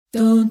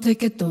Welcome to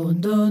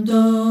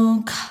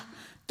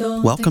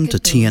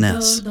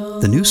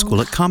TNS, the new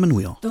school at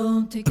Commonweal, a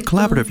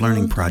collaborative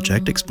learning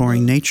project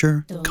exploring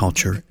nature,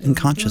 culture, and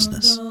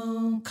consciousness.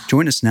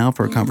 Join us now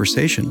for a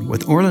conversation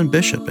with Orland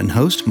Bishop and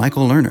host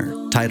Michael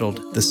Lerner,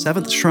 titled The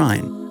Seventh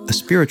Shrine, a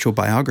Spiritual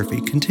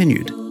Biography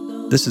Continued.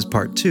 This is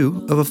part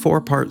 2 of a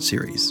 4-part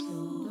series.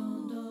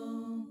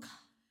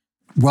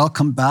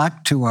 Welcome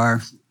back to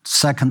our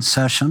second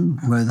session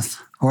with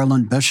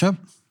Orland Bishop,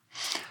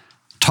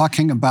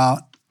 talking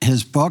about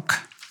his book,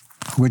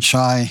 which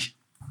I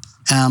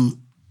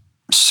am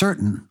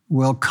certain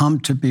will come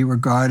to be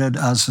regarded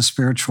as a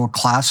spiritual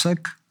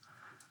classic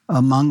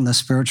among the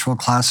spiritual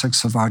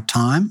classics of our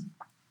time.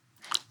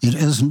 It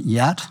isn't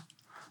yet,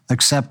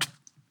 except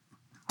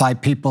by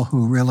people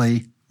who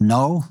really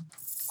know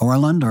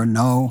Orland or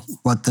know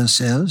what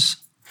this is.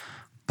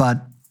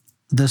 But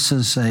this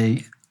is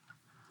a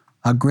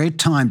great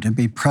time to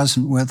be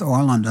present with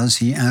Orland as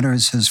he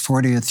enters his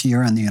 40th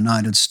year in the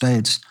United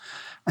States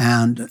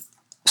and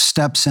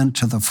steps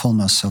into the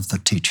fullness of the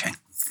teaching.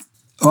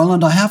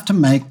 Orland, I have to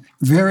make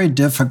very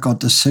difficult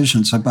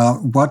decisions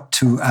about what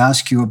to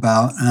ask you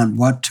about and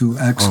what to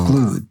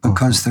exclude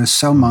because there's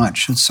so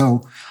much. It's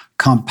so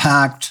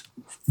compact,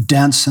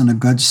 dense in a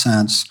good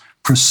sense,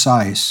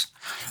 precise.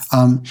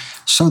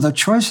 So the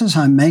choices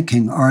I'm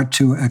making are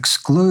to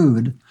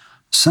exclude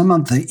some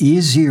of the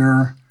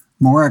easier,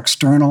 more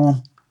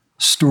external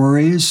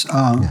stories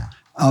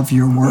of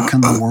your work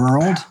in the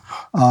world,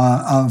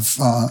 of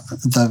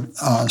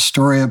the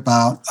story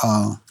about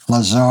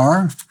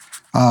Lazar,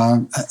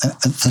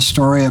 the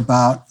story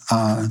about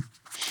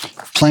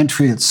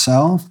Plaintree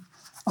itself,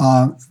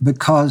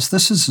 because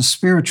this is a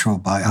spiritual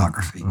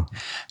biography.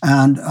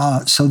 And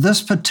so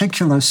this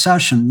particular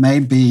session may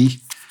be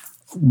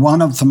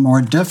one of the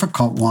more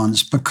difficult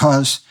ones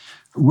because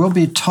we'll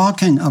be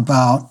talking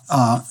about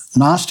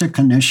Gnostic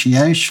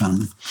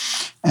initiation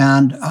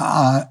and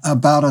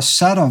about a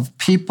set of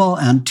people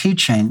and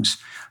teachings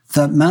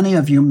that many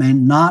of you may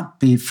not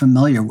be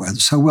familiar with.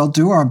 So we'll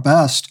do our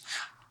best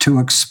to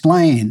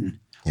explain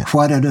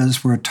what it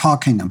is we're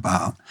talking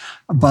about.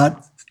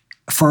 But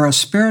for a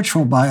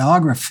spiritual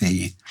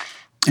biography,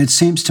 it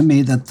seems to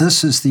me that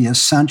this is the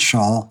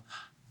essential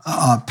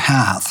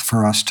path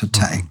for us to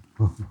take.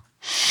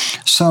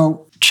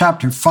 So,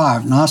 Chapter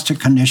 5,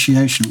 Gnostic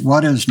Initiation,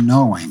 what is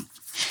knowing?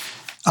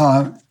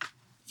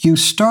 You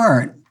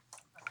start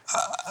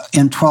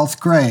in 12th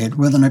grade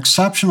with an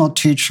exceptional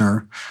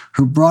teacher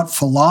who brought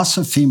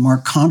philosophy more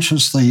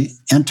consciously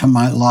into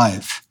my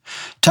life.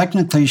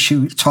 Technically,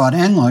 she taught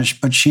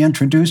English, but she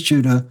introduced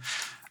you to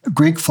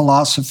Greek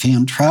philosophy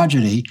and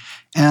tragedy.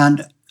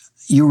 And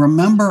you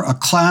remember a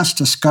class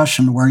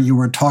discussion where you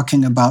were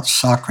talking about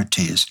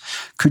Socrates.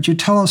 Could you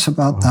tell us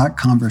about that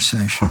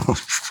conversation?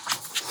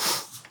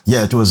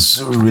 Yeah, it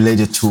was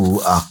related to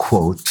a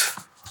quote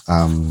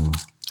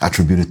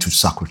attributed to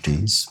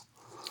Socrates.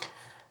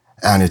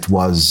 And it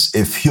was,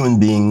 if human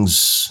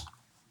beings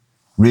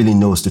really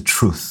knows the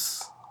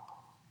truth,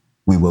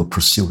 we will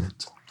pursue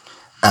it.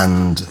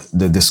 And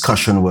the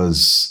discussion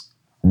was,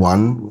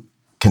 one,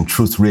 can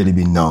truth really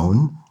be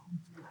known?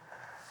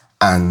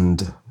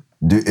 And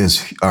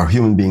are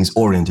human beings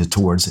oriented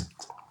towards it?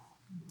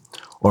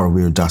 Or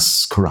we're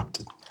just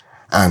corrupted?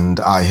 And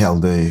I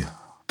held a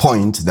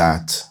point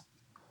that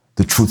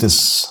the truth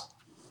is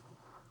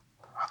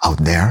out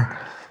there,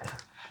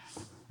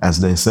 as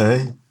they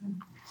say,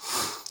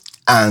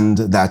 and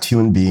that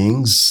human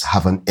beings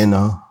have an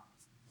inner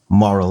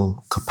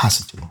moral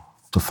capacity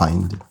to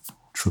find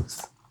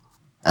truth.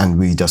 And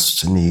we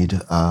just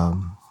need a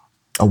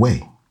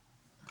way,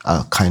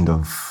 a kind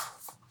of,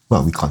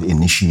 we call it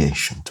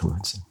initiation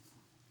towards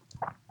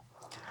it.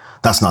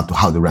 That's not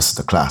how the rest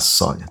of the class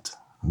saw it,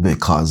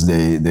 because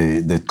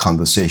the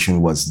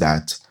conversation was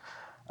that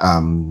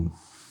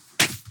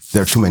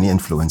there are too many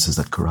influences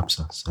that corrupts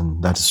us,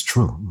 and that is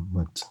true,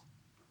 but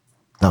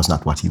that was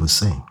not what he was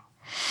saying.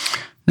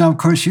 Now, of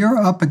course, you're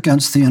up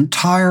against the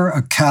entire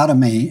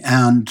academy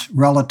and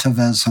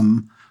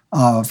relativism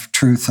of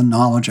truth and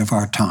knowledge of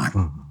our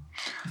time.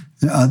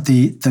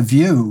 The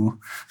view,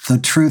 the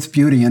truth,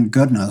 beauty, and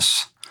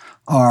goodness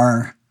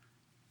are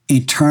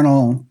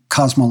eternal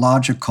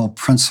cosmological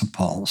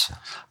principles,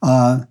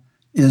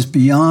 is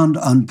beyond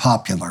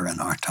unpopular in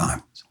our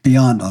time.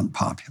 Beyond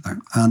unpopular.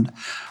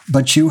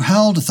 But you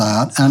held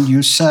that and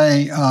you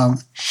say,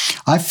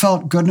 I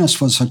felt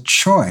goodness was a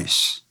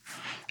choice,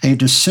 a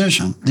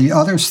decision. The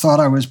others thought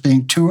I was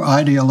being too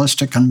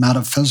idealistic and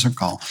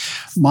metaphysical.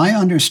 My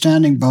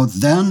understanding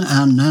both then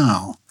and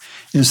now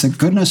is that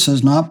goodness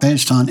is not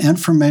based on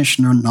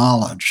information or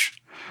knowledge.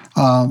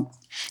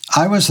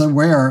 I was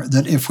aware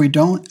that if we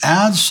don't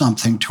add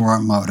something to our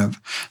motive,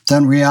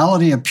 then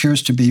reality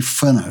appears to be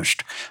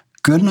finished.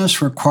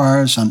 Goodness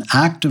requires an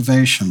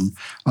activation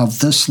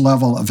of this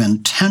level of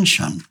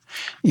intention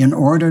in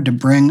order to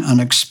bring an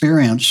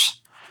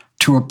experience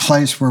to a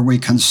place where we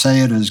can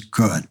say it is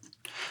good.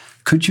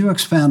 Could you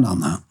expand on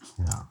that?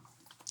 Yeah.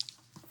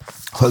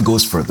 Well, it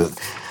goes further.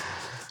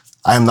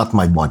 I am not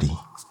my body.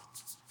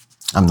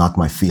 I'm not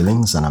my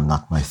feelings and I'm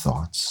not my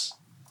thoughts.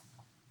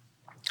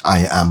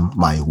 I am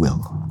my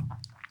will.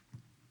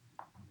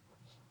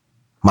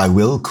 My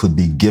will could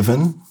be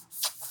given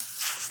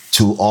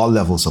to all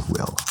levels of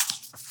will.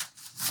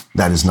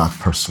 That is not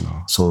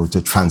personal. So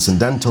the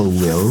transcendental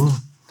will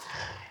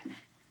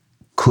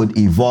could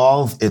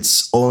evolve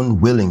its own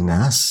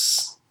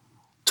willingness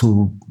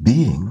to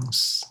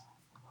beings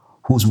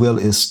whose will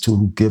is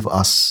to give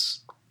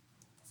us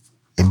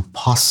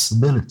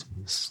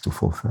impossibilities to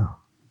fulfill.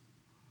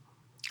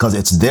 Because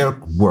it's their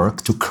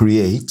work to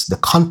create the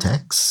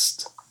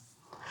context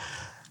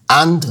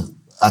and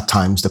at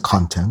times the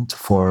content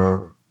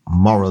for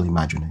moral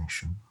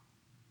imagination,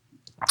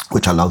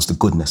 which allows the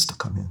goodness to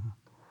come in.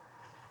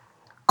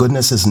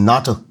 Goodness is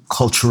not a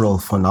cultural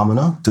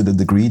phenomenon to the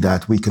degree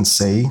that we can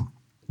say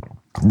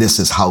this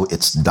is how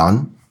it's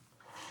done.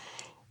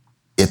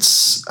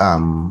 It's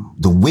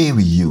the way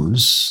we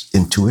use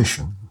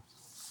intuition.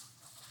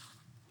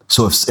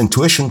 So if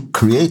intuition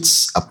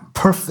creates a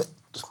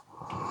perfect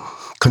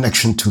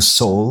connection to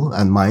soul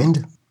and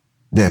mind,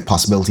 there are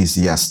possibilities,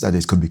 yes, that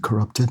it could be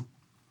corrupted,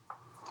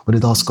 but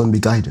it also can be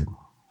guided.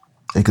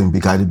 It can be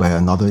guided by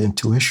another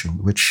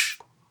intuition, which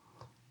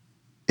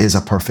is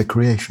a perfect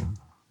creation.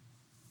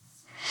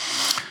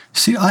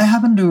 See, I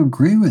happen to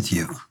agree with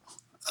you.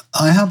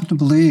 I happen to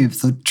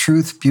believe that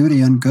truth,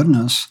 beauty, and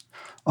goodness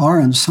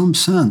are, in some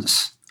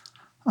sense,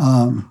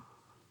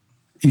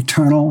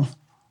 eternal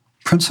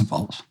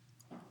principles,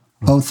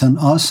 both in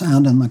us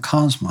and in the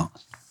cosmos.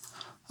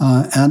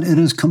 And it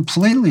is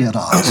completely at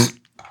odds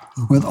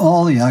with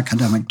all the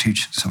academic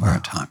teachings of our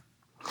time.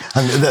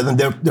 And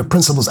they're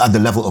principles at the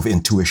level of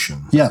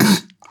intuition.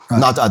 Yes. Right.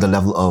 Not at the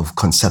level of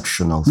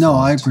conceptual No,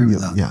 thought. I agree with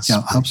that. Yes,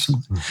 yeah,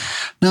 absolutely.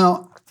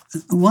 Now,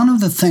 one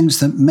of the things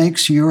that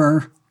makes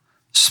your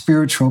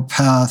spiritual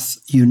path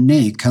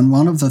unique, and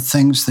one of the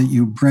things that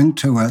you bring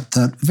to it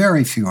that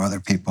very few other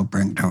people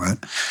bring to it,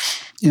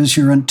 is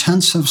your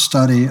intensive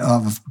study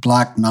of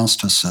Black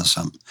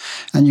Gnosticism.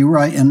 And you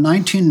write, in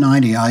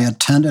 1990, I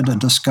attended a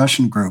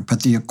discussion group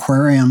at the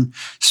Aquarian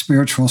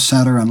Spiritual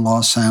Center in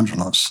Los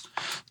Angeles.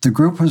 The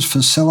group was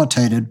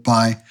facilitated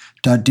by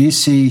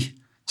Dadisi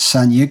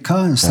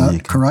Sanyika, is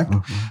that correct?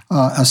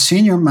 Mm-hmm. A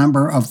senior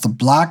member of the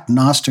Black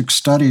Gnostic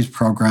Studies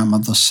program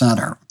of the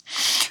center.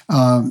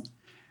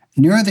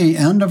 Near the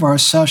end of our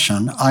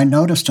session, I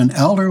noticed an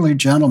elderly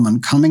gentleman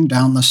coming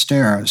down the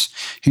stairs.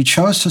 He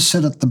chose to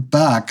sit at the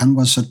back and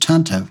was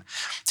attentive.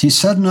 He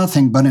said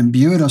nothing but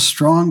imbued a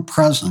strong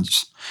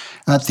presence.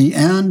 At the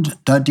end,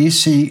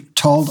 Dadisi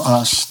told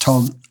us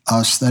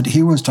that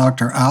he was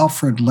Dr.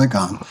 Alfred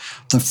Ligon,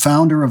 the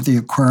founder of the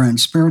Aquarian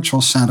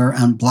Spiritual Center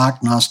and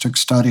Black Gnostic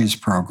Studies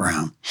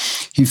program.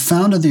 He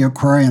founded the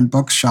Aquarian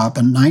Bookshop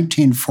in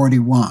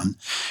 1941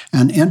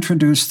 and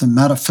introduced the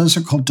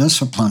metaphysical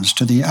disciplines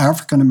to the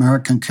African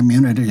American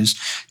communities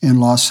in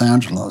Los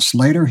Angeles.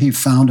 Later, he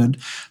founded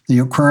the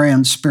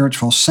Aquarian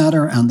Spiritual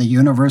Center and the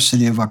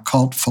University of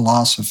Occult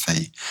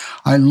Philosophy.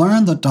 I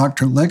learned that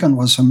Dr. Ligon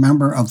was a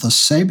member of the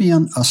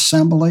Sabian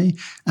Assembly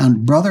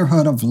and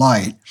Brotherhood of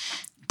Light,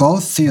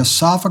 both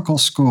theosophical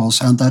schools,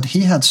 and that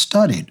he had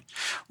studied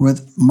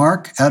with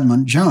Mark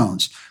Edmund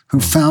Jones, who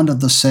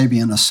founded the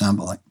Sabian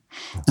Assembly.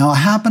 Now, I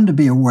happen to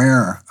be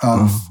aware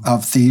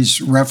of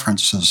these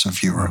references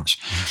of yours.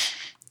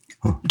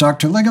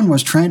 Dr. Ligon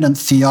was trained in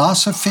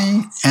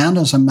theosophy and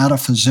as a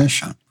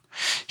metaphysician.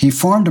 He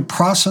formed a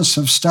process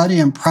of study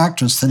and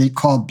practice that he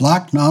called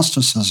Black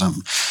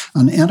Gnosticism,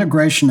 an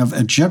integration of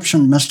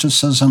Egyptian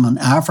mysticism and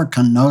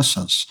African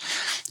gnosis.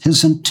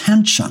 His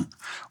intention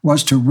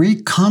was to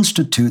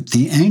reconstitute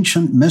the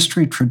ancient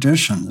mystery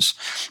traditions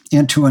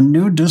into a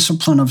new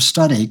discipline of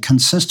study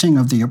consisting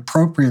of the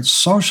appropriate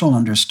social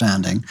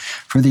understanding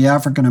for the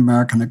African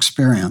American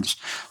experience.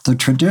 The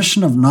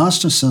tradition of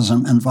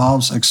Gnosticism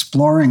involves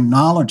exploring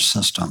knowledge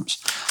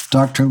systems.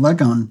 Dr.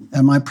 Ligon,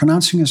 am I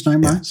pronouncing his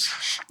name right?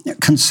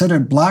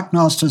 Considered Black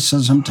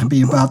Gnosticism to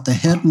be about the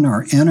hidden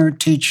or inner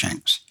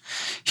teachings.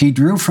 He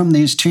drew from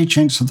these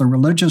teachings of the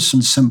religious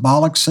and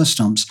symbolic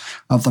systems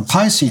of the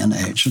Piscean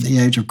Age, or the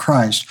Age of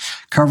Christ,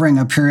 covering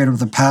a period of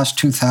the past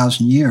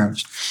 2,000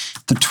 years.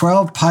 The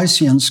 12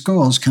 Piscean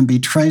schools can be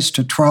traced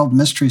to 12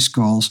 mystery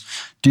schools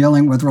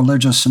dealing with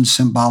religious and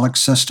symbolic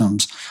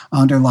systems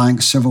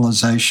underlying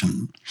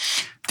civilization.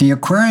 The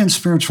Aquarian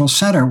Spiritual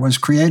Center was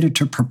created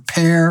to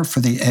prepare for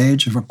the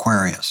age of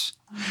Aquarius,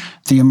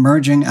 the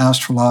emerging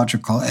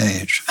astrological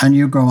age, and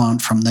you go on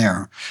from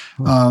there.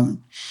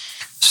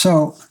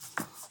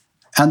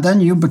 And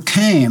then you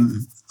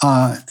became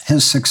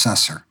his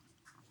successor.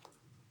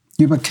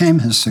 You became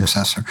his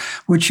successor,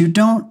 which you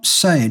don't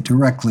say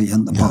directly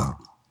in the book.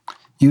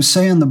 You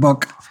say in the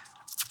book,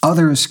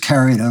 others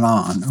carried it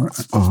on,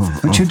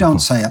 but you don't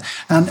say it.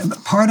 And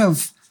part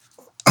of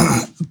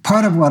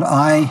what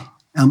I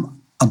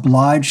am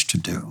obliged to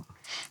do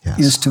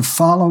is to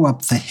follow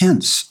up the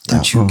hints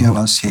that you give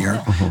us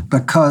here,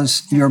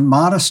 because your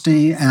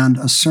modesty and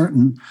a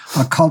certain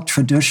occult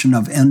tradition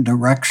of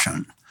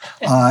indirection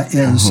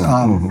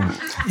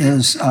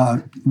is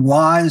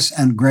wise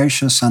and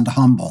gracious and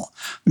humble.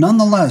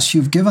 Nonetheless,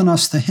 you've given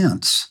us the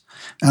hints.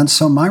 And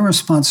so my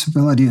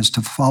responsibility is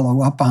to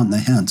follow up on the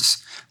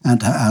hints and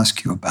to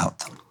ask you about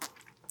them.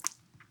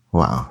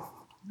 Wow.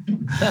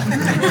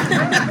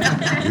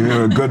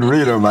 You're a good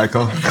reader,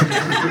 Michael.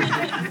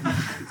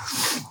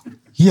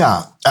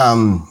 Yeah.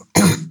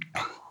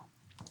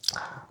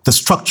 The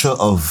structure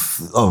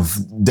of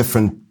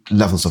different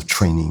levels of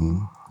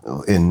training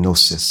in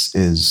Gnosis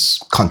is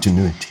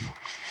continuity.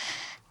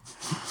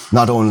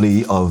 Not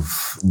only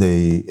of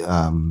the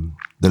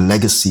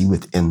legacy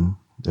within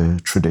the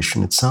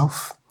tradition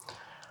itself,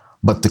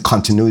 but the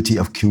continuity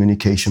of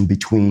communication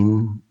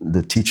between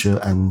the teacher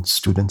and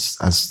students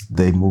as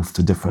they move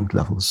to different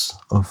levels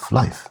of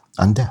life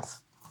and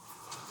death.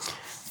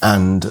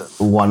 And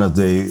one of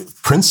the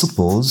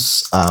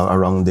principles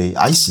around the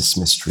Isis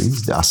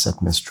mysteries, the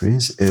Aset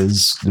mysteries,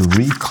 is the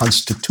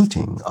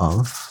reconstituting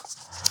of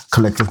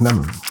collective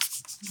memory.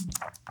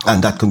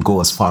 And that can go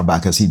as far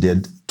back as he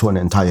did to an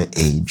entire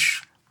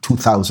age,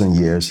 2,000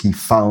 years. He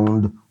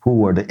found who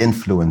were the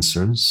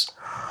influencers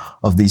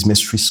of these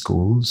mystery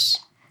schools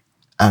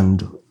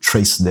and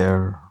traced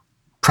their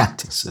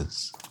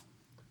practices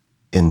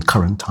in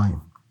current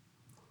time.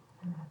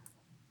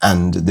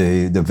 And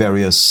the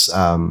various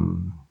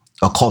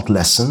occult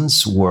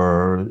lessons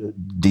were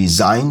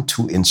designed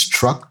to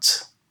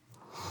instruct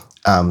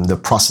the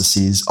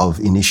processes of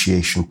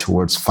initiation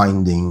towards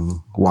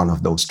finding one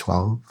of those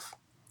 12,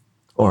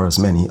 or as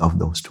many of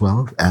those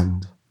 12,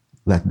 and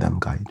let them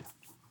guide.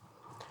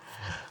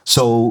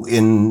 So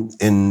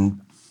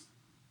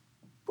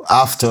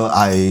after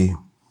I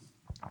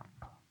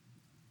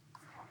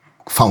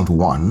found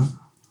one,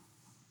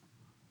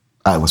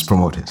 I was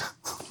promoted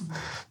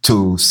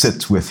to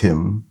sit with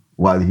him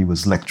while he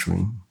was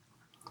lecturing.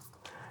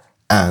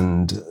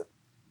 And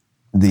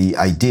the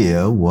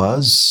idea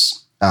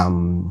was,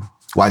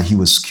 while he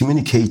was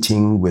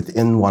communicating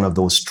within one of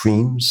those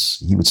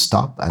streams, he would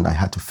stop and I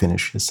had to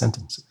finish his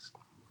sentences.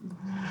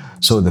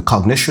 So the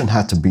cognition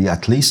had to be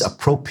at least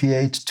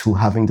appropriate to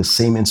having the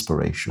same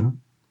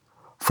inspiration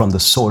from the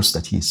source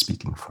that he is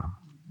speaking from,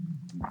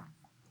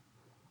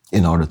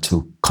 in order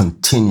to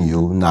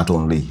continue not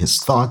only his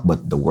thought,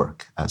 but the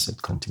work as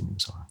it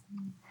continues on.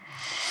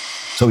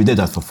 So we did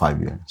that for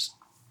 5 years.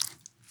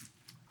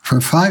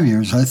 For 5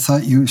 years? I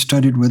thought you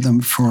studied with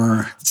him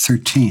for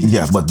 13.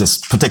 Yeah, but this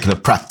particular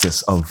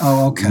practice of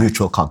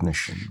mutual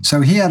cognition.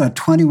 So he had a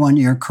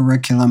 21-year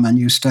curriculum and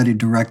you studied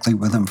directly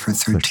with him for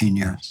 13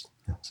 years?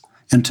 Yes.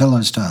 Until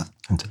his death?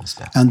 Until his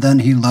death. And then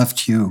he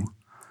left you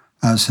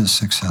as his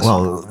successor?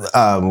 Well,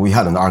 we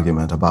had an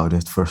argument about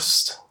it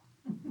first.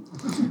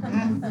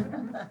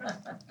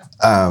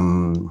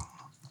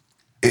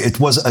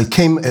 It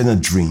came in a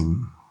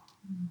dream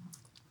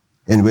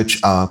in which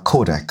a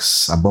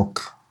codex, a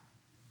book,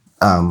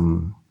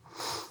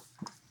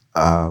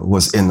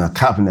 was in a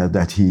cabinet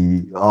that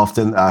he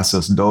often asks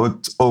us,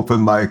 don't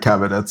open my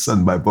cabinets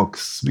and my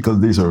books, because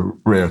these are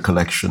rare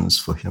collections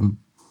for him.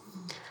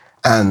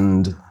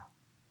 And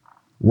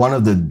one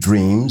of the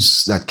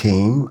dreams that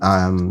came,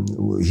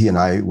 he and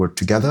I were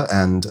together,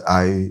 and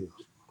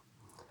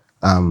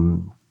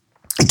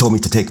he told me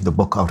to take the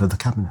book out of the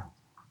cabinet.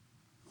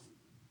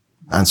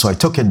 And so I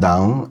took it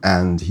down,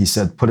 and he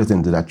said, put it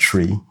into that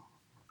tree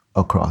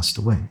across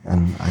the way.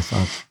 And I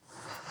thought,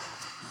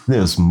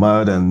 there's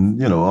mud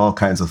and, all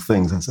kinds of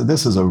things. I said,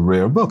 this is a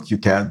rare book. You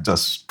can't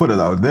just put it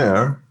out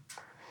there.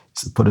 He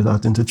said, put it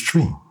out into the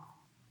tree.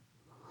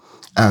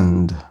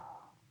 And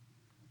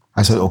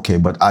I said, okay,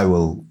 but I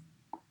will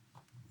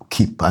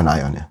keep an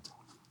eye on it.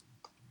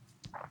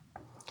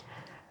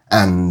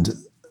 And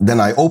then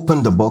I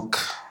opened the book,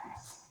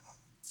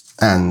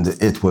 and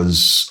it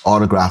was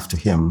autographed to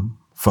him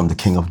from the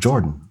King of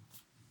Jordan.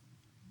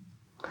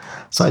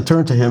 So I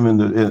turned to him,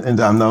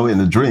 I'm now in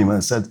a dream, and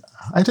I said,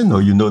 I didn't know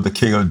you know the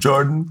King of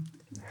Jordan.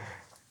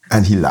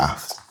 And he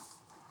laughed.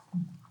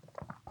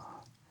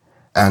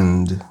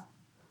 And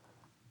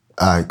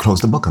I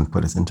closed the book and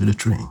put it into the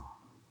tree.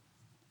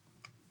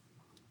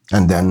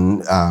 And then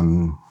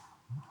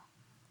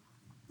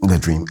the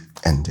dream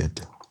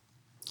ended.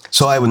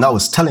 So I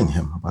was telling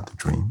him about the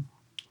dream.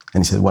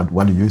 And he said,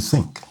 what do you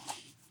think?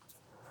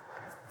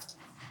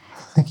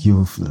 I think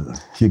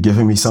you're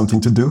giving me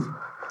something to do.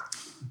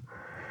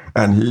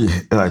 And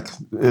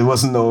it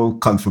wasn't no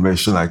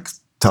confirmation,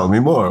 tell me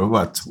more,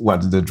 what are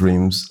the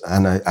dreams?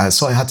 And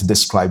so I had to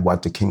describe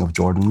what the King of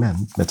Jordan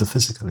meant,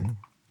 metaphysically,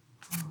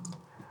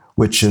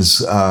 which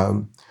is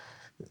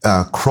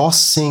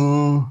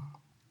crossing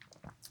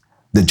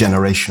the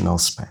generational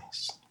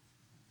space.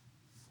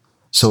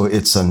 So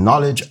it's a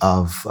knowledge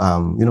of,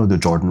 the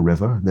Jordan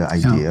River, the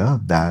idea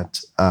that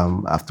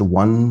after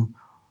one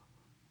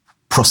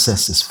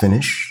process is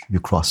finished, you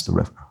cross the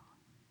river.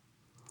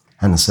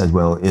 And I said,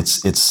 well,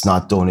 it's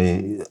not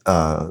only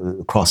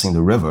crossing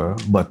the river,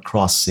 but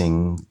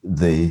crossing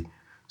the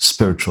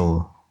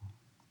spiritual,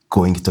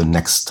 going to the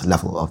next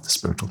level of the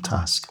spiritual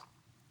task.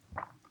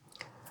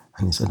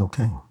 And he said,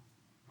 okay.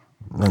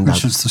 And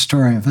which is the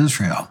story of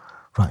Israel.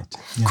 Right.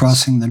 Yes.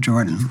 Crossing the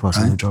Jordan.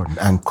 Crossing the Jordan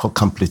and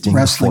completing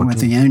wrestling with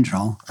the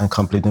angel. And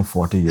completing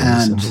 40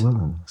 years in the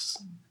wilderness.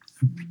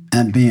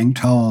 And being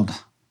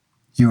told,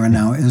 you are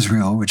now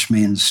Israel, which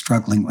means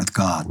struggling with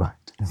God. Right.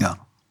 Yeah.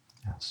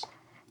 Yes.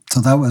 So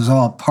that was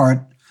all part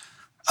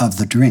of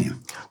the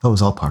dream. That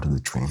was all part of the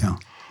dream. Yeah.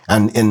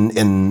 And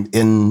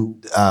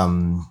in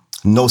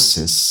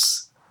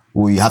gnosis,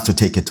 we have to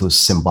take it to a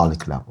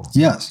symbolic level.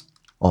 Yes.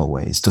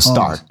 Always, to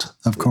start.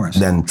 Always. Of course.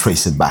 Then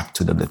trace it back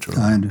to the literal.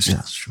 I understand.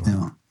 Yes, sure.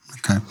 Yeah.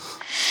 Okay.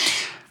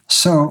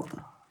 So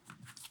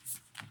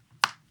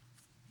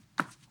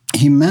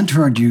he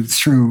mentored you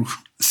through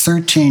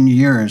 13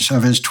 years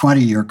of his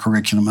 20-year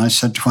curriculum. I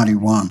said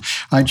 21.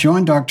 I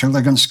joined Dr.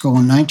 Ligon's school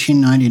in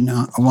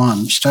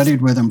 1991,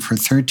 studied with him for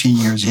 13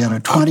 years. He had a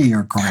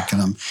 20-year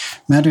curriculum,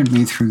 mentored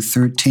me through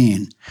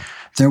 13.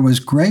 There was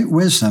great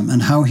wisdom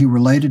in how he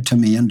related to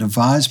me and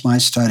devised my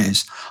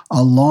studies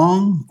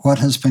along what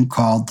has been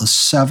called the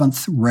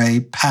seventh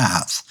ray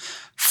path,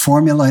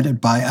 formulated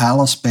by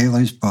Alice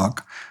Bailey's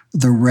book,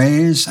 The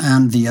Rays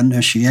and the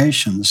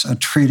Initiations, a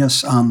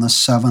treatise on the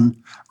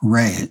seven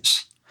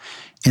rays.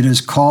 It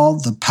is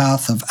called the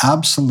path of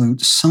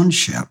absolute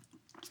sonship.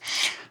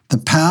 The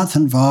path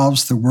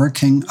involves the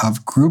working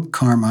of group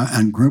karma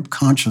and group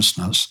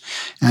consciousness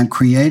and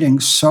creating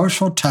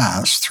social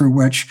tasks through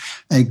which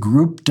a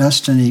group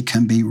destiny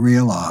can be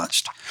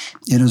realized.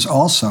 It is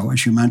also,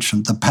 as you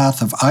mentioned, the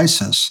path of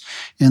Isis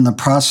in the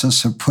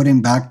process of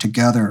putting back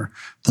together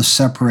the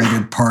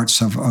separated parts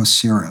of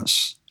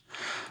Osiris.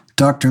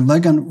 Dr.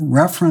 Ligon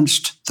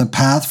referenced the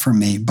path for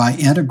me by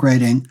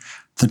integrating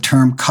the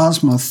term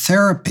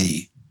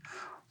cosmotherapy,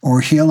 or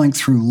healing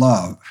through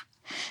love.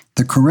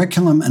 The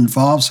curriculum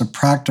involves a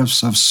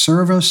practice of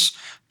service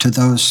to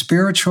those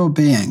spiritual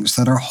beings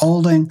that are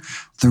holding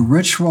the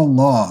ritual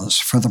laws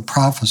for the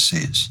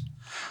prophecies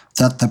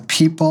that the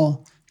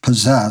people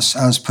possess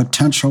as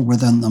potential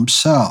within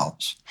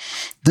themselves.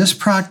 This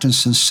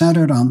practice is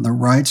centered on the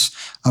rites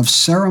of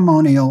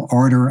ceremonial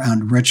order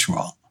and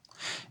ritual.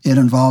 It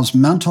involves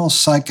mental,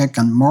 psychic,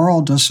 and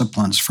moral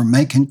disciplines for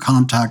making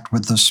contact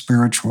with the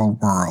spiritual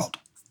world.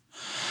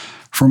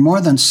 For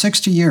more than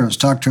 60 years,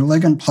 Dr.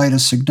 Ligon played a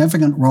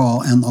significant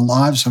role in the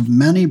lives of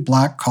many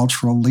Black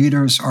cultural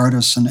leaders,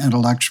 artists, and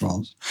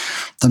intellectuals.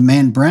 The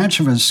main branch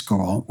of his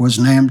school was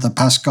named the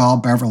Pascal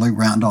Beverly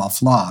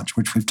Randolph Lodge,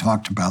 which we've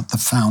talked about, the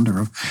founder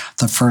of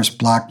the first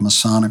Black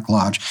Masonic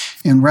Lodge,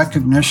 in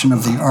recognition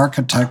of the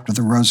architect of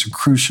the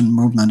Rosicrucian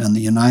movement in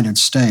the United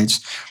States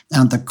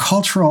and the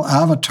cultural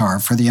avatar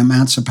for the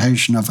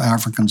emancipation of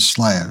African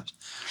slaves.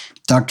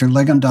 Dr.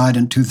 Ligon died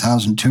in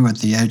 2002 at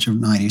the age of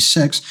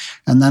 96,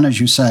 and then,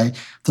 as you say,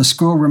 the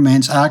school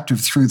remains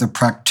active through the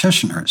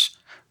practitioners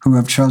who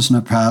have chosen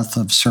a path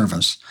of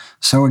service.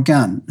 So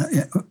again,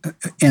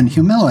 in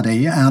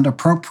humility and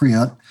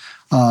appropriate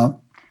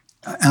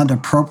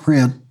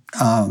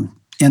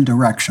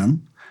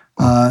indirection,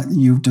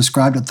 you've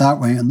described it that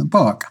way in the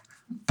book,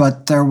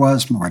 but there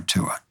was more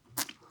to it.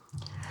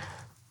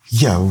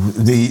 Yeah,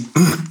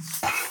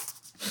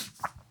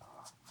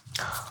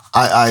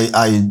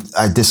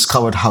 I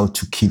discovered how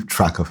to keep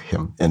track of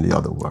him in the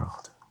other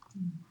world.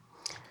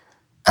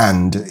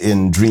 And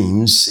in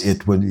dreams, he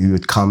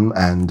would come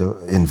and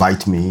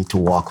invite me to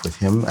walk with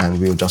him,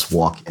 and we would just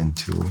walk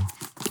into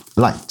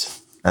light.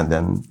 And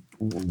then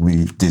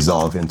we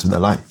dissolve into the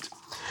light.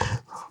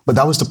 But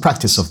that was the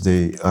practice of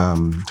the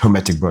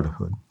Hermetic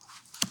Brotherhood.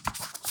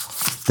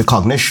 The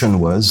cognition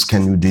was,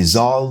 can you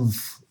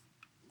dissolve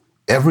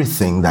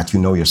everything that you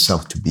know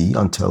yourself to be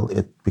until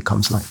it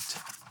becomes light?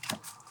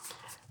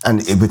 And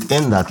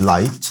within that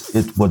light,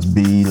 it would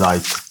be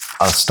like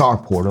a star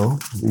portal.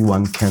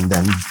 One can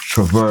then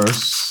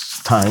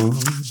traverse time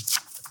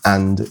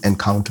and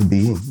encounter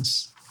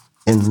beings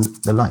in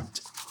the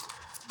light.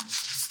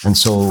 And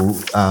so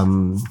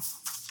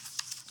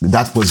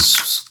that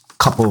was a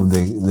couple of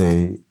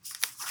the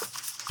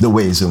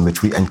ways in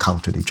which we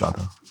encountered each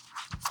other.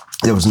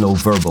 There was no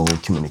verbal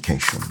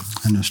communication.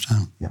 I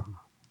understand. Yeah.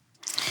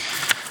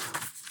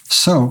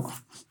 So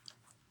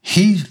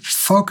he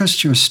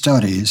focused your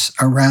studies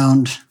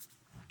around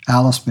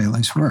Alice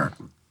Bailey's work.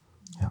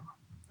 Yeah.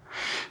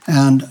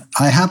 And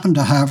I happen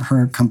to have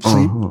her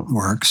complete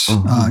works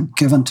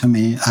given to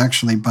me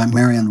actually by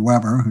Marion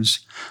Weber,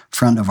 who's a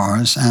friend of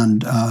ours.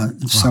 And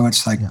so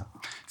it's like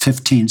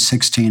 15,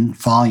 16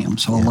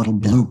 volumes, so little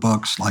blue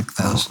books like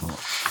this.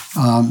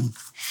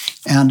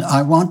 And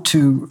I want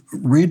to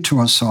read to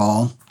us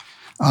all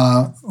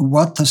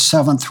what the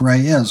seventh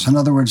ray is. In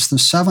other words, the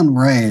seven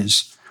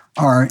rays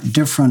are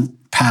different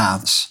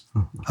paths,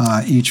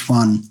 each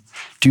one.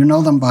 Do you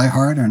know them by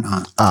heart or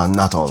not?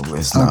 Not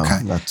always, no.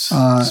 Okay.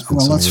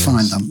 Well, let's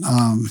find them.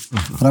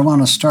 But I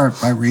want to start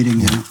by reading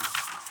you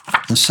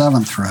the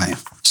seventh ray.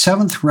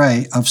 Seventh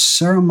ray of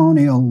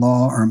ceremonial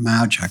law or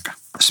magic,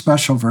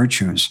 special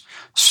virtues,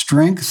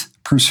 strength,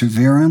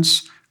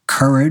 perseverance,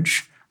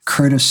 courage,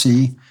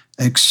 courtesy,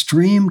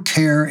 extreme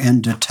care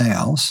in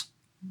details,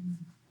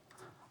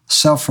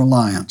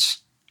 self-reliance.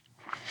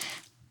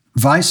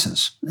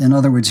 Vices, in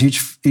other words,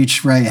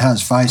 each ray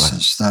has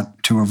vices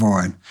that to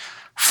avoid.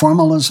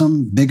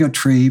 Formalism,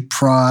 bigotry,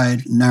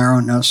 pride,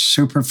 narrowness,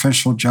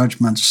 superficial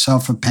judgment,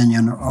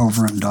 self-opinion, or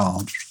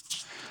overindulge.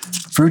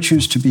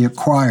 Virtues to be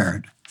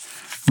acquired.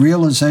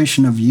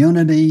 realization of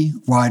unity,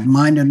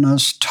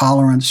 wide-mindedness,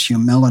 tolerance,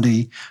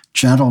 humility,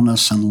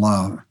 gentleness, and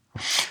love.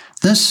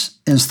 This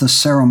is the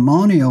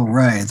ceremonial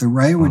ray, the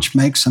ray which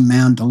makes a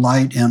man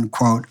delight in,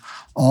 quote,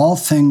 all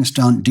things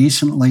done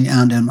decently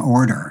and in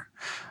order,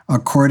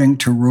 according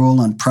to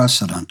rule and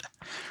precedent.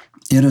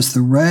 It is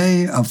the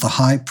ray of the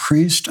high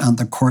priest and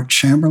the court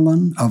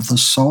chamberlain, of the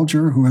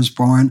soldier who is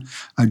born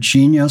a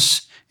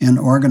genius in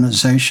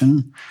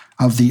organization,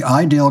 of the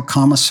ideal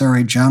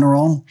commissary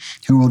general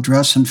who will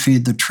dress and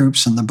feed the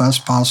troops in the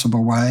best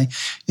possible way.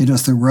 It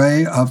is the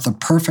ray of the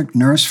perfect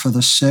nurse for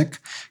the sick,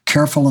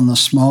 careful in the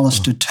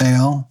smallest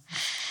detail.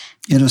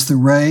 It is the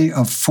ray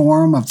of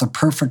form of the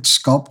perfect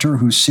sculptor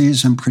who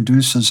sees and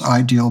produces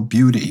ideal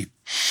beauty.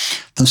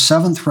 The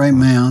seventh ray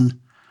man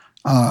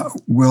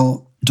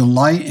will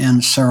delight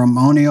in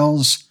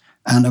ceremonials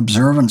and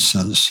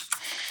observances,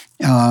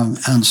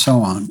 and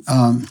so on.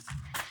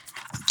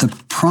 The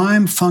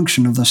prime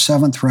function of the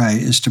seventh ray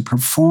is to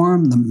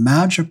perform the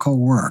magical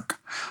work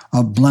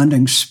of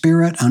blending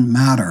spirit and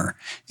matter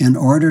in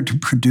order to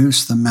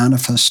produce the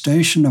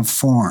manifestation of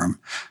form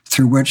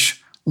through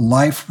which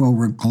life will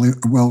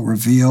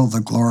reveal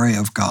the glory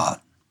of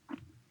God.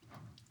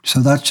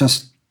 So that's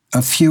just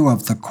a few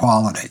of the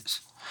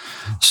qualities.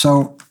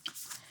 So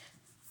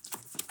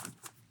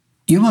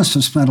you must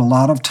have spent a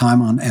lot of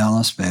time on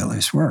Alice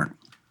Bailey's work.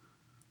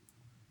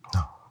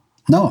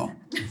 No.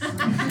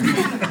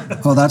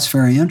 Well, that's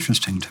very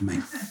interesting to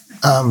me.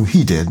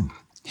 He did.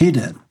 He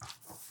did.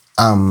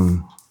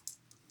 My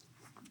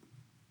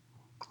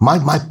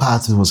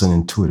path was an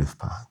intuitive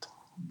path.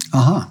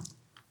 Uh-huh.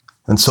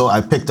 And so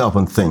I picked up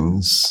on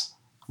things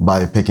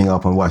by picking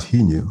up on what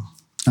he knew.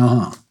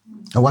 Uh-huh.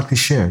 And what we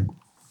shared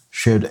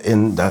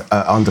in that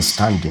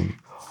understanding.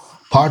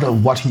 Part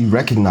of what he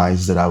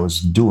recognized that I was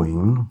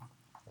doing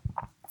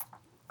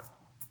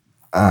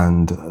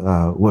and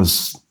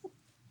was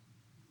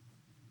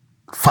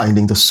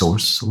finding the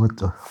source,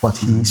 what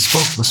he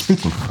was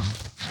speaking from.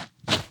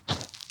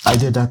 I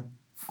did that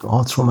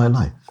all through my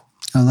life.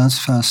 Oh, that's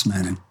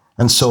fascinating.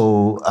 And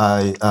so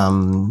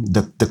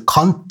the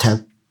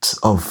content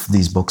of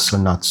these books are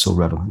not so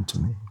relevant to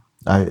me.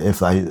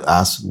 If I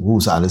ask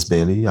who's Alice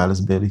Bailey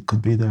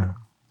could be there.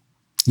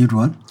 You'd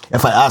what?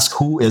 If I ask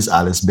who is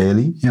Alice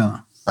Bailey,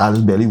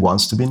 Alice Bailey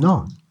wants to be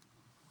known.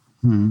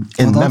 Well,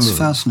 that's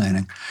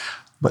fascinating.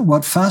 But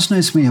what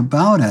fascinates me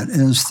about it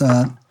is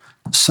that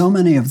so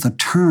many of the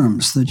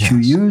terms that you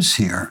use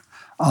here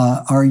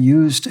are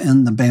used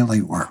in the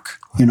Bailey work.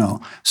 You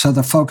know, so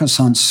the focus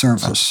on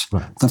service,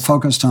 the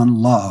focus on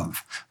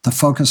love, the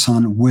focus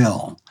on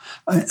will.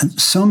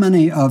 So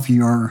many of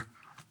your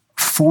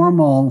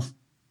formal,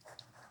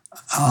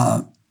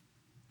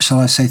 shall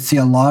I say,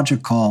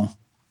 theological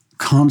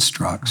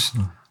constructs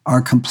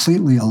are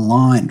completely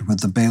aligned with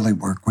the Bailey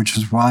work, which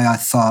is why I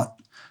thought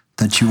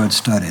that you had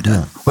studied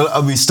it.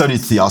 Well, we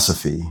studied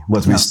theosophy,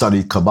 but we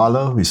studied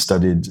Kabbalah, we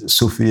studied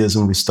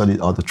Sufism, we studied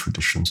other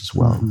traditions as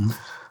well.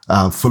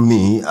 For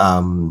me,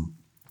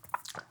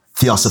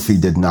 theosophy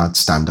did not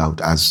stand out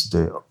as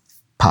the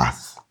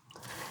path.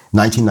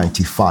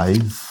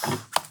 1995,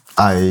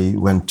 I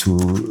went to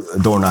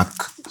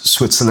Dornach,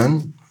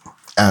 Switzerland,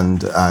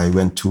 and I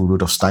went to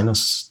Rudolf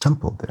Steiner's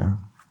temple there.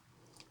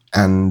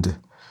 And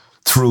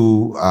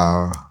through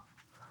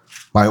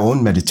my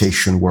own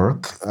meditation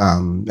work,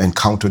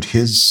 encountered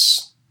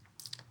his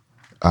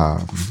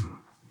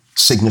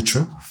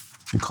signature,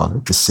 you call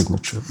it, the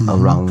signature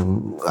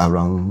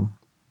around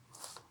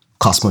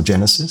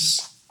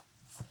cosmogenesis.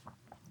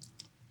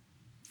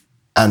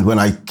 And when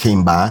I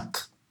came back,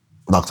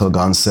 Dr.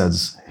 Gans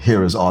says,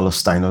 here is all of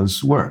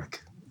Steiner's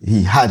work.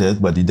 He had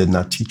it, but he did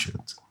not teach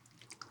it.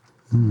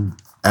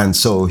 And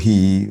so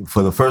he,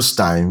 for the first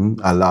time,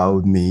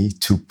 allowed me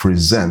to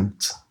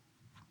present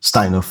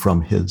Steiner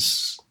from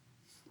his.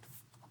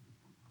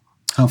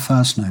 How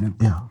fascinating.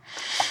 Yeah.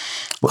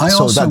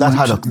 So that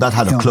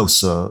had a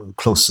closer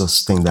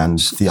thing than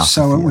theosophy.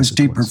 So it was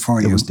deeper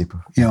for you. It was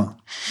deeper. Yeah.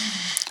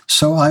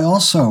 So I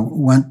also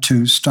went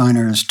to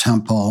Steiner's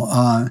temple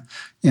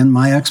in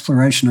my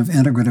exploration of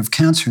integrative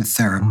cancer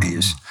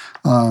therapies.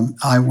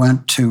 I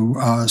went to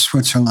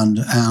Switzerland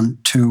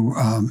and to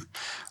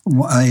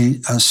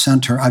a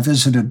center. I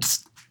visited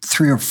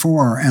 3 or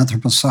 4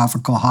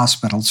 anthroposophical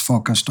hospitals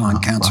focused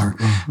on cancer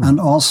and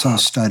also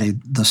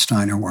studied the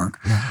Steiner work.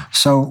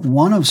 So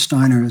one of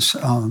Steiner's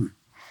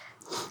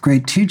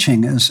great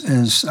teaching is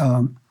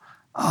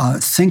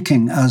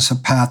thinking as a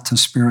path to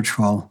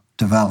spiritual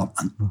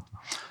development.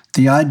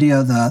 The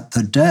idea that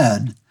the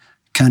dead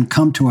can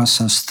come to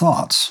us as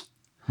thoughts,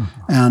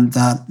 and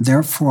that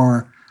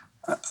therefore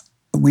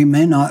we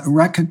may not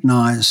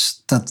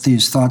recognize that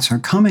these thoughts are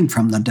coming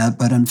from the dead,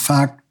 but in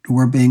fact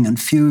we're being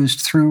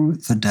infused through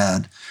the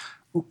dead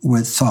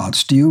with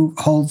thoughts. Do you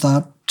hold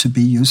that to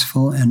be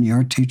useful in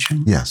your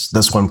teaching? Yes,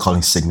 that's what I'm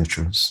calling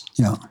signatures.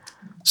 Yeah.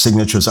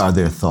 Signatures are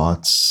their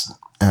thoughts,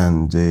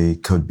 and they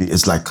could be,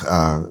 it's like,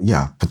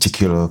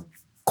 particular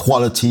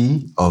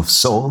quality of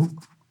soul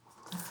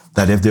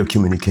that if they're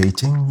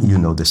communicating, you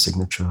know the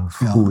signature of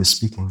who is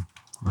speaking.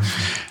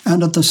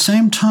 And at the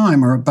same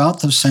time, or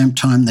about the same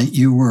time that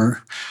you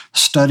were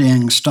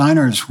studying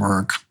Steiner's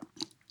work,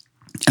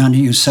 and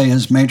you say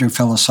his major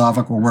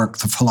philosophical work,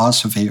 The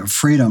Philosophy of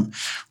Freedom,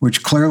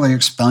 which clearly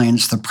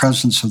explains the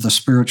presence of the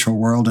spiritual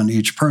world in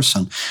each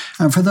person.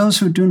 And for those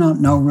who do not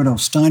know Rudolf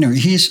Steiner,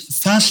 he's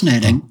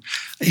fascinating.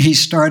 He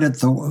started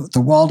the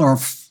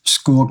Waldorf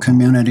school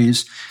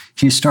communities.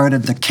 He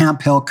started the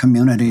Camp Hill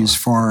communities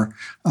for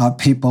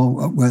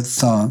people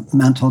with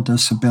mental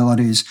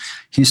disabilities.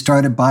 He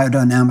started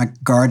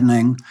biodynamic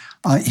gardening.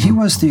 He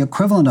was the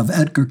equivalent of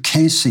Edgar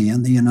Cayce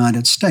in the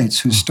United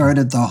States, who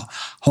started the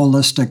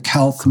holistic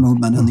health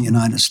movement in the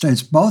United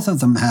States. Both of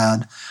them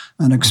had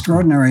an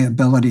extraordinary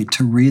ability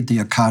to read the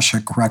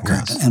Akashic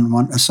record,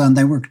 and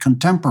they were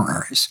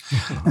contemporaries.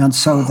 And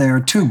so they are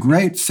two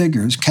great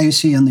figures,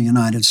 Cayce in the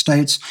United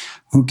States,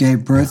 who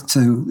gave birth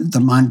to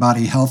the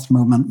mind-body health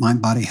movement,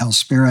 mind-body health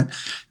spirit,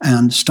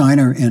 and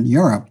Steiner in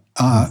Europe,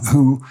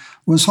 who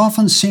was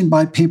often seen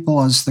by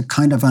people as the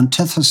kind of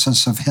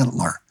antithesis of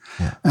Hitler.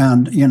 Yeah.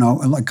 And,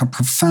 like a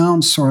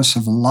profound source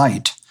of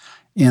light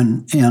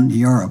in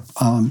Europe.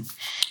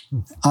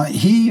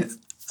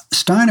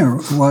 Steiner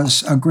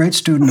was a great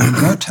student of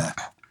Goethe.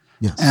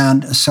 Yes.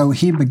 And so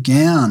he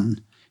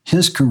began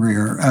his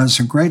career as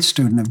a great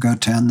student of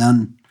Goethe and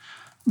then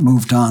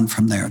moved on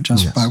from there,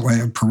 just by way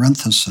of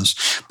parenthesis.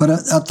 But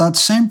at that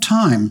same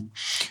time,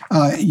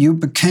 you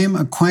became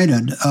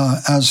acquainted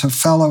as a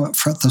fellow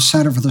at the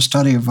Center for the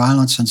Study of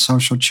Violence and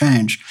Social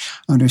Change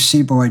under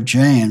C. Boyd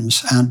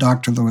James and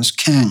Dr. Lewis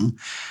King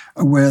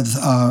with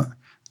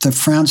the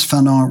Frantz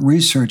Fanon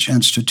Research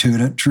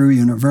Institute at Drew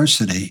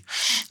University.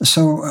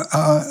 So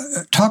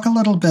talk a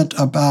little bit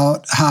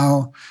about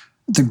how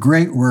the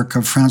great work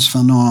of Frantz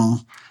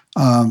Fanon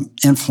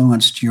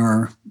influenced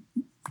your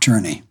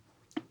journey.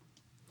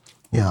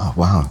 Yeah,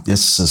 wow.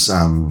 This is,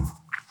 I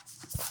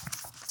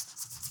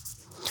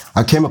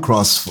came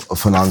across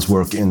Fanon's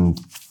work in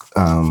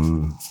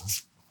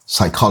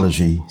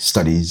psychology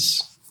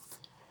studies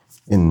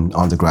in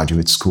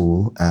undergraduate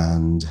school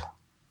and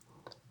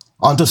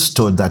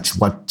understood that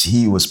what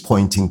he was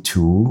pointing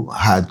to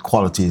had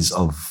qualities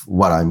of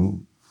what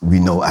we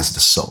know as the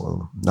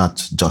soul,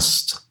 not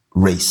just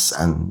race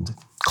and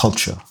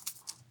culture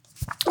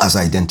as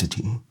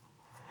identity.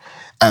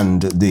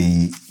 And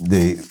the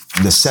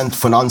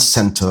Fanon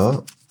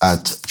Center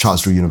at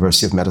Charles Drew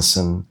University of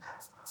Medicine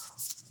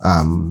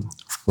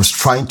was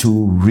trying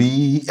to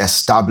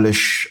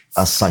re-establish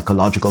a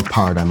psychological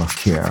paradigm of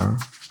care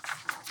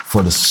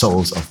for the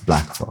souls of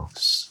Black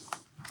folks.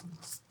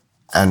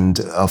 And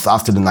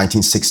after the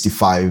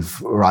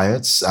 1965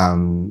 riots,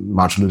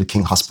 Martin Luther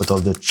King Hospital,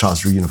 the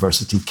Charles Drew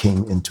University,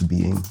 came into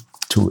being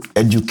to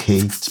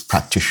educate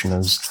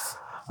practitioners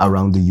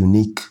around the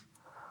unique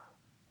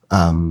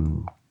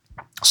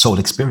soul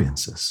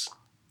experiences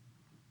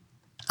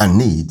and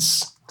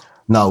needs.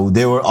 Now,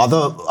 there were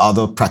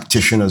other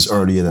practitioners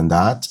earlier than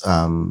that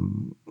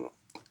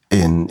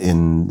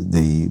in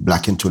the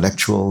Black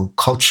intellectual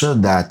culture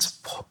that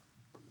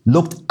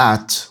looked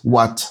at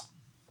what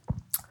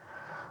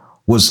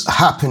was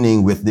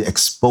happening with the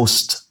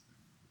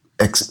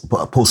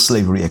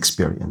post-slavery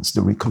experience,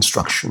 the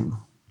Reconstruction.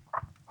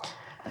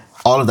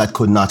 All of that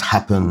could not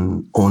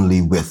happen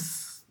only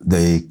with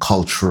the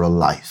cultural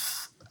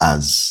life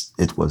as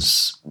it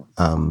was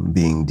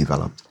being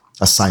developed.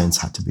 A science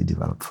had to be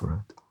developed for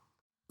it.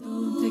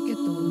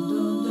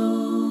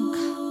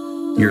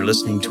 You're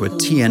listening to a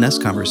TNS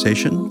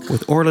conversation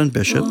with Orland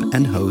Bishop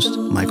and host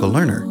Michael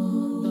Lerner.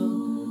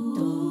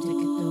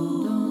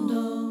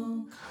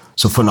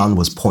 So Fanon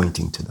was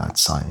pointing to that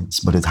science,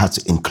 but it had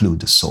to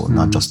include the soul,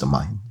 not just the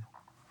mind.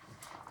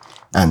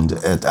 And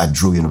at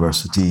Drew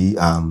University,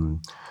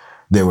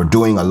 they were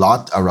doing a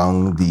lot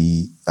around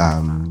the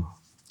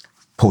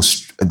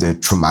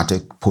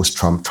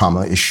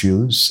post-trauma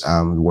issues.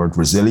 The word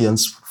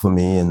resilience for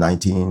me in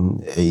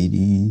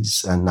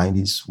 1980s and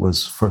 90s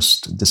was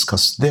first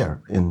discussed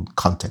there in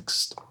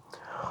context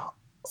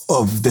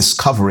of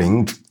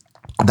discovering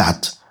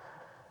that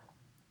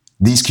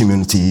these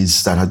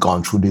communities that had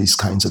gone through these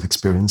kinds of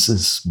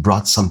experiences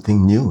brought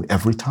something new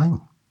every time.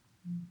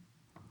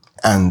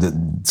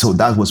 And so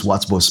that was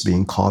what was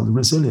being called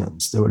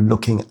resilience. They were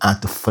looking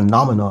at the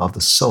phenomena of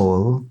the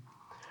soul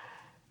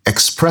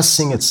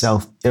expressing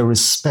itself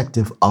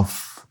irrespective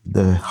of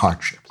the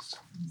hardships.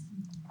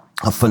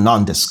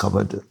 Fanon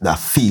discovered that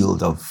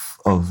field of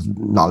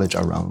knowledge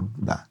around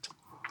that.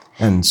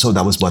 And so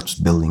that was what's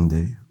building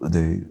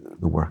the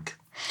work.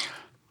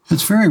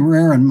 It's very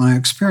rare in my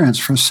experience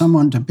for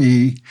someone to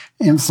be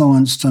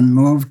influenced and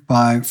moved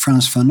by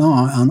Frantz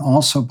Fanon and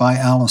also by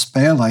Alice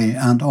Bailey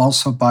and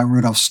also by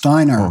Rudolf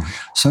Steiner. Oh.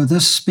 So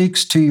this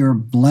speaks to your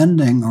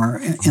blending or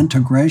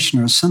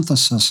integration or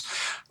synthesis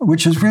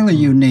which is really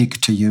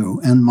unique to you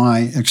in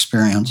my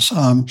experience.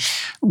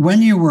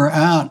 When you were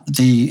at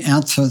the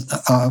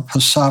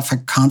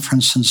Anthroposophic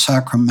Conference in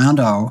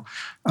Sacramento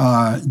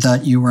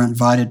that you were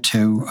invited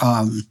to,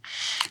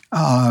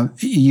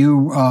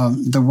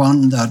 the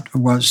one that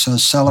was a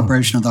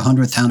celebration of the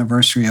 100th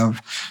anniversary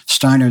of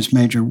Steiner's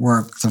major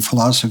work, The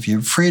Philosophy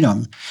of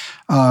Freedom,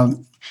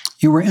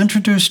 you were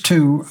introduced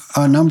to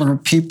a number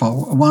of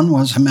people. One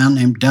was a man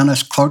named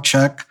Dennis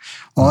Klocek,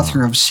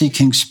 author of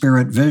Seeking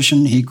Spirit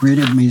Vision. He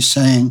greeted me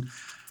saying,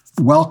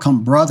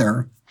 "Welcome,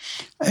 brother."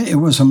 It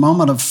was a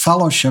moment of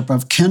fellowship,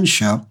 of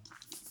kinship.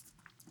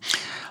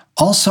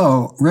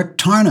 Also, Rick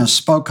Tarnas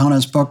spoke on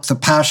his book, The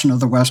Passion of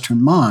the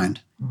Western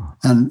Mind.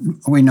 And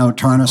we know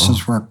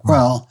Tarnas's work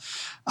well.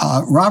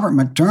 Robert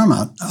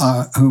McDermott,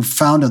 who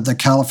founded the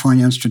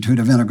California Institute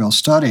of Integral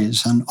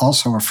Studies and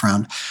also a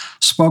friend,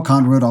 spoke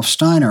on Rudolf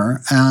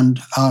Steiner.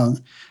 And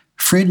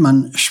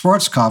Friedman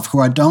Schwarzkopf,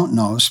 who I don't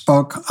know,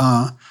 spoke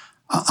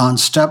on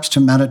steps to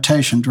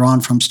meditation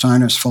drawn from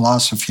Steiner's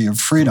philosophy of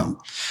freedom.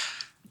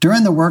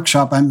 During the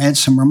workshop, I made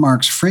some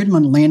remarks.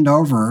 Friedman leaned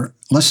over,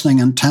 listening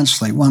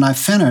intensely. When I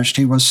finished,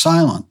 he was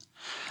silent.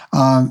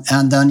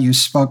 And then you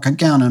spoke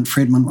again, and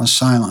Friedman was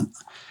silent.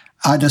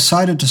 I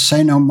decided to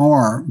say no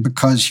more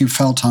because you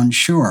felt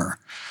unsure.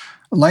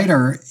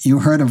 Later, you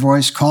heard a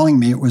voice calling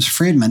me. It was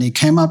Friedman. He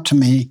came up to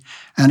me,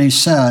 and he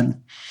said,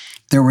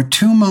 "There were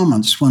 2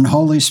 moments when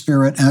Holy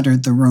Spirit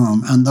entered the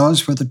room, and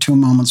those were the 2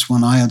 moments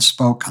when I had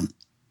spoken."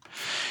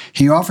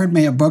 He offered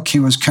me a book he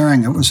was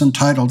carrying. It was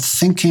entitled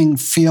Thinking,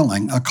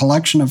 Feeling, a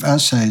collection of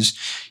essays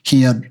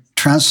he had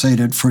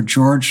translated for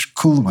George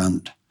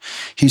Kuhlwind.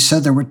 He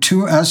said there were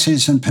 2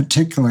 essays in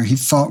particular he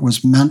thought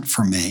was meant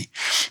for me.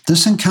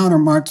 This encounter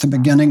marked the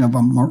beginning of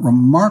a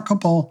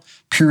remarkable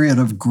period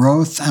of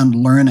growth and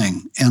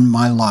learning in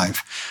my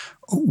life.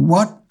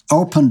 What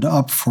opened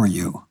up for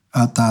you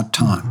at that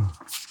time?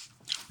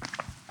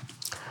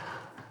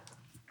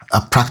 A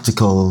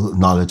practical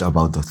knowledge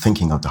about the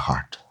thinking of the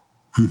heart.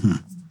 Mm-hmm.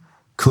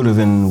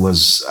 Kuhlwind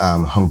was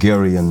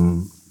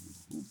Hungarian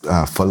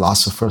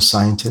philosopher,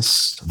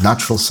 scientist,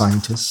 natural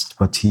scientist,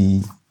 but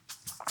he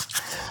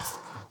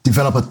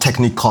developed a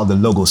technique called the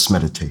Logos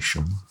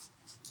meditation.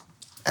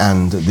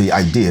 And the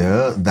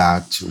idea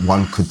that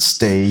one could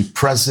stay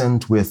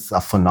present with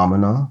a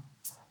phenomena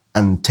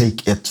and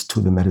take it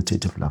to the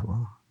meditative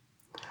level,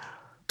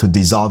 to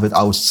dissolve it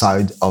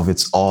outside of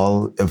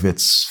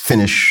its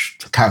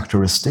finished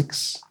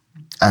characteristics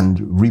and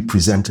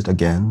represent it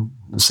again,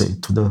 say,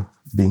 to the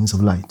beings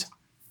of light.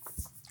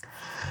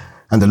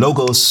 And the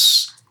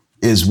Logos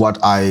is what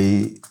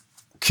I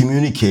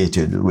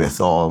communicated with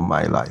all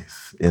my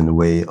life in the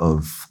way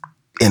of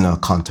inner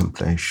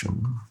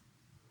contemplation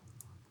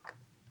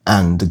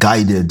and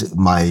guided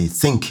my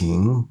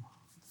thinking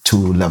to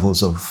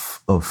levels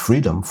of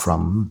freedom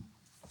from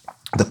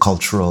the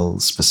cultural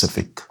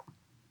specific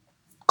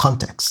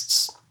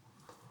contexts.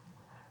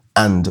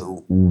 And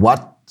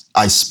what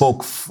I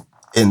spoke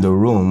in the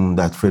room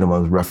that Freedom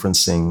was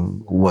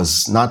referencing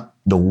was not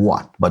the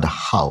what, but the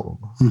how.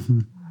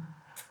 Mm-hmm.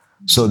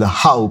 So the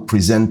how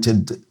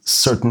presented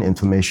certain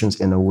informations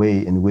in a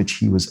way in which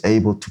he was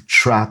able to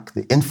track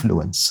the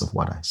influence of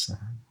what I said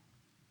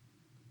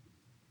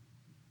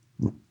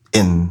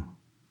in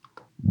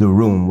the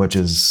room, which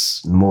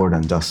is more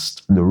than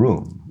just the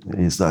room.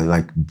 It's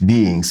like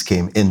beings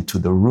came into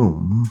the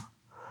room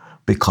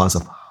because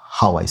of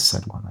how I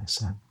said what I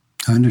said.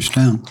 I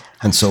understand.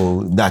 And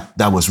so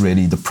that was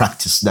really the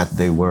practice that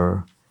they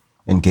were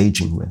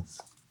engaging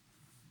with.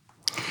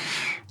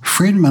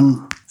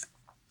 Friedman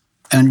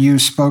and you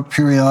spoke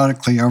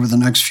periodically over the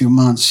next few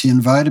months. He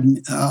invited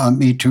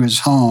me to his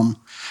home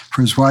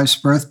for his wife's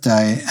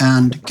birthday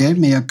and gave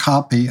me a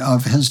copy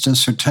of his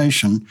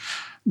dissertation,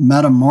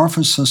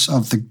 Metamorphosis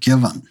of the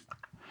Given.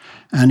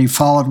 And he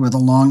followed with a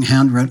long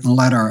handwritten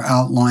letter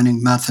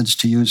outlining methods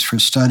to use for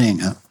studying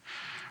it.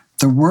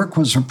 The work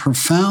was a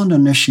profound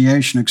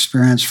initiation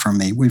experience for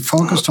me. We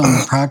focused on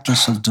the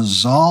practice of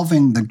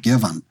dissolving the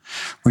given,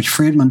 which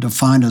Friedman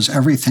defined as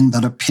everything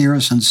that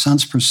appears in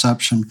sense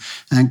perception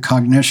and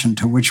cognition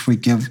to which we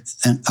give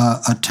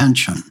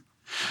attention.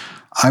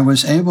 I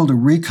was able to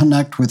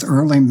reconnect with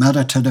early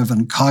meditative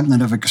and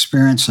cognitive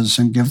experiences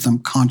and give them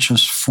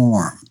conscious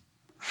form.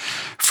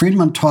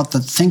 Friedman taught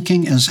that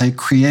thinking is a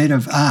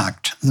creative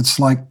act. It's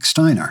like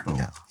Steiner.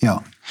 Yeah.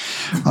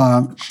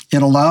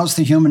 It allows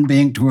the human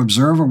being to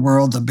observe a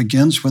world that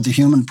begins with the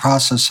human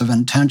process of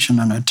intention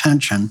and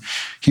attention.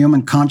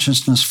 Human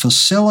consciousness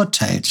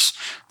facilitates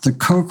the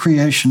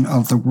co-creation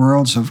of the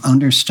worlds of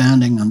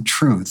understanding and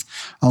truth,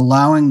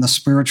 allowing the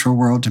spiritual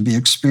world to be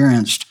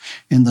experienced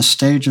in the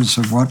stages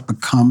of what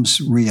becomes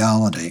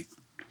reality.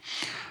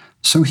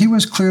 So he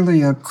was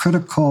clearly a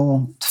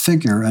critical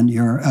figure in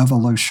your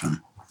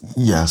evolution.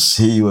 Yes,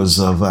 he was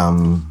of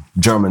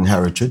German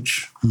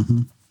heritage.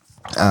 Mm-hmm.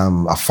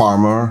 A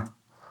farmer,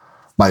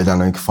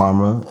 biodynamic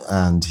farmer,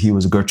 and he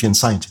was a Goethean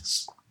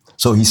scientist.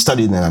 So he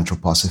studied in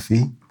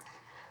anthroposophy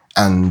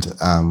and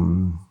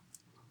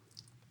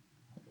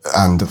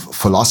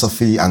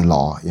philosophy and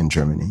law in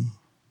Germany.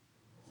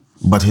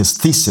 But his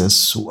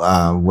thesis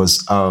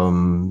was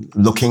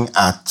looking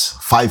at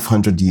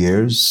 500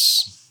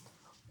 years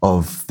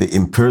of the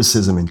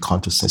empiricism in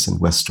consciousness in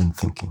Western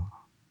thinking,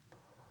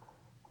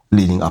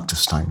 leading up to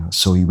Steiner.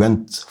 So he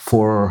went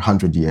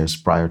 400 years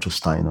prior to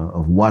Steiner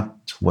of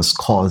what was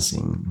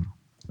causing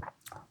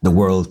the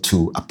world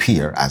to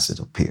appear as it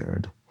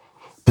appeared,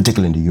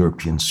 particularly in the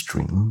European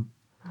stream,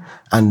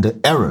 and the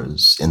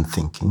errors in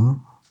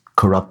thinking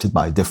corrupted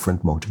by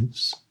different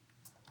motives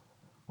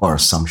or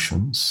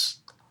assumptions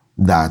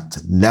that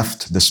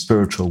left the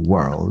spiritual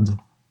world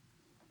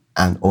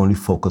and only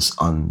focused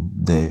on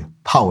the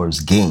powers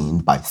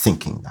gained by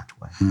thinking that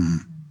way.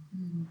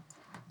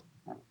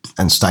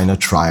 And Steiner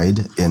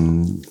tried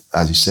in,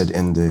 as you said,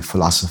 in the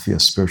philosophy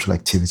of spiritual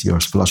activity or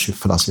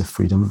philosophy of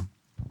freedom,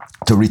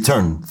 to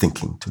return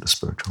thinking to the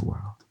spiritual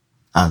world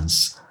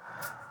as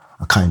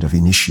a kind of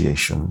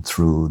initiation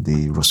through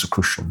the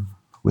Rosicrucian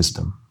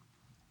wisdom.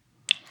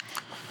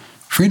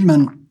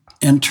 Friedman,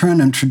 in turn,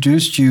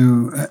 introduced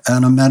you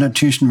at a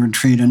meditation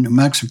retreat in New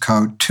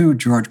Mexico to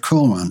George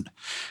Coolwind.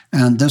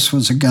 And this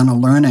was, again, a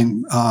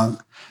learning.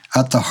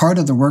 At the heart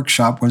of the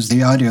workshop was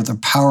the idea of the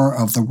power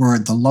of the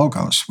word, the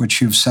logos,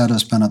 which you've said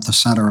has been at the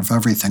center of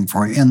everything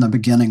for you. In the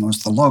beginning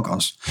was the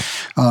logos.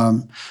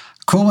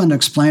 Coolwind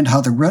explained how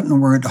the written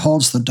word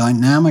holds the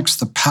dynamics,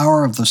 the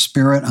power of the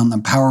spirit, and the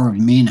power of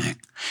meaning.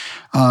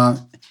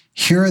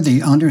 Here,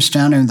 the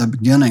understanding of the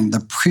beginning, the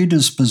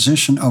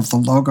predisposition of the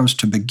logos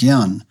to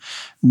begin,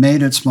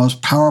 made its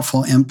most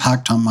powerful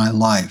impact on my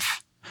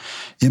life.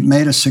 It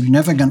made a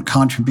significant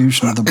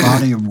contribution to the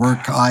body of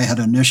work I had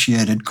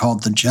initiated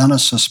called the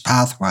Genesis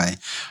Pathway,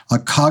 a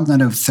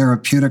cognitive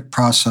therapeutic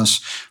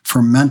process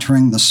for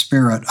mentoring the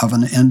spirit of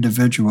an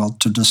individual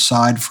to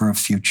decide for a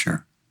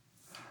future.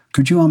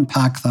 Could you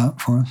unpack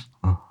that for us?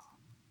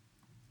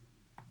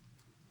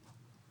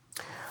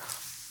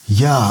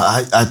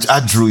 Yeah,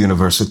 at Drew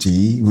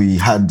University, we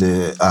had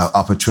the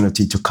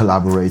opportunity to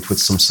collaborate with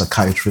some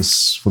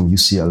psychiatrists from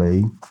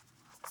UCLA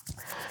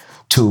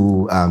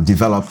to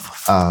develop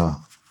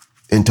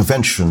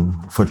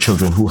intervention for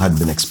children who had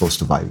been exposed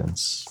to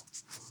violence.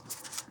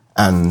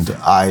 And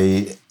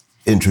I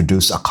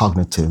introduced a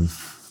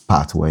cognitive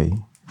pathway.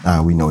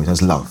 We know it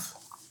as love.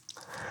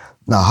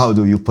 Now, how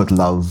do you put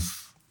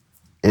love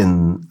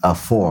in a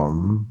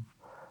form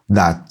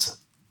that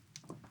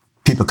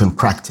people can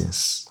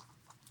practice?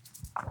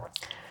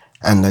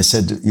 And I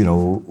said,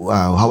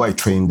 how I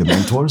trained the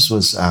mentors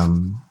was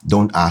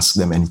don't ask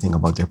them anything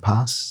about their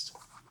past.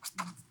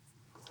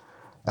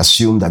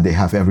 Assume that they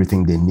have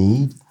everything they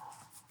need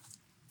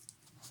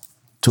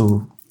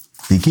to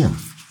begin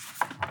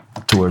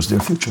towards their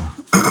future.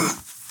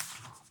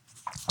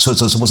 So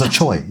it was a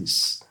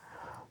choice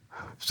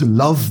to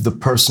love the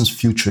person's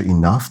future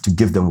enough to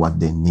give them what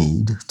they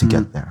need to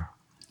get there.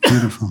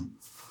 Beautiful.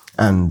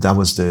 And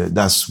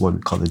that's what we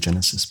call the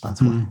Genesis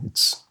pathway.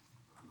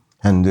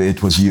 And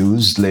it was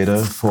used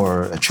later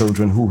for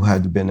children who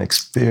had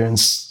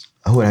experienced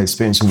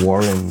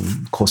war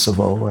in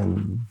Kosovo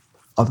and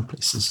other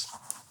places.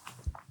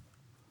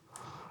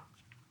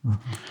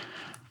 Mm-hmm.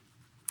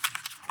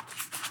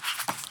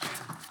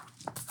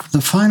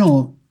 The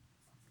final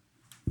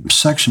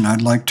section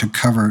I'd like to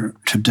cover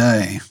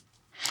today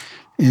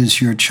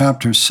is your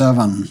chapter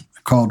 7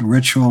 called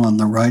Ritual and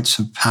the Rites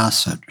of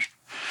Passage.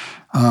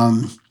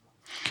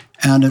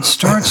 And it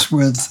starts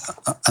with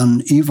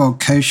an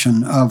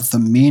evocation of the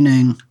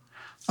meaning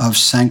of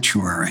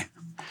sanctuary.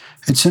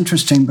 It's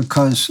interesting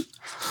because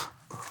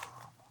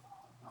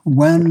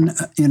when,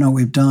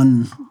 we've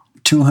done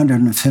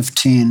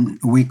 215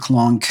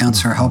 week-long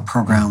cancer help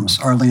programs,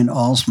 Arlene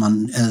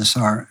Alsman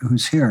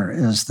who's here,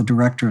 is the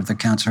director of the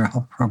cancer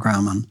help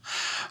program.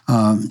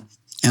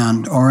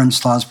 And Oren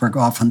Schlossberg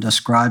often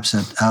describes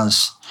it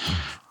as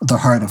the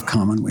heart of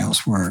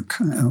Commonweal's work.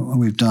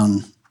 We've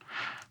done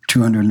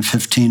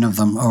 215 of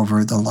them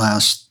over the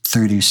last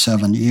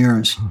 37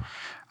 years.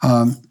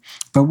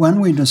 But when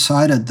we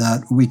decided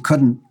that we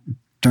couldn't,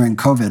 during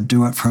COVID,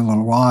 do it for a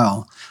little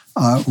while,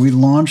 we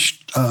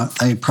launched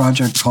a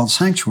project called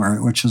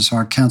Sanctuary, which is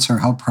our cancer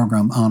help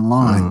program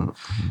online.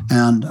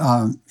 And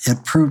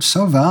it proved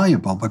so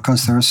valuable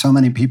because there were so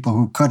many people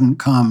who couldn't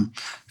come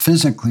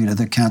physically to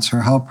the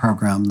cancer help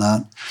program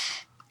that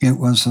it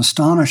was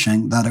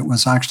astonishing that it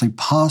was actually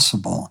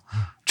possible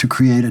to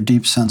create a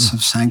deep sense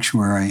of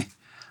sanctuary.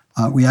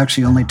 We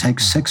actually only take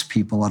 6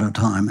 people at a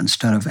time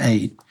instead of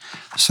 8.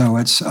 So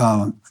it's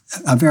a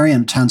very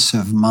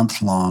intensive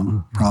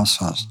month-long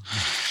process.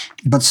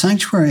 But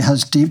sanctuary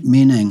has deep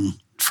meaning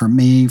for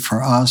me,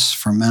 for us,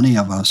 for many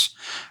of us.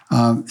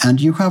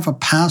 And you have a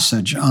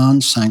passage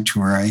on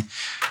sanctuary,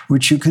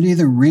 which you could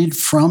either read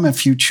from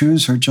if you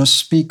choose or just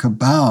speak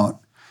about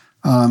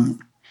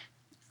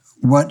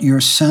what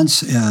your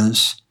sense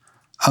is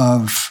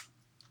of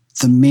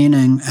the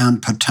meaning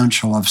and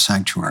potential of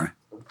sanctuary.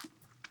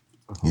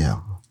 Yeah,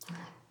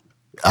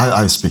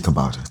 I speak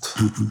about it.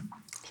 Mm-hmm.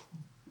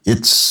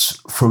 It's,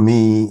 for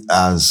me,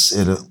 as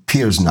it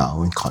appears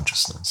now in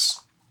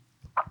consciousness,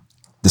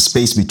 the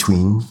space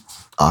between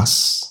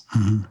us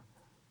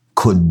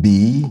could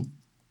be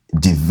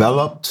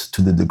developed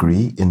to the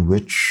degree in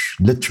which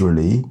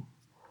literally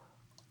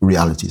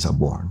realities are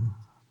born.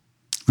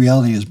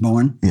 Reality is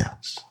born?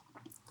 Yes.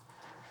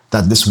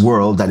 That this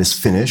world that is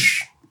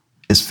finished,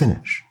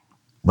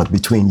 but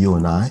between you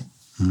and I,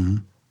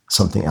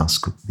 something else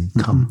could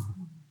become.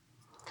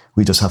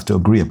 We just have to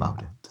agree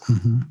about it.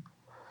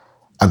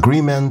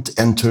 Agreement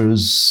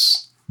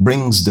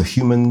brings the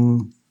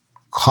human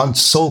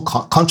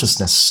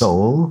consciousness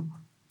soul,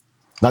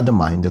 not the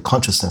mind, the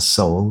consciousness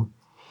soul,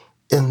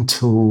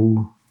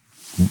 into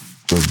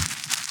the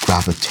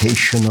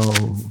gravitational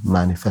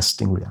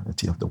manifesting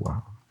reality of the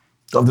world,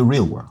 of the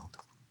real world.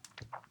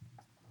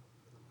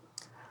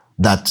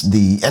 That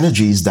the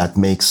energies that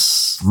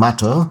makes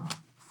matter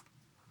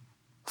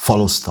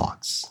follows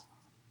thoughts.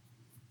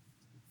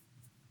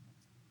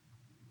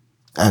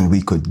 And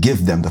we could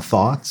give them the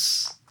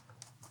thoughts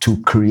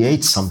to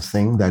create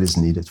something that is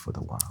needed for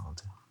the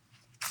world.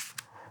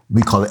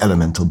 We call it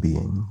elemental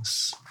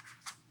beings.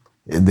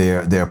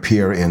 They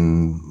appear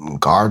in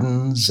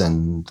gardens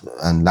and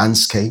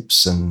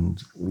landscapes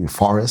and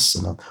forests,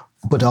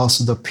 but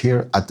also they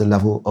appear at the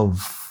level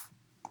of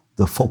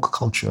the folk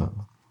culture,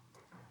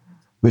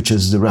 which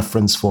is the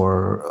reference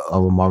for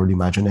our moral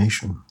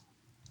imagination.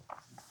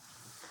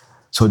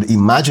 So the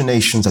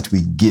imaginations that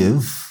we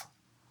give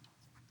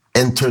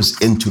enters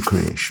into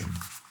creation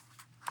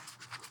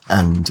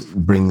and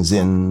brings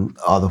in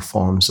other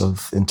forms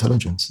of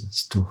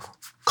intelligences to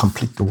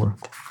complete the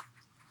work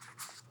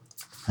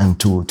and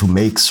to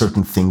make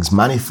certain things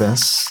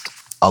manifest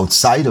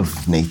outside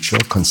of nature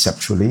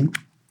conceptually,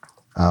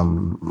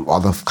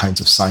 other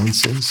kinds of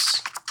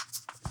sciences.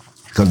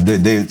 Because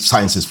the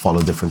sciences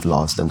follow different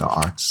laws than the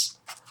arts.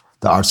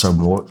 The arts are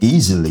more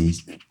easily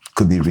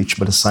could be reached,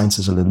 but the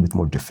sciences are a little bit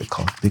more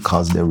difficult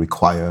because they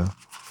require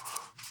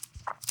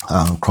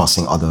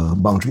crossing other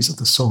boundaries of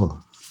the soul,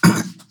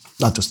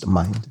 not just the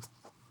mind.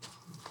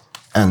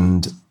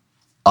 And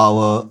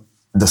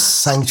the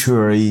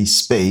sanctuary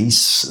space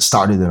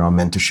started in our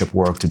mentorship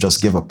work to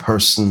just give a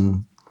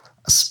person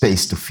a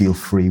space to feel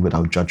free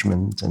without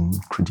judgment and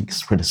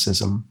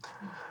criticism.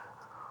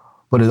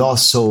 But it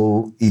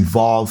also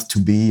evolved to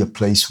be a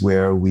place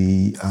where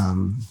we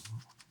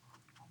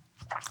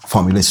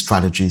formulate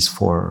strategies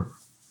for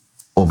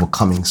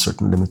overcoming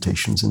certain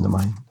limitations in the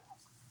mind.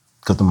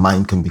 Because the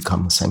mind can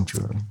become a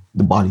sanctuary,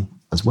 the body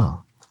as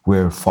well,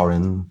 where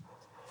foreign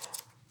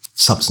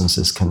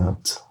substances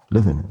cannot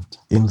live in it,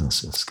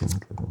 illnesses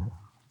cannot live in it.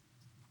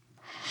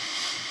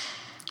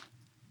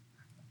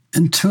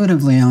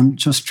 Intuitively, I'm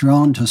just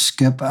drawn to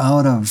skip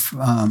out of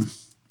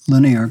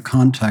linear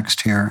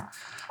context here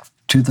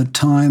to the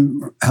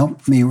time,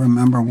 help me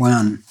remember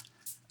when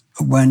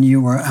you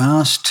were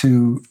asked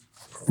to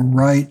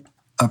write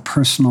a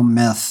personal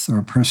myth or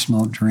a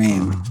personal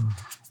dream,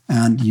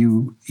 and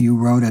you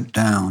wrote it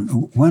down.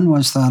 When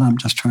was that? I'm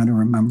just trying to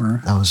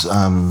remember. That was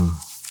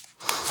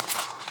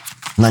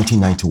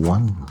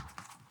 1991,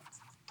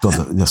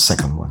 the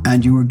second one.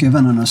 And you were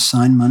given an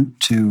assignment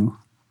to...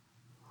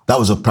 That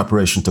was a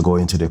preparation to go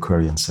into the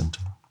Aquarian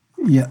Center.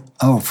 Yeah.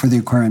 Oh, for the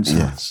Aquarian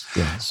Center.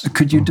 Yes.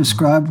 Could you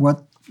describe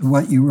what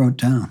you wrote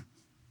down?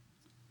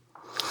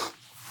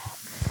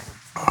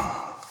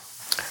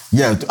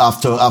 Yeah,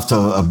 after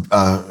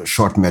a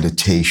short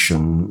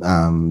meditation,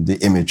 the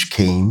image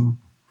came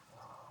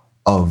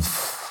of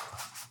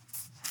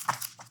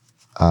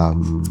a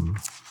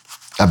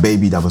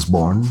baby that was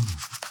born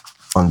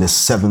on the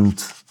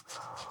 7th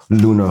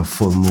lunar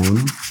full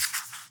moon,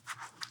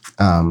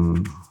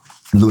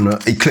 lunar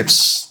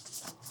eclipse.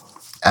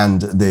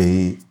 And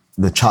the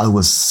child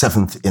was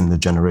 7th in the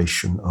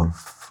generation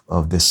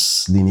of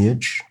this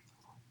lineage.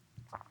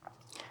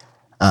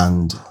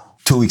 And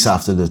 2 weeks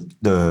after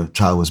the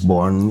child was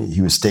born, he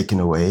was taken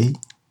away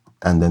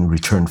and then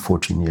returned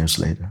 14 years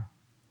later.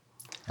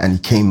 And he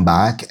came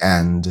back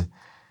and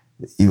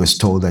he was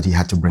told that he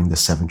had to bring the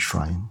 7th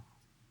shrine.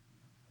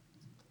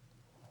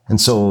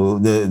 And so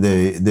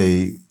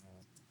the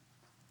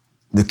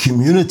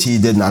community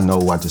did not know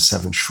what the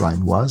 7th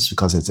shrine was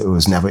because it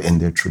was never in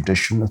their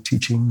tradition of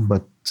teaching,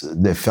 but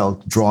they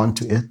felt drawn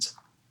to it.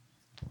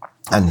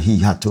 And he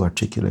had to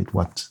articulate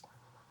what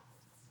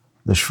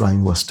the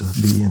shrine was to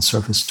be in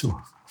service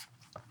to.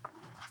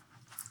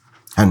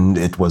 And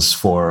it was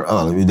for,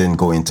 we didn't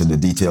go into the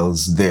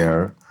details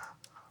there,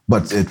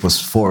 but it was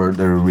for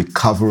the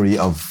recovery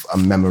of a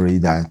memory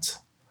that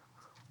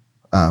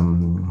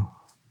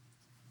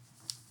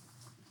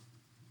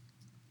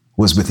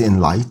was within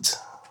light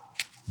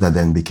that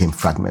then became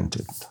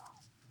fragmented.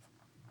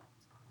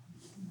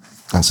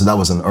 And so that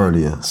was an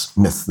earlier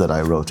myth that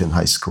I wrote in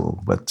high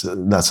school, but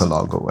that's a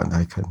long ago and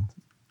I can,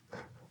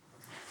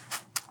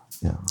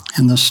 yeah.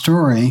 In the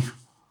story,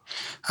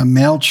 a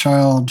male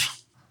child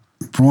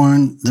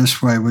born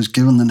this way was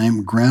given the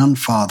name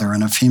grandfather,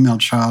 and a female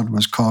child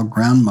was called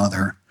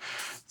grandmother.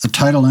 The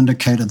title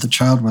indicated the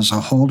child was a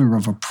holder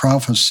of a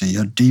prophecy,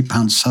 a deep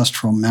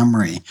ancestral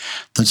memory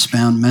that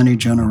spanned many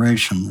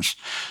generations.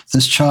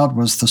 This child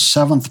was the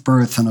seventh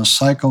birth in a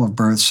cycle of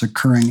births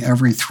occurring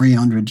every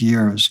 300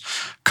 years,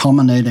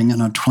 culminating in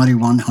a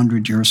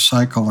 2100-year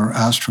cycle or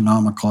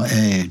astronomical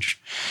age.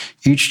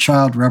 Each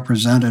child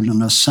represented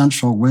an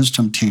essential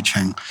wisdom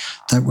teaching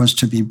that was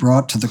to be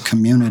brought to the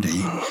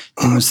community.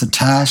 It was the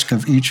task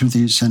of each of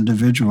these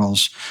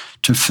individuals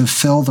to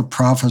fulfill the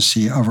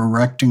prophecy of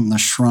erecting the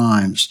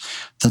shrines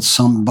that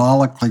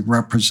symbolically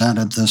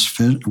represented this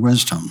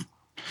wisdom.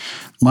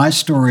 My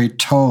story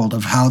told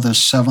of how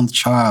this seventh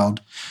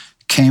child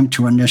came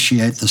to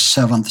initiate the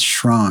seventh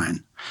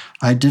shrine.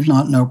 I did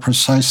not know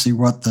precisely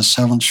what the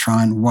seventh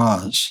shrine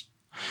was.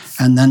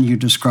 And then you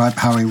describe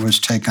how he was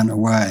taken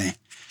away.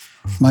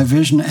 My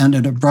vision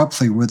ended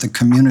abruptly with the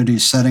community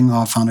setting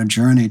off on a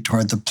journey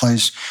toward the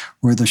place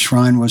where the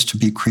shrine was to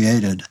be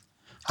created.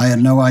 I had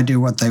no idea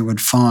what they would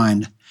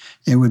find.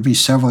 It would be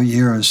several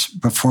years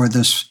before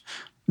this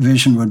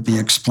vision would be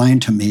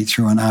explained to me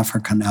through an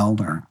African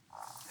elder.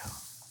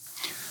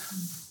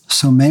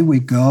 So may we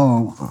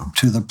go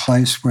to the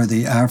place where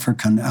the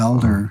African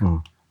elder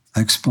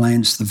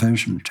explains the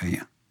vision to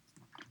you.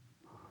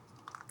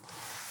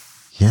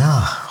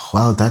 Yeah,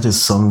 well, that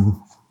is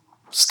some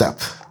step.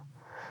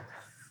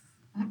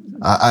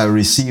 I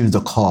received a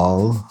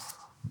call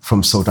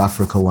from South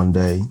Africa one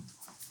day,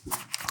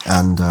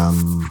 and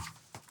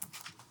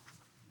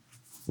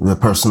the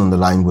person on the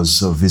line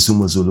was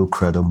Vizuma Zulu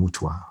Credo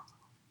Mutwa.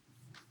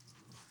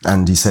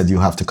 And he said, you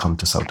have to come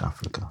to South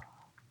Africa.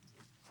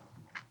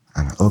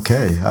 And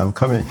okay, I'm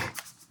coming.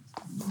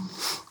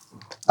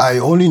 I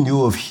only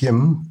knew of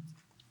him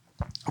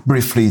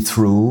briefly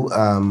through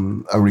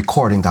a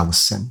recording that was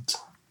sent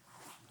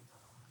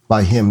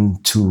by him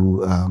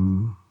to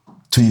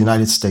the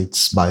United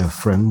States by a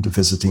friend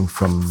visiting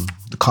from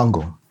the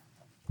Congo.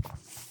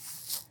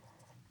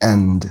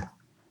 And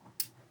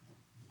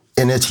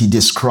in it, he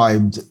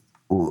described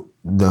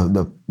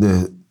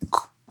the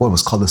what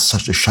was called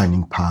such a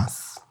shining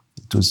path.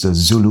 It was the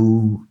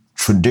Zulu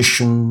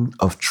tradition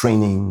of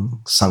training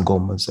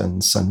Sangomas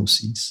and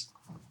Sanusis.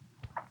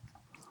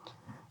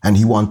 And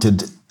he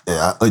wanted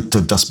it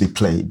to just be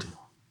played.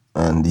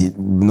 And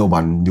no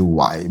one knew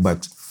why.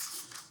 But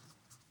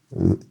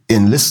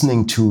in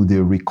listening to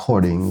the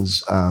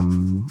recordings,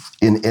 in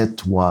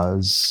it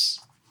was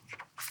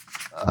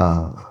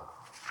a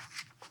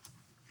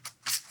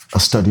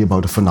study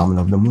about the phenomena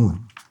of the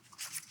moon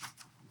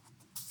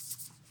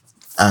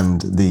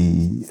and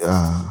the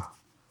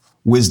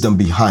wisdom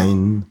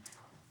behind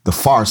the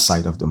far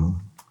side of the moon,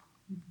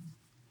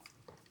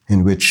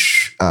 in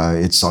which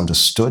it's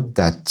understood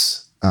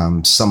that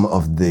some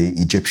of the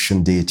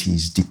Egyptian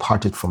deities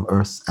departed from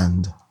Earth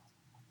and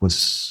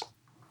was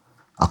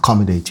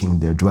accommodating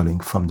their dwelling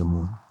from the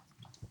moon.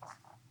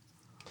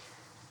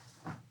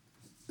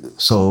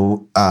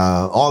 So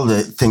all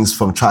the things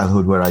from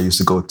childhood where I used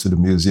to go to the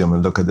museum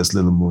and look at this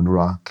little moon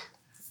rock,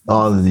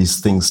 all of these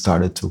things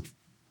started to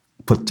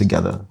put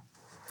together.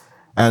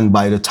 And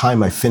by the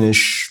time I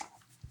finished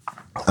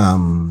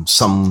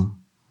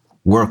some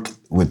work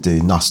with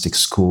the Gnostic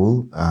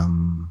school,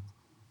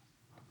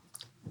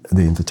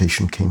 the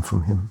invitation came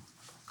from him.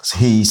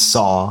 He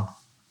saw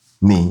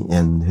me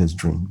in his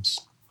dreams,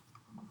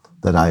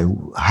 that I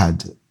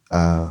had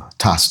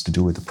tasks to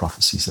do with the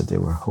prophecies that they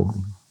were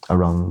holding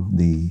around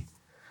the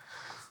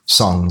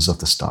songs of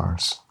the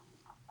stars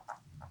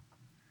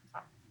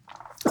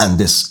and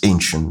this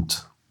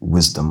ancient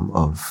wisdom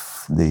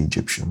of the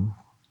Egyptian.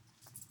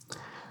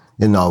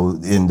 You know,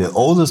 in the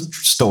oldest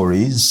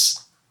stories,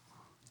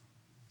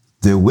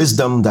 the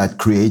wisdom that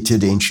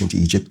created ancient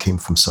Egypt came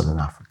from Southern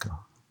Africa.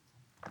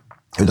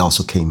 It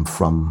also came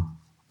from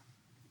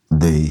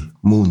the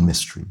moon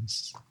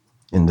mysteries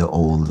in the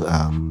old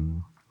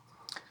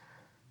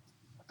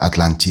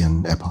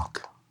Atlantean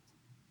epoch.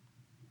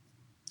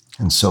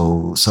 And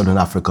so Southern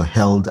Africa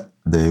held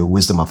the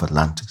wisdom of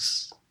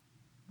Atlantis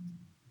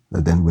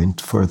that then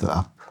went further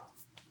up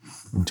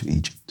into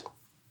Egypt.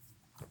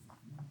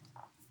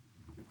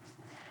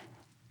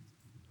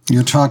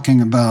 You're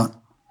talking about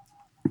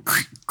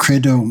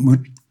Credo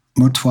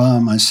Mutwa,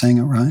 am I saying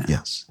it right?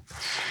 Yes.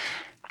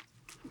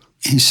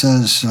 He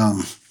says,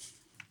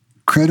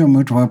 Credo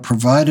Mutwa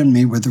provided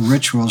me with the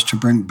rituals to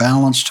bring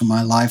balance to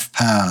my life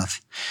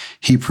path.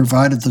 He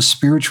provided the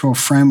spiritual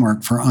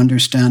framework for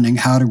understanding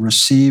how to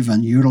receive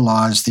and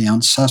utilize the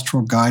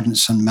ancestral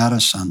guidance and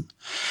medicine.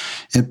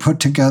 It put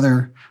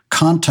together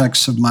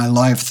contexts of my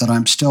life that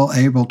I'm still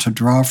able to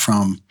draw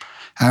from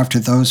after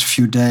those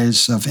few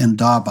days of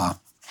Indaba.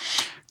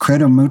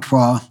 Credo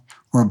Mutwa,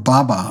 or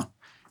Baba,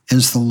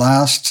 is the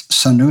last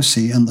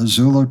Sanusi in the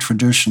Zulu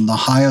tradition, the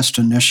highest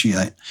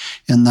initiate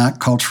in that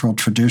cultural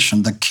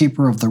tradition, the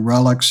keeper of the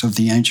relics of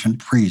the ancient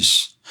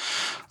priests.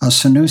 A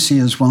Sanusi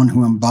is one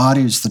who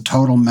embodies the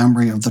total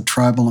memory of the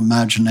tribal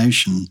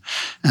imagination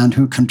and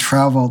who can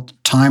travel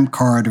time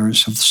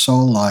corridors of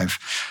soul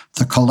life,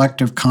 the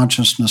collective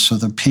consciousness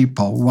of the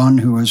people, one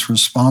who is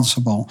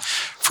responsible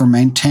for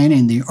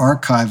maintaining the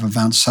archive of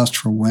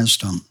ancestral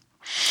wisdom.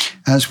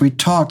 As we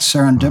talked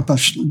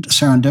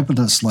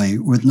serendipitously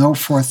with no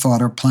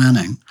forethought or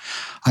planning,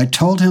 I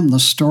told him the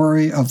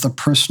story of the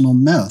personal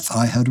myth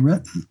I had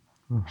written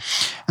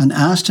and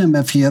asked him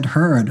if he had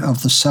heard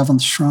of the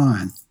seventh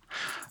shrine.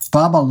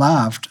 Baba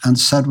laughed and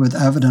said with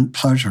evident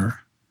pleasure,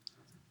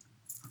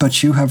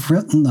 "But you have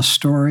written the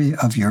story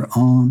of your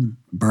own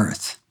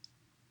birth."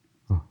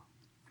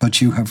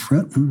 But you have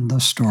written the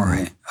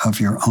story of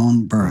your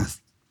own birth.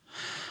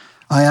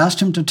 I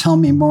asked him to tell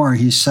me more.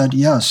 He said,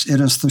 yes,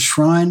 it is the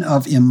shrine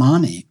of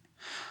Imani,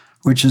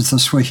 which is the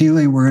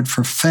Swahili word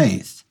for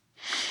faith.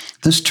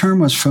 This term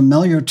was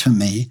familiar to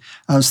me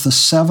as the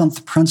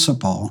seventh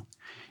principle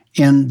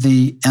in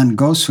the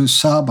Ngozi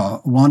Saba,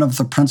 one of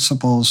the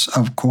principles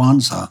of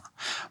Kwanzaa.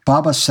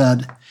 Baba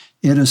said,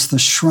 it is the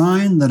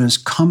shrine that is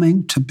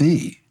coming to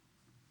be.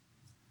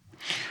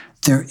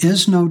 There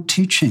is no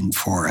teaching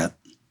for it.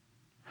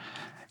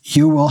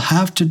 You will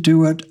have to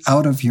do it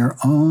out of your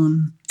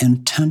own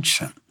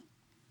intention.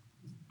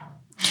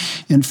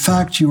 In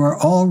fact, you are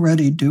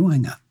already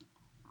doing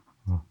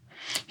it.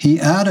 He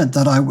added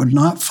that I would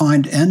not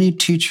find any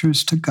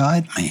teachers to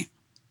guide me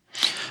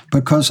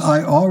because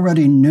I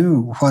already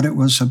knew what it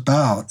was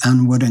about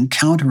and would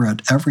encounter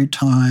it every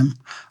time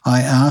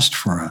I asked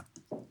for it.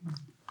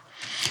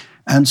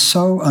 And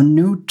so a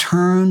new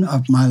turn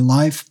of my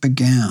life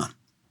began.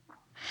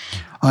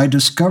 I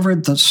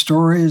discovered that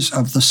stories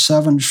of the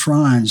seven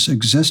shrines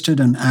existed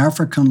in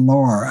African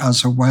lore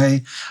as a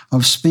way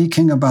of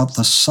speaking about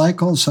the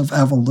cycles of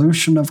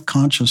evolution of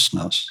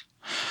consciousness.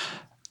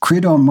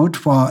 Credo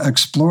Mutwa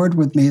explored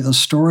with me the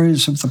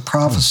stories of the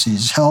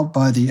prophecies held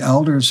by the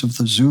elders of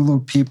the Zulu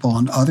people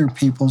and other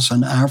peoples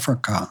in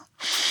Africa.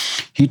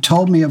 He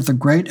told me of the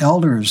great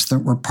elders that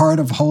were part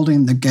of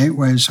holding the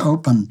gateways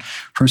open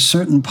for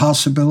certain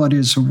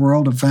possibilities of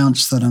world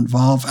events that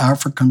involve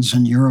Africans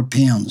and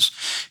Europeans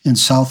in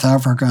South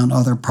Africa and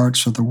other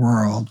parts of the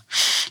world.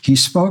 He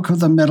spoke of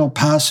the Middle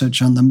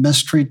Passage and the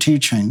mystery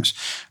teachings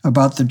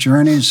about the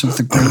journeys of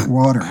the great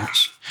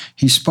waters.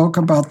 He spoke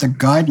about the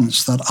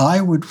guidance that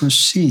I would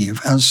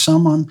receive as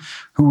someone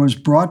who was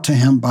brought to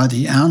him by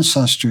the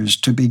ancestors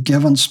to be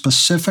given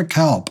specific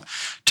help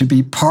to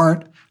be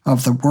part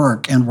of the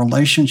work in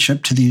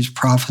relationship to these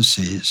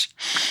prophecies.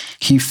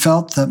 He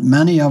felt that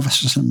many of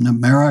us in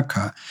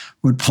America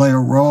would play a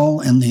role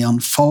in the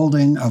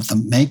unfolding of the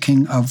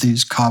making of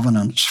these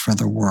covenants for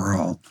the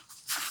world.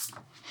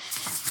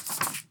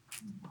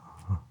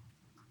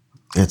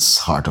 It's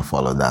hard to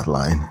follow that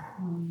line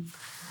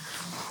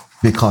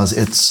because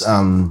it's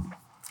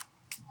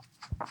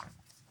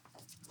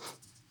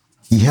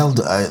he held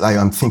like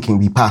I'm thinking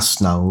we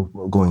passed now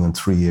going on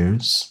 3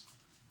 years,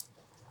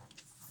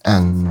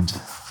 and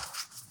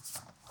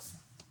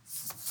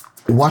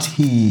what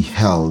he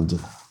held,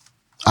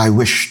 I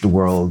wish the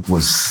world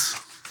was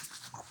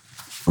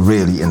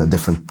really in a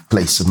different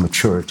place of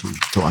maturity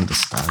to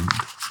understand.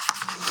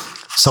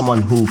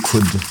 Someone who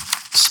could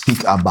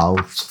speak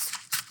about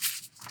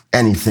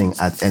anything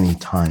at any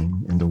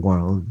time in the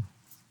world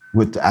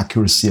with the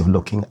accuracy of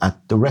looking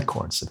at the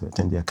records of it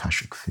in the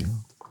Akashic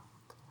field.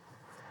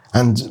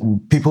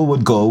 And people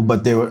would go,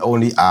 but they would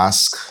only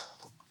ask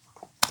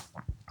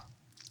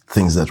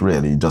things that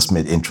really just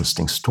made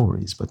interesting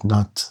stories, but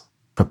not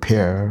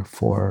prepare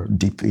for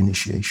deep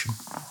initiation.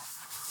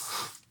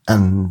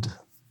 And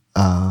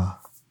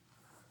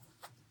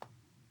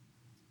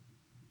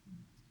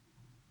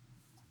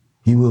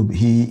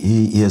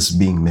he is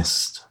being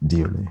missed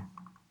dearly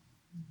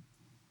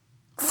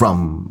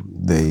from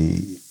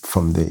the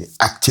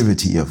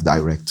activity of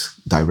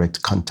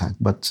direct contact,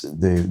 but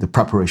the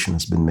preparation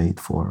has been made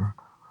for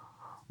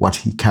what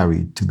he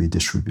carried to be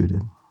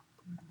distributed.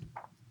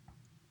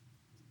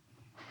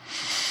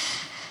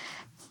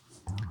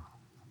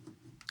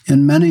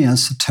 In many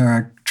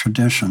esoteric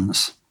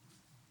traditions,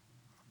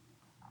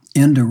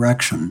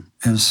 indirection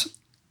is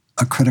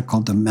a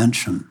critical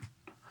dimension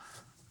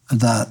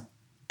that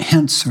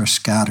hints are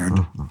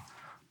scattered,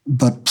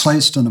 but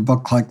placed in a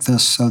book like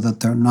this so that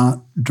they're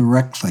not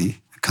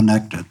directly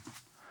connected.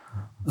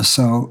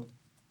 So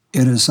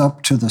it is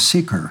up to the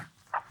seeker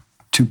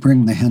to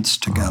bring the hints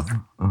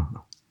together.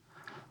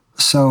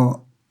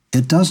 So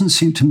it doesn't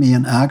seem to me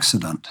an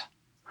accident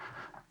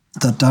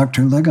that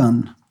Dr.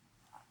 Ligon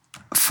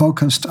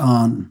focused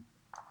on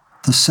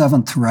the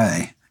seventh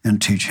ray in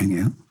teaching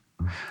you,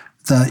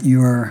 that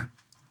your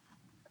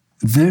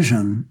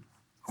vision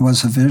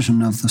was a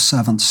vision of the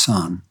seventh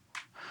son,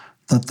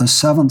 that the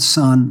seventh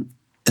son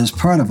is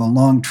part of a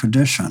long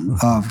tradition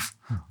of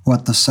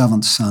what the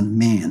seventh son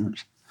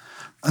means,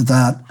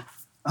 that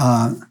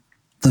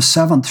the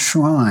seventh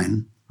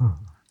shrine,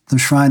 the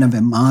shrine of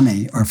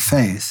Imani or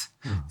faith,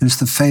 is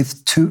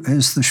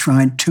the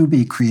shrine to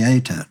be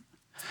created,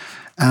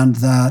 and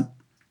that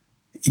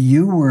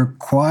you were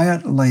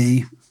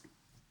quietly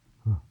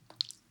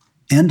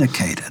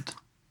indicated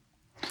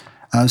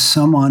as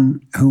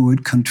someone who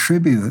would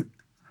contribute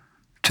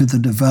to the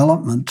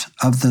development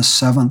of this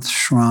seventh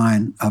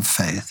shrine of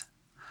faith,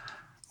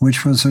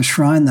 which was a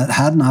shrine that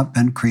had not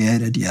been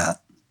created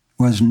yet,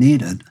 was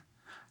needed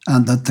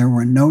and that there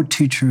were no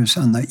teachers,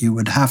 and that you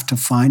would have to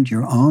find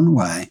your own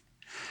way,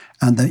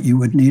 and that you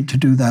would need to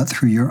do that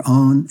through your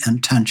own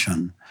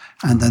intention,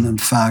 and that in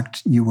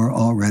fact you were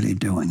already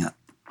doing it.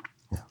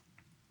 Yeah.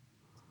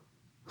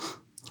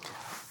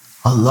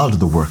 A lot of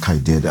the work I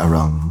did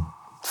around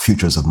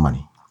futures of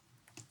money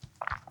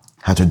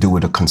had to do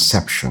with a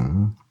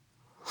conception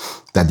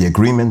that the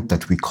agreement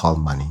that we call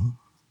money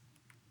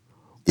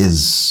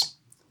is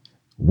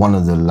one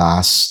of the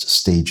last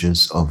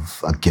stages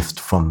of a gift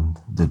from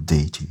the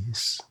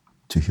deities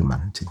to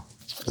humanity.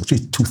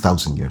 Actually,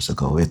 2,000 years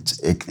ago.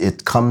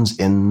 It comes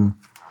in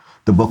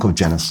the book of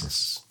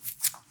Genesis,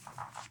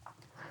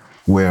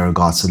 where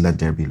God said, "Let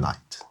there be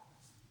light."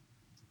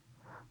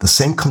 The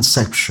same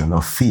conception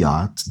of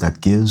fiat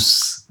that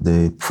gives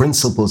the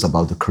principles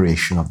about the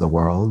creation of the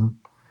world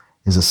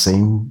is the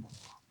same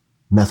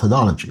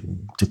methodology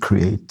to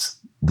create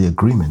the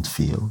agreement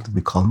field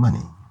we call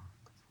money.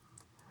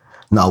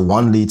 Now,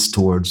 one leads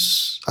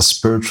towards a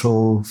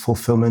spiritual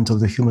fulfillment of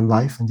the human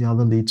life, and the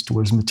other leads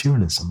towards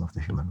materialism of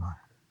the human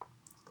life.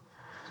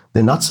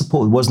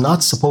 Was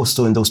not supposed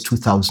to, in those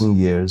 2,000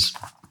 years,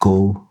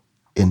 go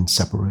in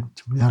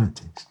separate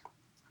realities.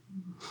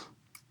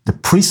 The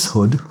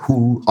priesthood,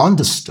 who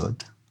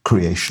understood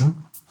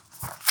creation,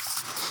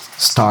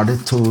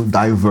 started to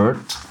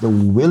divert the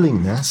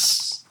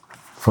willingness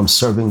from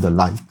serving the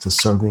light to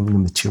serving the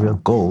material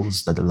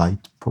goals that the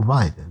light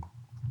provided.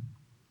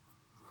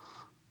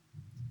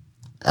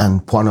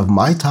 And one of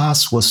my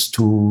tasks was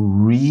to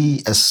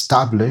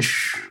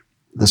re-establish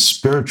the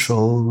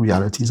spiritual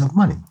realities of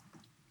money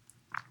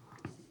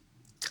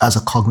as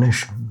a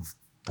cognition,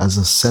 as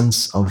a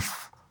sense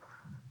of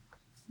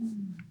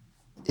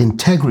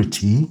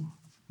integrity,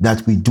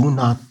 that we do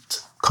not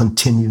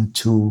continue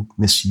to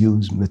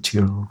misuse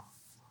material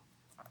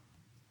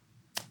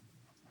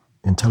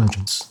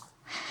intelligence.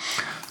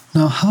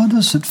 Now, how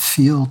does it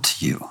feel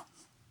to you,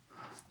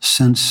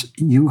 since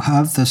you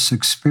have this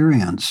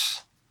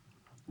experience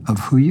of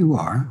who you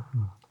are,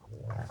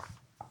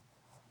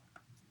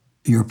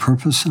 your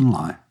purpose in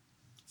life,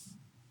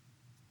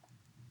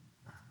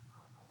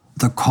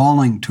 the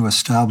calling to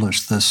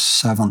establish this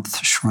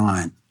seventh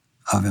shrine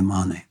of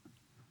Imani?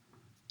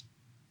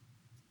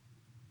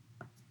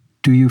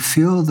 Do you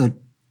feel this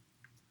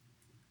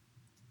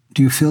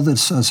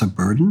as a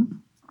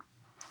burden?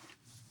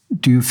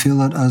 Do you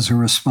feel it as a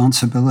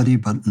responsibility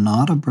but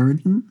not a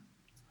burden?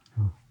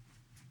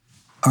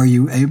 Are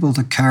you able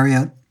to carry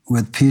it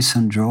with peace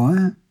and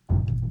joy?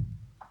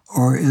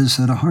 Or is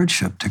it a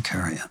hardship to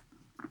carry it?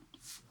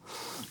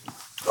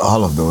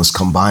 All of those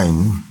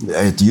combined.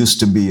 It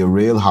used to be a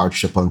real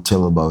hardship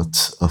until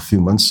about a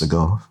few months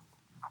ago.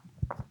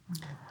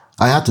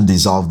 I had to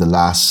dissolve the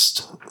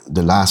last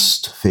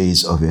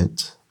phase of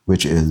it,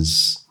 which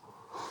is,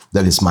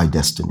 that is my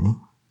destiny.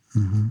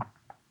 Mm-hmm.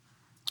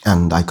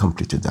 And I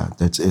completed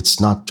that. It's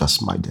not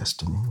just my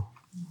destiny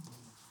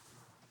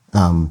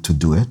to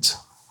do it.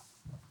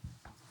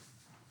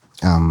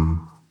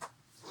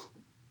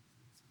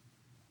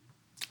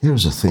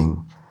 Here's the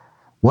thing.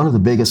 One of the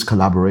biggest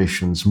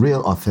collaborations,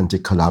 real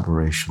authentic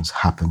collaborations,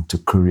 happened to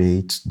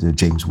create the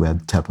James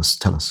Webb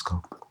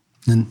telescope.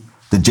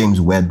 The James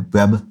Webb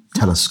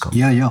telescope.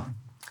 Yeah.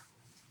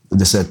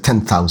 They said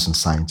 10,000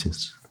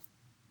 scientists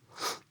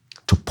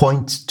to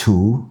point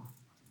to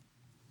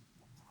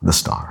the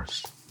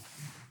stars.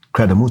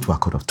 Credo Mutwa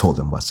could have told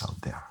them what's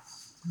out there.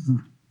 Mm-hmm.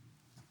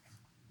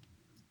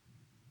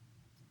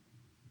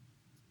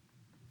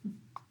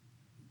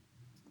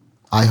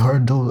 I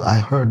heard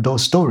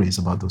those stories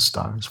about those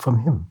stars from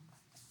him.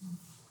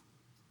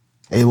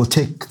 It will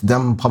take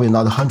them probably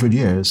another 100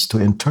 years to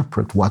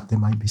interpret what they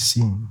might be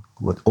seeing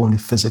with only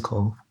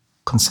physical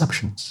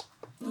conceptions.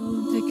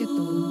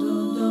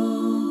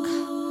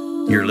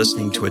 You're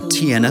listening to a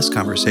TNS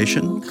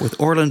conversation with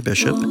Orland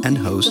Bishop and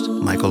host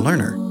Michael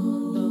Lerner.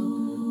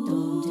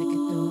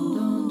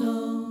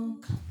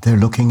 They're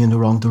looking in the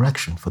wrong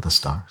direction for the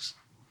stars.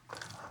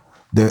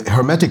 The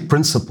Hermetic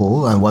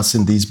principle, and what's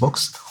in these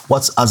books,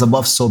 what's as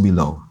above, so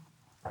below.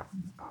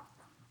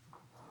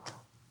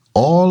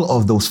 All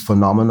of those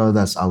phenomena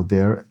that's out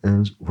there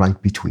is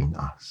right between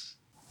us.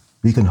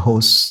 We can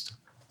host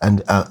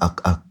and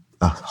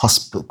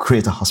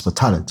create a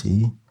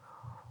hospitality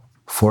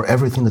for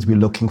everything that we're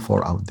looking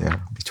for out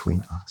there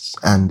between us.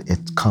 And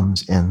it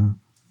comes in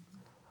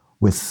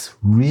with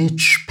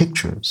rich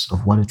pictures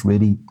of what it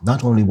really,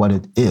 not only what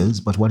it is,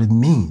 but what it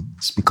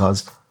means.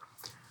 Because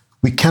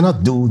we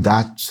cannot do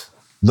that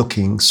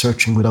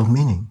searching without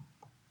meaning.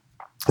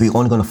 We're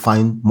only going to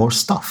find more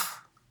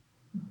stuff.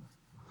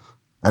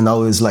 And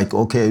now it's like,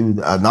 okay,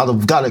 another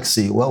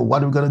galaxy. Well,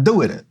 what are we going to do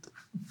with it?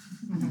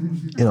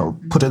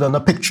 Put it on a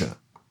picture.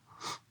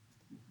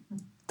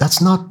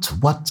 That's not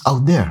what's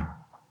out there.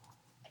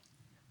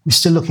 We're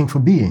still looking for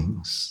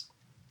beings.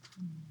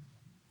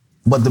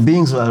 But the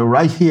beings are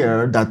right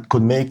here that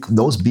could make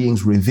those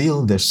beings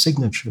reveal their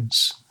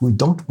signatures. We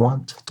don't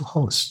want to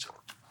host.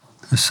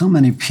 There's so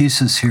many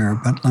pieces here,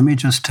 but let me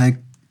just take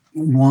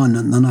one,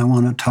 and then I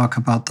want to talk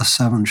about the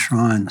 7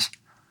 shrines.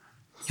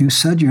 You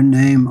said your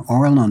name,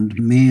 Orland,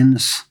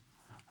 means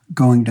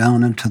going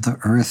down into the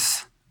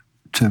earth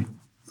to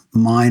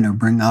mine or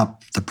bring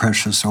up the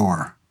precious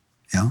ore.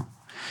 Yeah.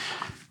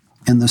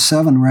 In the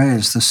 7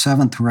 rays, the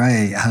 7th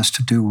ray has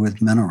to do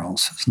with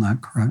minerals. Isn't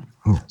that correct?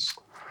 Yes.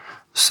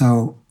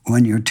 So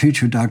when your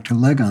teacher, Dr.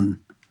 Ligon,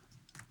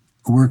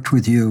 worked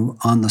with you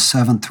on the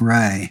 7th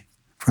ray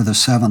for the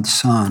 7th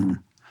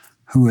sun,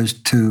 who is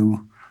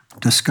to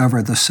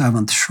discover the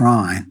 7th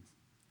shrine,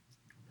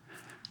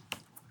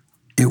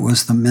 it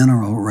was the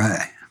mineral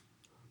ray.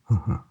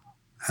 Mm-hmm.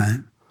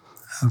 Right?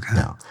 Okay.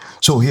 Yeah.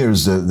 So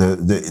here's in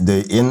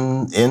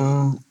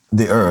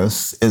the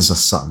earth is a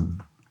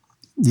sun.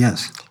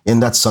 Yes. In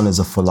that sun is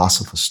a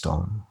philosopher's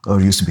stone, or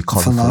it used to be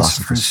called a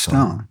philosopher's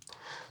stone.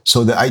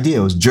 So the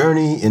idea was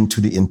journey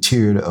into the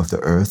interior of the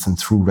earth and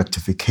through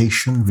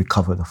rectification,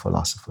 recover the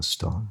philosopher's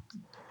stone.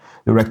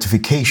 The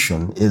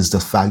rectification is the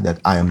fact that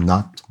I am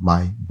not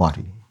my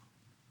body.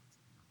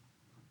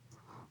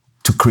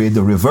 To create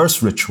the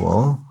reverse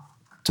ritual,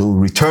 to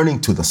returning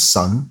to the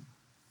sun,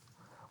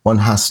 one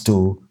has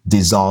to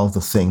dissolve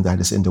the thing that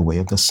is in the way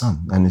of the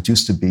sun. And it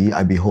used to be,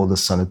 I behold the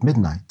sun at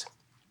midnight.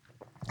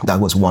 That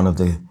was one of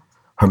the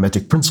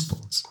Hermetic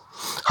principles.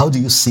 How do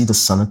you see the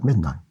sun at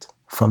midnight?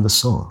 From the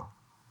soul.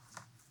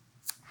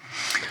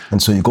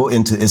 And so you go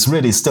into, it's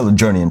really still a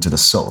journey into the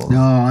soul.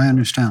 No, I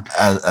understand.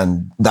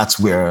 And that's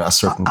where a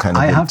certain kind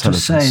of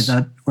intelligence... I have to say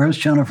that, where's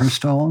Jennifer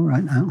Stoll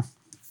right now?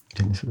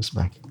 Jennifer's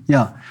back.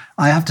 Yeah,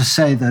 I have to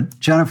say that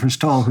Jennifer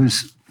Stoll,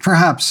 who's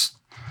perhaps,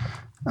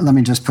 let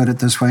me just put it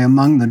this way,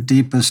 among the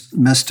deepest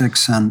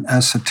mystics and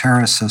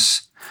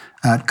esotericists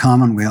at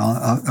Commonweal,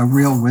 a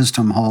real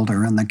wisdom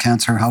holder in the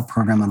Cancer Help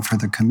Program and for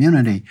the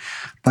community.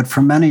 But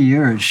for many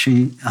years,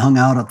 she hung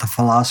out at the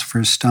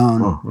Philosopher's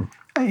Stone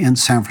in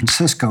San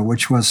Francisco,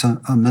 which was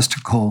a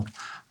mystical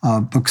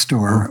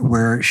bookstore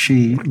where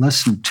she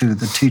listened to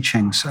the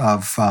teachings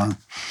of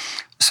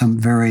some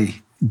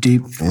very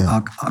deep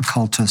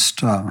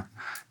occultist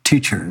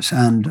teachers.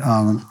 And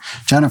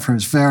Jennifer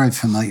is very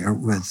familiar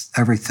with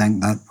everything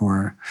that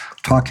we're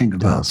talking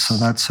about. Yes. So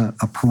that's a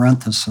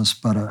parenthesis,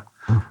 but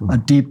a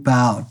deep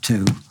bow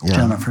to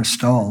Jennifer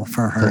Stoll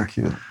for her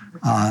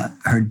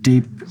her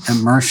deep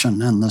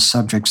immersion in the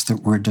subjects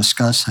that we're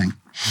discussing.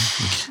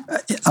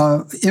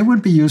 It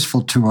would be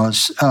useful to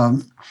us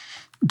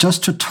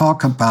just to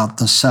talk about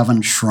the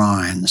 7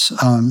 shrines.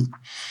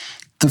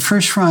 The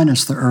first shrine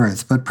is the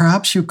earth, but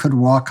perhaps you could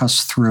walk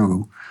us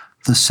through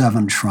the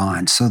 7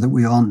 shrines so that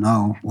we all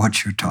know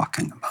what you're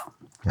talking about.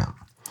 Yeah.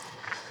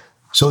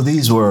 So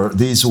these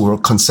were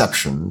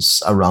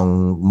conceptions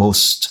around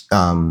most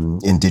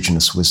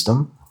indigenous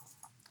wisdom,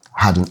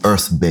 had an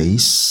earth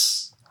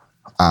base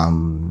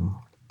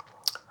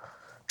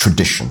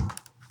tradition.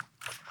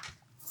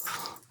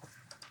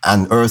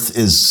 And earth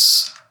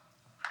is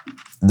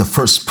the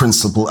first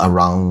principle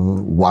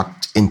around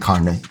what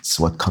incarnates,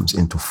 what comes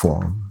into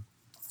form,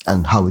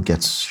 and how it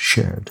gets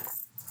shared.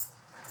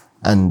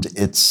 And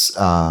it's,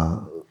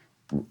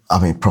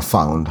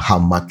 profound how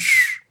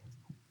much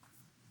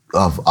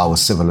of our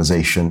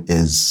civilization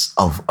is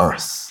of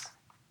earth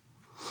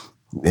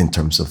in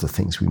terms of the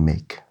things we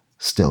make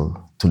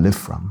still to live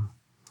from.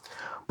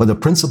 But the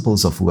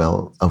principles of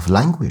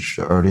language,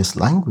 the earliest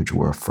language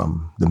were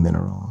from the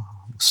mineral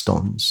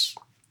stones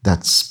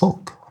that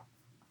spoke,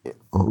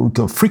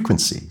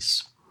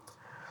 frequencies.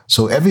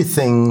 So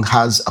everything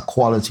has a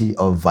quality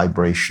of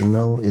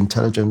vibrational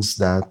intelligence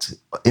that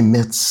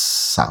emits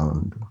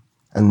sound,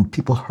 and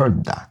people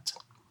heard that.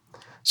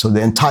 So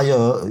the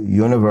entire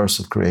universe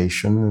of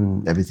creation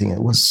and everything,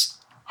 it was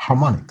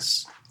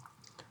harmonics,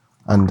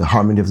 and the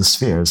harmony of the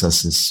spheres,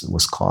 as this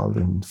was called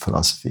in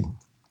philosophy.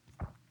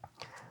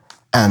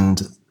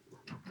 And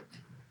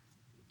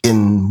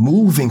in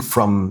moving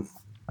from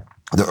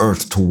the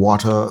earth to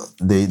water,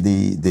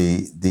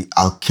 the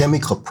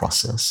alchemical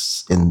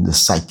process in the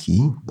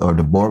psyche, or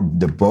the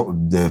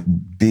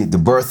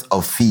birth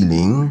of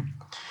feeling,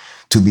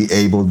 to be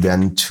able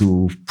then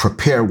to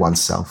prepare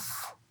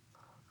oneself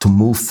to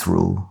move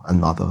through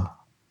another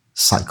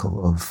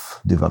cycle of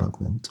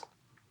development.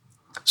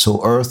 So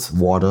earth,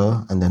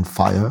 water, and then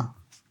fire.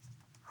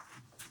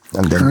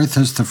 And then earth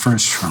is the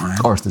first shrine.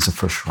 Earth is the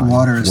first shrine.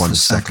 Water is the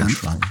second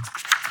shrine.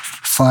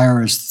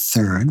 Fire is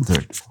the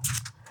third.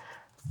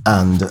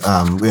 And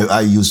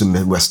I use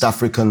the West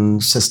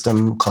African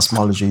system,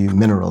 cosmology.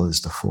 Mineral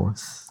is the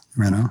 4th.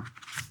 Mineral?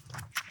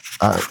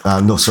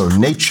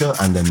 Nature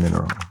and then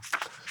mineral.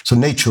 So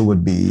nature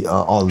would be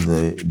all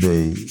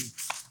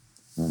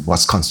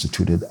what's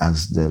constituted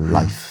as the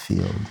life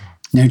field.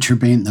 Nature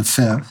being the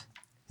 5th.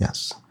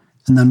 Yes.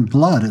 And then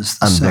blood is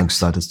the 6th. And then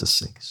blood is the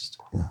 6th,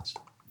 yes.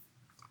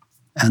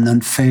 And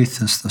then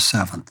faith is the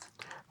 7th.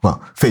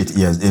 Well, faith,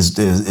 yes, is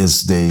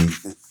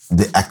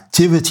the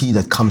activity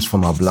that comes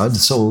from our blood.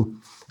 So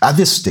at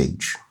this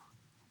stage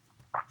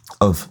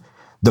of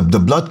the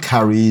blood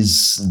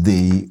carries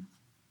the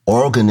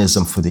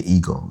organism for the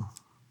ego.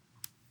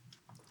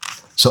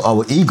 So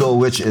our ego,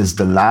 which is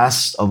the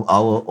last of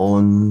our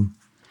own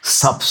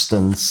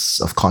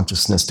substance of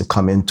consciousness to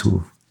come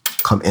into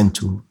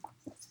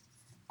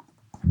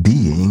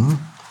being,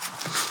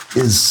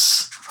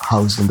 is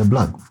housed in the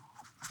blood.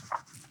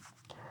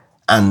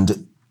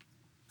 And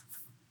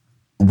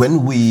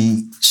when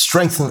we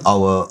strengthen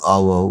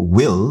our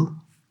will,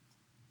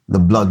 the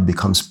blood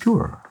becomes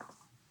pure.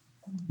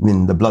 I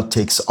mean, the blood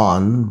takes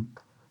on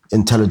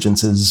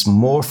intelligences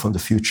more from the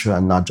future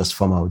and not just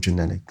from our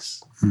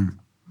genetics.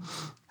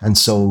 And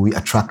so we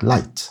attract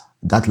light.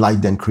 That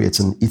light then creates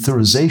an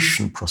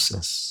etherization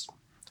process,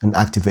 an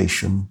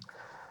activation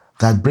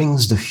that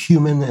brings the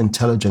human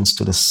intelligence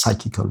to the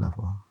psychical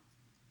level.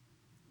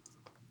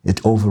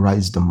 It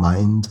overrides the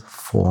mind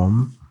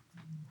form,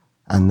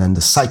 and then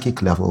the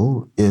psychic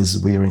level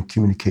is we're in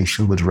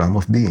communication with the realm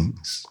of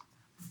beings.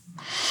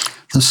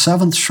 The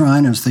seventh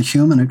shrine is the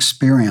human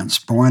experience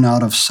born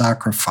out of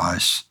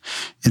sacrifice.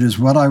 It is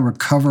what I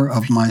recover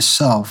of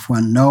myself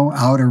when no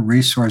outer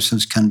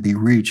resources can be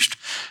reached,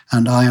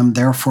 and I am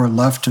therefore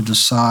left to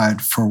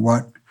decide for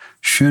what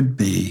should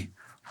be,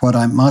 what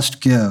I must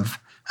give,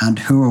 and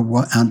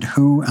who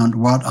and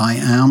what I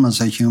am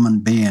as a human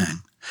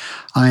being.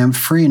 I am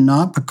free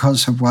not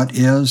because of what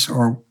is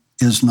or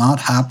is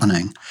not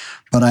happening,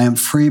 but I am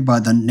free by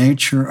the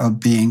nature of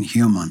being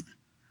human.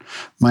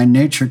 My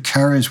nature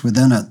carries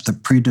within it the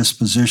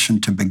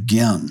predisposition to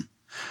begin.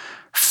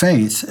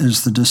 Faith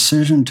is the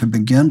decision to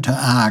begin to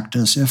act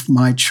as if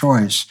my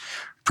choice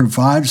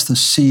provides the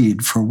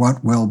seed for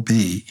what will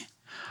be.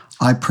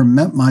 I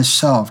permit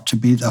myself to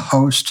be the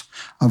host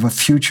of a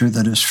future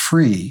that is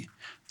free,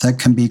 that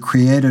can be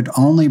created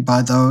only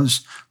by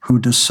those who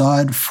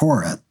decide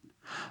for it.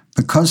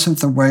 Because of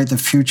the way the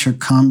future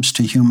comes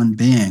to human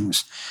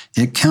beings,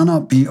 it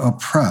cannot be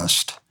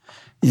oppressed.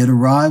 It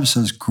arrives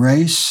as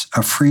grace,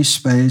 a free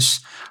space,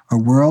 a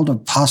world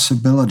of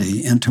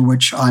possibility into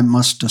which I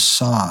must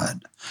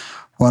decide.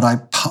 What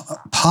I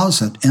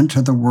posit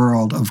into the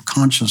world of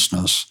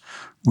consciousness,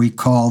 we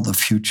call the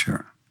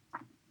future.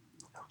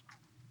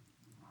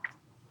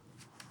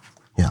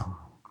 Yeah.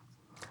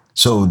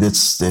 So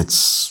it's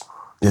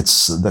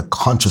the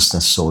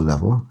consciousness soul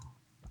level,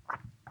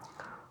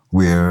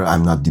 where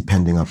I'm not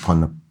depending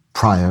upon a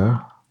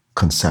prior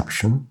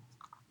conception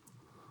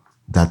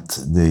that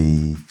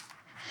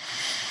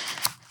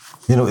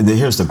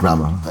here's the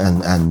grammar,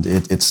 and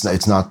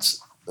it's not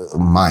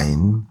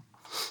mine.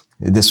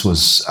 This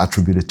was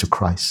attributed to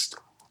Christ,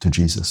 to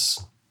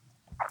Jesus.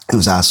 He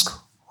was asked,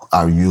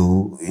 are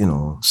you,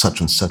 such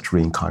and such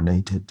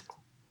reincarnated?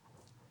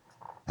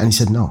 And he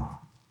said, no.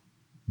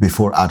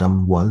 Before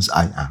Adam was,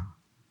 I am.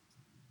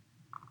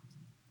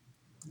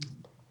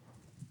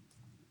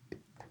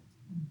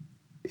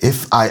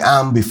 If I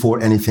am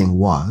before anything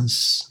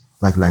was,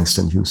 like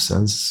Langston Hughes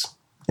says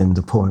in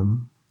the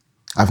poem,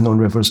 I've known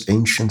rivers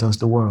ancient as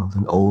the world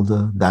and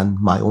older than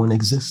my own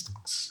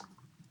existence.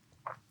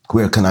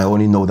 Where can I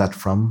only know that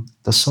from?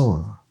 The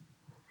soul.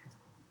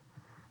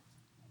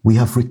 We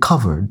have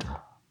recovered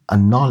a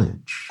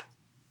knowledge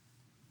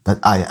that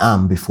I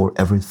am before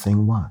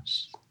everything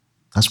was.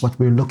 That's what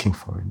we're looking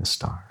for in the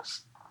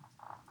stars.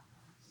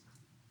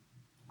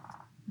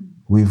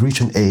 We've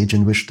reached an age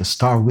in which the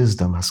star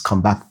wisdom has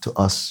come back to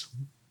us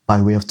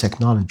by way of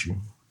technology.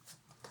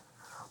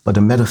 But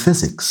the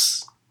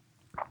metaphysics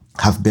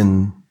have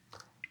been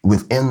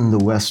within the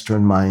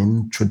Western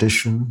mind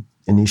tradition,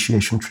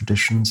 initiation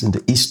traditions, in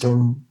the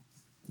Eastern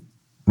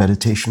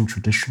meditation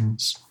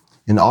traditions,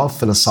 in all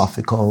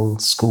philosophical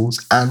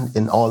schools and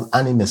in all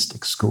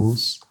animistic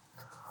schools.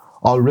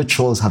 All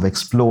rituals have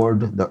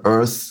explored the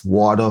earth,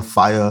 water,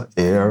 fire,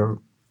 air.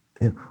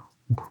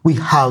 We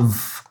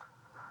have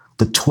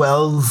the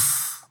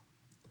 12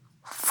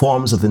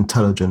 forms of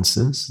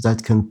intelligences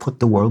that can put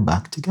the world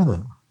back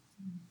together.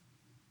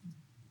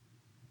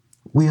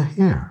 We are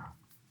here.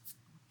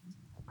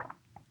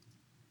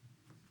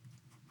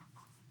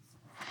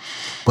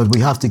 But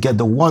we have to get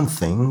the one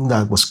thing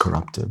that was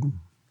corrupted,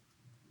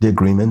 the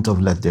agreement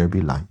of let there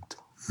be light.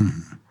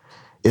 Mm-hmm.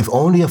 If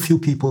only a few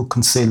people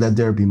can say let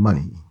there be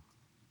money,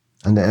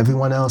 and then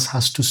everyone else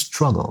has to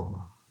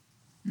struggle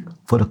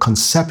for the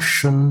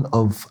conception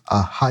of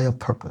a higher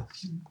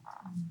purpose.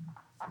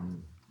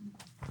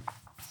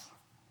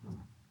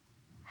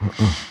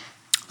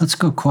 Let's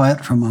go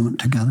quiet for a moment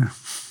together.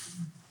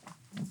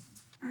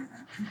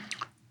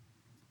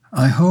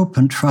 I hope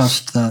and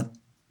trust that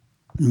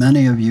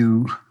many of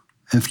you,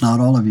 if not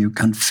all of you,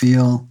 can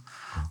feel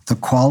the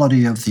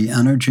quality of the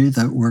energy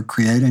that we're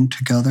creating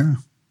together.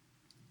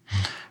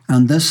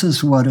 And this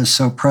is what is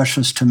so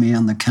precious to me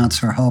in the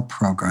Cancer Help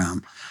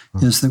Program,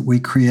 is that we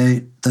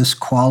create this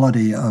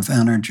quality of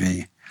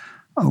energy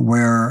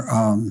where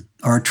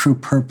our true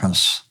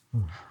purpose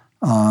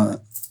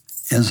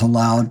is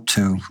allowed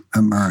to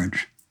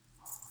emerge.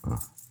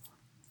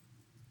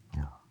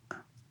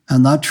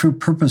 And that true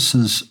purpose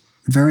is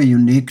very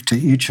unique to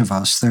each of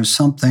us. There's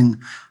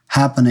something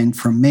happening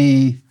for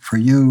me, for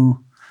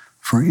you,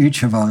 for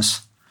each of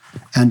us,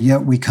 and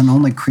yet we can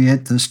only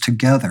create this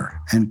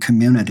together in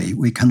community.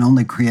 We can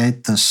only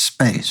create this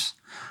space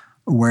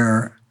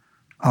where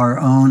our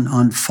own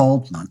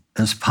unfoldment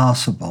is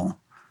possible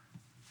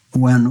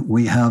when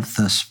we have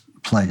this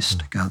place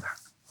together.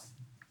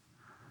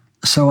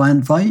 So I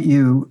invite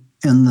you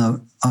in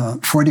the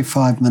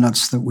 45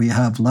 minutes that we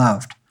have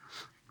left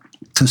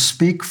to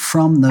speak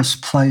from this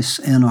place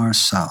in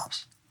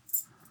ourselves.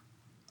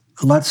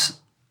 Let's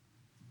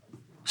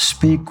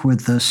speak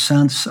with this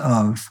sense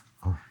of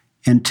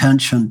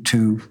intention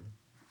to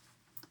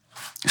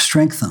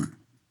strengthen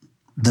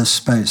this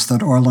space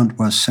that Orland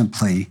was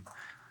simply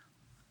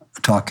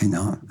talking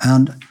of.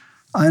 And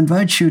I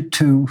invite you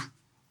to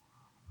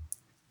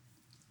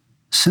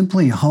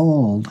simply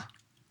hold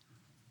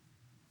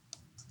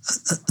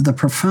the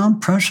profound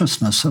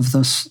preciousness of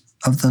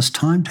this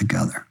time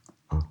together,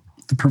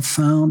 the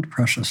profound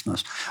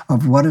preciousness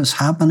of what is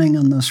happening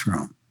in this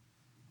room.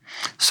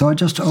 So I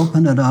just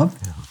open it up.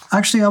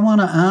 Actually, I want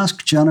to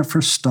ask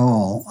Jennifer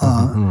Stoll,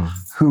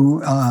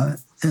 who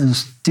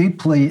is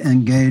deeply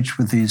engaged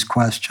with these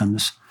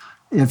questions,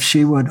 if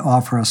she would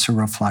offer us a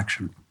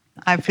reflection.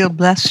 I feel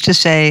blessed to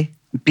say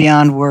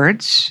beyond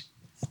words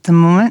at the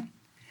moment.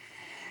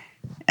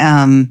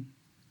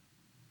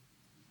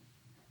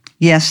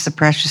 Yes, the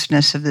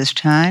preciousness of this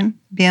time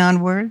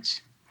beyond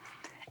words.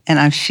 And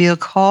I feel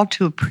called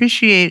to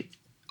appreciate,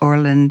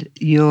 Orland,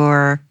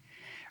 your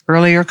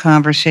earlier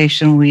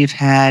conversation we've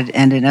had,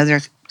 and in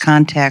other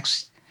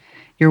contexts,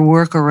 your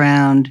work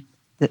around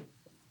the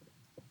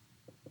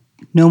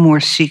no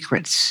more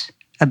secrets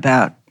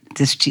about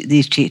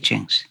these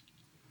teachings.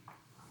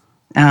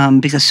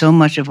 Because so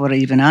much of what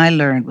even I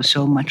learned was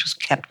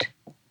kept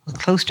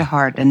close to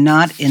heart and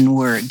not in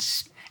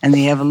words. And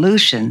the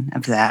evolution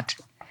of that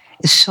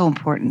is so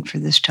important for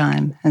this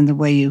time and the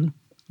way you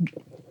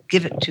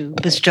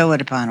bestow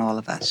it upon all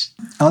of us.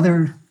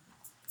 Others?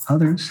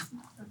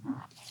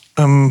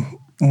 I'm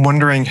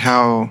wondering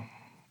how,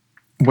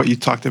 what you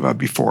talked about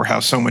before,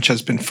 how so much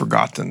has been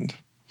forgotten.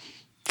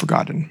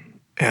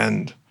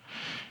 And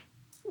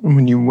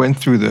when you went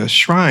through the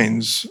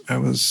shrines, I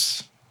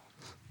almost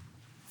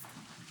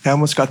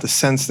got the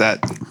sense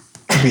that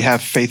we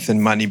have faith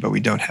in money, but we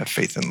don't have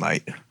faith in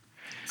light.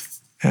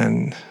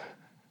 And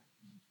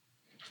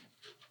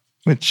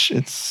which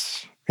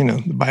it's,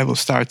 the Bible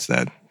starts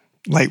that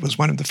light was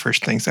one of the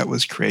first things that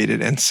was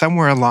created, and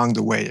somewhere along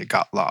the way it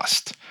got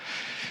lost.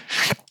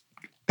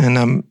 And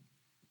I'm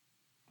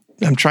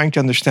trying to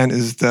understand,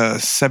 is the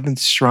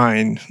seventh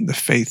shrine, the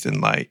faith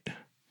in light,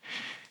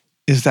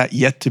 is that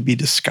yet to be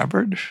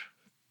discovered?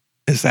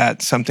 Is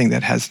that something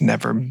that has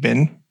never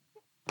been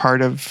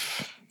part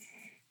of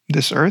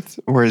this earth?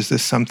 Or is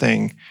this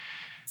something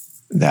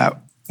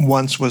that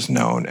once was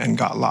known and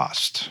got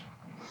lost?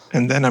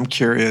 And then I'm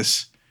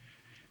curious,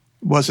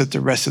 was it the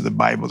rest of the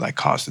Bible that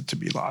caused it to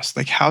be lost?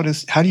 Like, how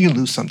do you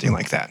lose something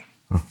like that?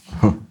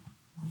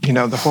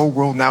 The whole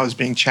world now is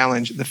being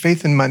challenged. The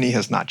faith in money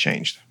has not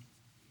changed.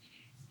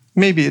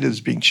 Maybe it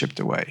is being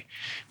chipped away.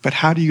 But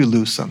how do you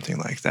lose something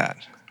like that?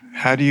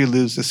 How do you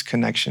lose this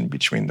connection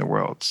between the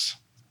worlds?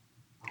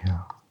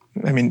 Yeah.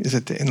 I mean, is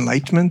it the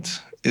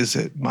Enlightenment? Is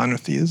it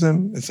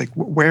monotheism? It's like,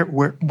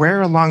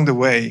 where along the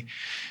way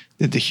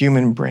did the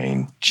human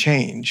brain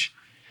change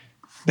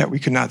that we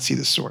could not see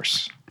the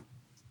source?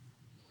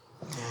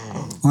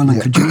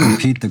 Orland, could you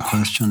repeat the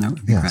question? That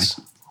would be great.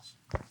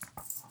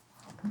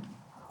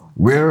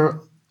 Where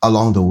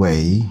along the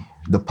way,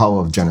 the power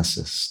of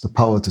Genesis, the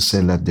power to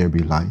say, let there be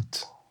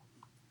light,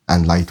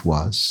 and light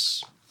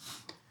was,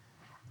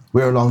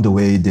 where along the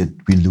way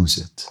did we lose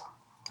it?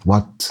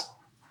 What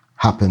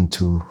happened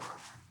to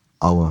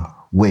our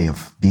way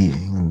of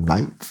being and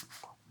life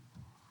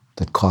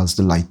that caused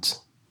the light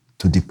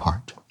to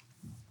depart?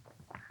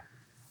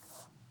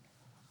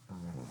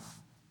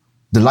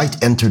 The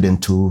light entered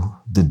into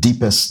the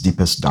deepest,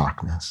 deepest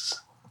darkness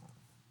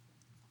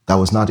that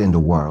was not in the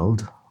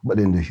world, but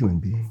in the human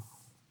being.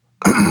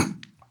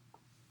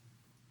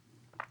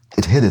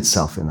 It hid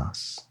itself in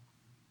us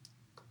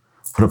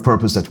for the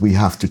purpose that we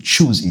have to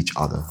choose each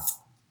other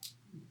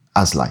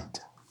as light.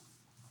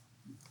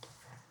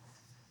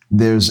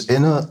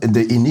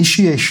 The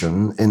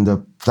initiation in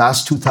the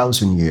last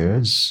 2,000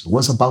 years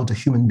was about the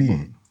human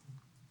being,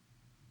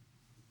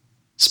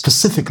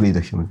 specifically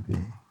the human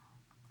being.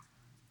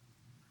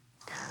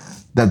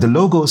 That the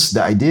logos,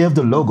 the idea of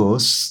the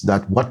logos,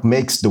 that what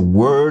makes the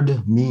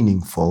word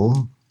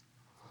meaningful,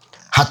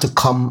 had to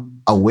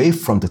come away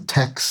from the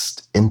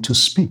text into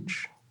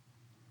speech.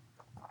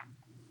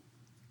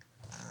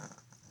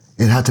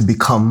 It had to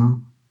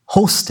become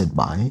hosted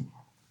by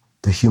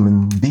the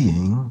human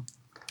being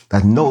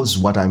that knows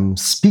what I'm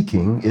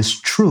speaking is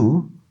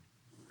true,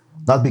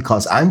 not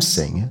because I'm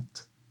saying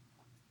it,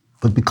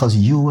 but because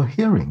you are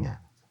hearing it.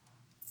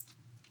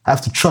 I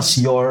have to trust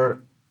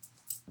your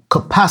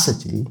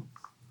capacity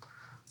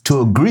to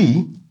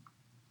agree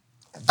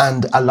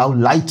and allow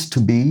light to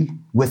be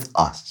with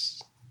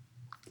us,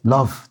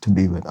 love to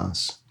be with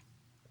us.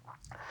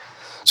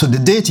 So the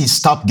deities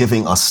stopped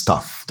giving us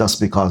stuff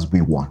just because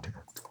we wanted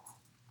it.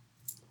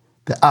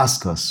 They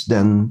ask us,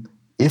 then,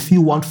 if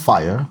you want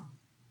fire,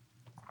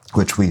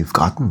 which we've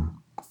gotten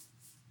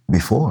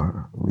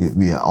before,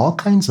 we have all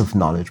kinds of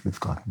knowledge we've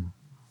gotten.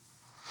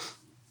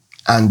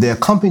 And they're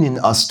accompanying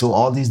us to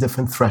all these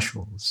different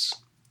thresholds,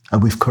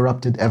 and we've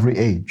corrupted every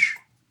age.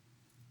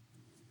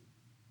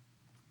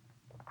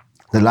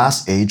 The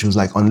last age was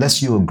like,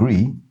 unless you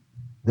agree,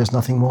 there's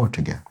nothing more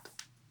to get.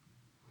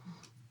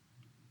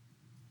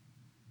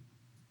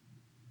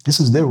 This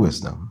is their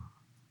wisdom.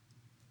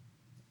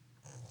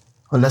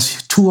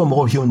 Unless two or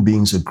more human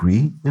beings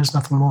agree, there's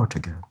nothing more to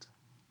get.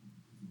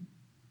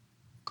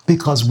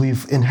 Because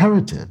we've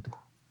inherited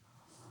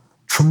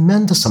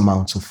tremendous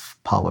amounts of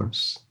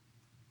powers.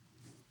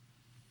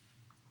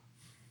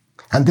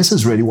 And this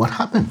is really what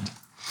happened.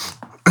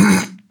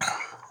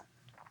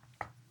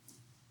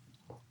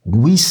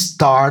 We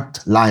start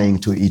lying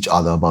to each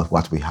other about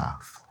what we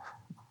have.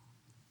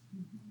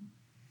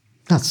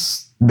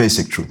 That's the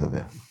basic truth of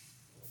it.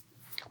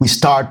 We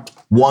start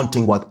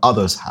wanting what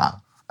others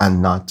have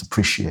and not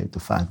appreciate the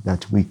fact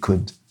that we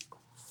could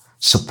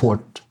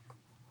support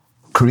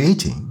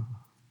creating.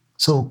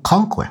 So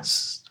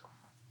conquest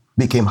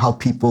became how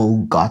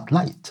people got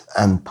light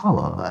and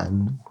power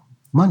and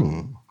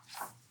money.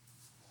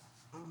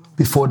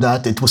 Before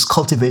that, it was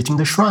cultivating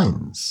the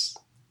shrines.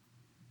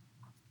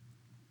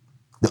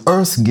 The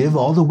earth gave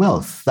all the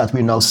wealth that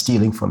we're now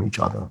stealing from each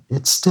other.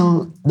 It's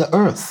still the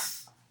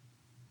earth.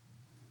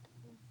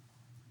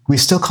 We're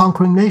still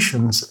conquering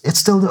nations. It's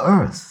still the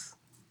earth.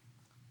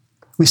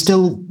 We're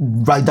still,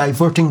 by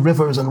diverting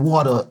rivers and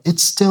water,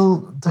 it's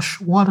still the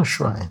water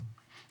shrine.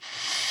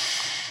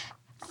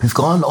 We've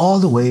gone all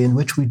the way in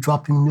which we're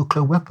dropping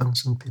nuclear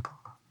weapons on people.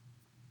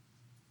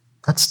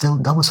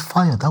 That was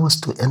fire. That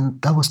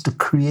was to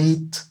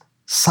create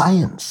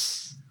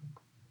science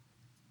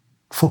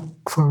for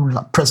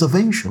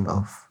preservation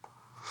of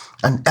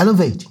and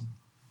elevating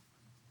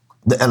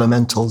the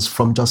elementals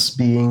from just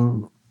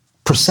being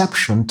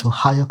perception to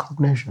higher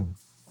cognition.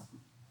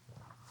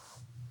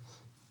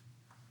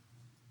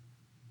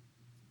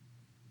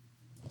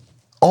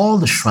 All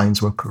the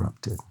shrines were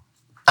corrupted.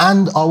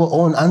 And our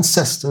own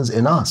ancestors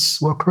in us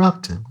were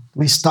corrupted.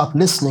 We stopped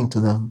listening to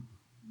them.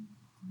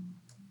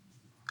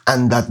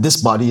 And that this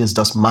body is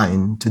just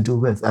mine to do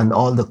with, and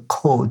all the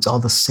codes, all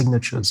the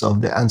signatures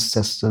of the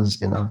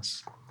ancestors in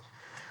us.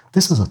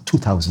 This is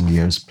 2,000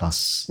 years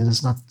plus. It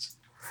is not,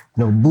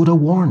 Buddha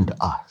warned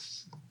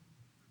us.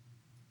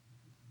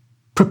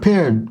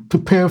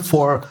 Prepare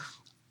for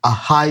a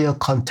higher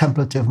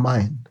contemplative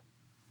mind,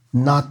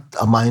 not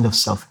a mind of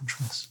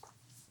self-interest.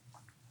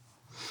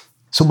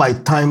 So by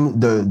the time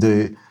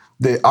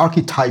the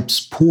archetypes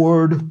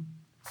poured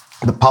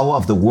the power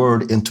of the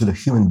word into the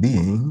human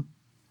being,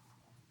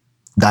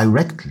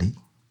 directly,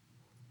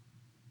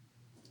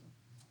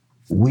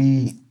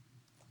 we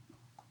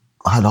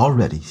had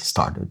already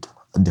started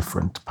a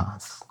different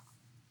path.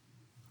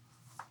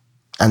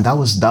 And that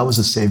was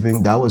a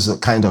saving, that was a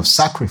kind of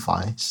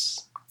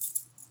sacrifice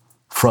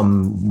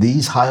from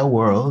these higher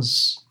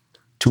worlds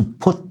to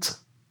put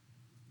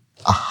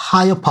a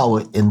higher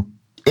power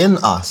in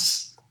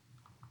us.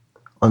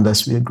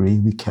 Unless we agree,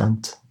 we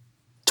can't,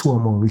 two or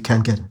more, we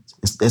can't get it.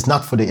 It's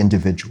not for the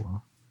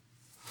individual.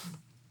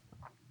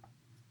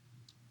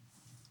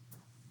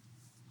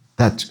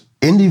 That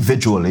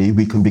individually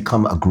we can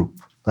become a group.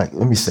 Like,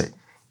 let me say,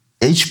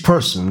 each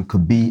person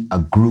could be a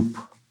group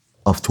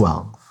of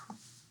 12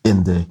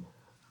 in the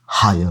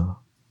higher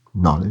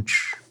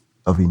knowledge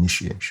of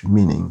initiation,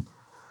 meaning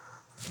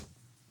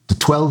the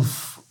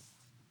 12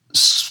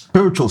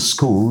 spiritual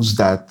schools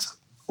that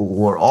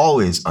were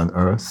always on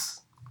earth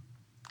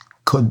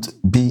could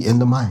be in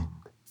the mind.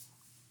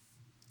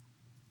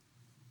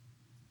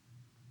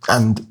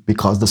 And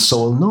because the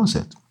soul knows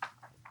it.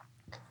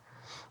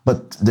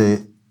 But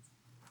the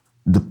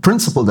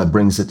principle that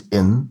brings it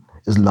in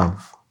is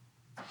love.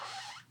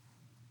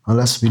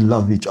 Unless we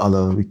love each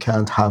other, we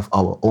can't have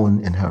our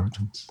own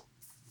inheritance.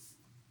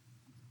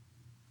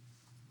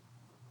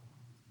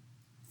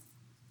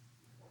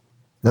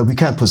 That we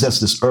can't possess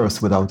this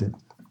earth without it.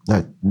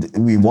 That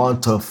we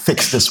want to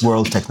fix this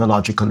world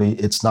technologically,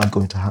 it's not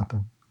going to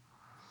happen.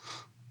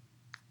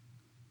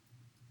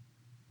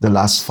 The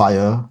last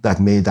fire that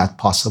made that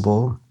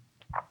possible,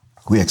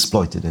 we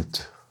exploited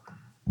it,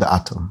 the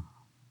atom.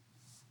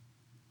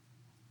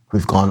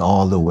 We've gone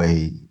all the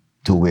way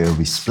to where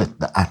we split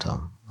the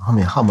atom. I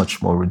mean, how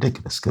much more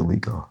ridiculous could we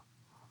go?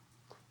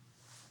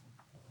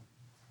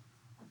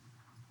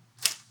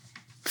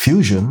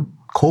 Fusion,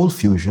 cold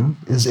fusion,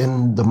 is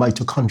in the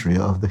mitochondria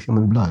of the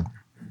human blood.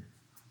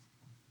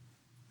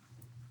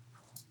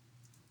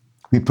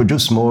 We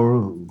produce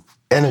more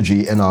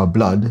energy in our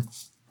blood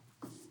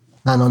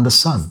than on the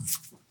sun.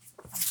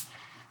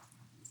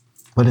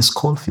 But it's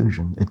cold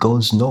fusion. It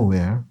goes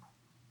nowhere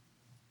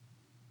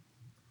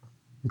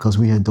because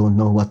we don't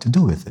know what to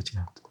do with it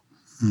yet.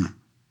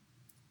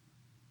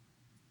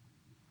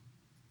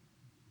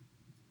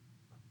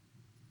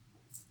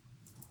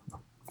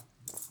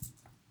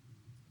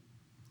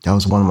 That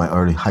was one of my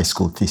early high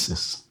school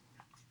theses.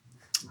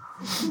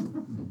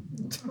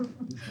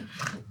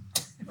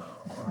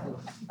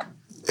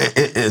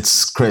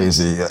 It's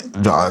crazy,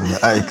 John.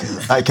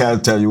 I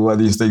can't tell you where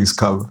these things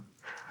come.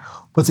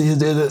 But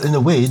in a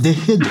way, they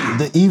hid,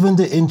 even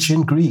the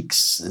ancient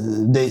Greeks,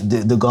 they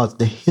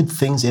hid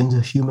things in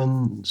the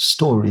human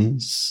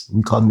stories,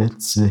 we call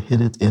myths, they hid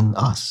it in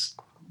us.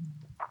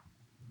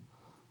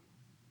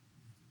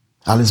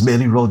 Alice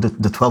Bailey wrote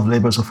the 12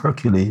 Labors of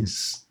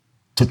Hercules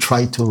to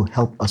try to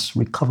help us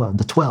recover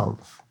the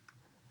 12.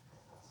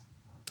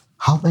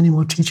 How many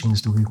more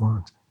teachings do we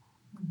want?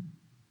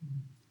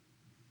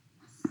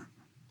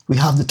 We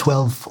have the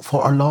 12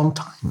 for a long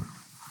time.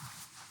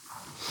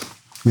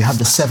 We have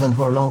the 7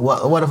 for a long,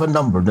 whatever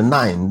number, the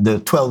 9, the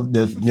 12,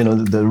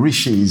 the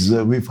rishis.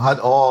 We've had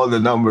all the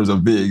numbers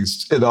of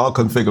beings in all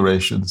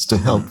configurations to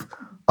help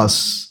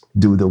us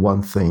do the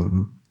one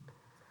thing,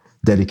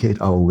 dedicate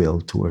our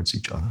will towards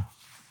each other.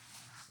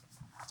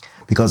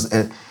 Because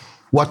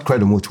what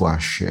Credo Mutwa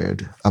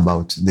shared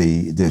about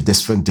the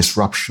different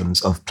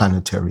disruptions of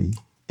planetary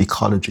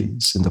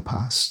ecologies in the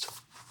past,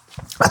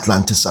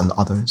 Atlantis and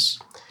others,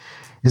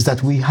 is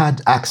that we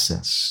had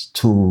access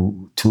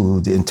to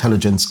the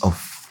intelligence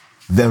of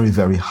very,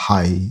 very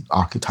high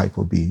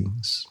archetypal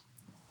beings.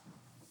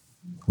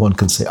 One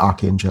can say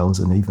archangels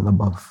and even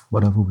above,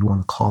 whatever we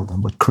want to call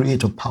them, but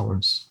creative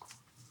powers.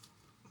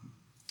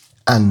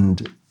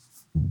 And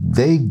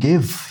they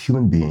give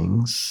human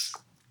beings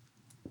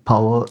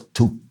power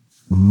to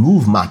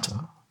move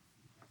matter,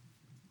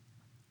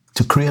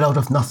 to create out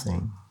of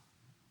nothing.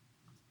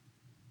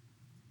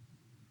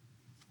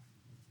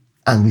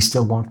 And we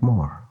still want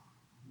more.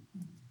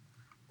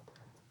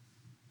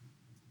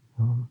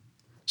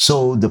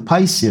 So the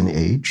Piscean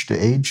age,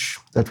 the age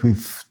that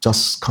we've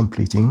just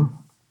completing,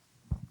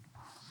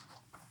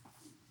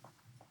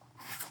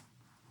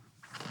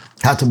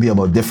 had to be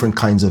about different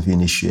kinds of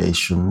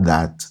initiation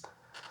that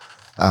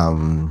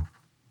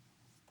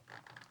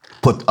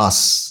put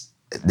us,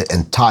 the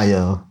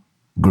entire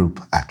group,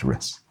 at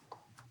rest.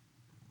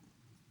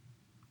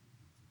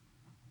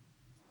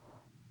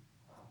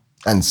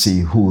 And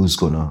see who's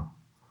gonna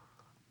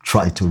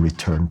try to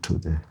return to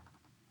the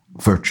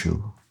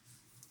virtue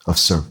of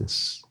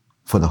service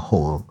for the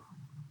whole,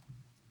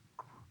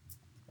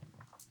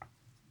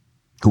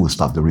 who will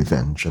stop the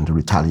revenge and the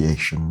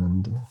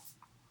retaliation,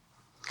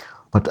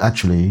 but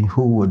actually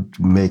who would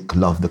make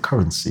love the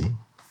currency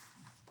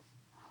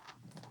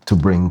to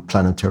bring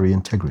planetary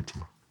integrity.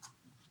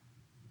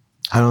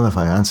 I don't know if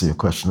I answered your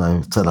question.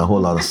 I said a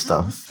whole lot of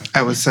stuff.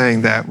 I was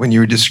saying that when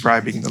you were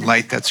describing the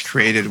light that's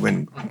created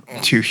when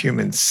two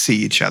humans see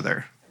each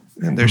other,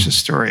 and there's a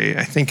story,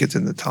 I think it's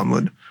in the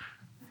Talmud.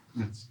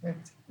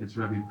 It's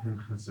Rabbi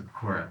Pinchas of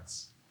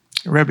Koretz.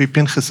 Rabbi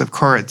Pinchas of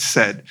Koretz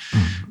said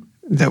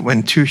that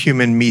when two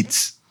human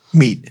meet,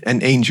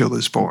 an angel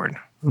is born.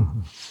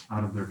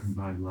 Out of their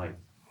combined light.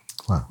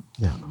 Wow,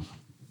 yeah.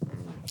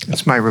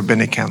 It's my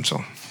rabbinic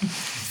counsel.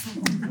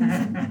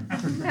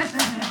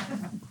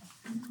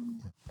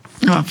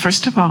 Well,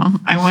 first of all,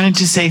 I wanted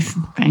to say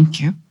thank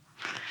you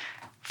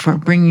for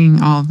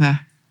bringing all the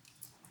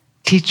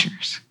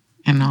teachers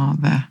and all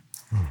the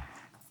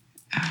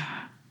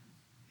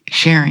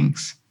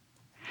sharings,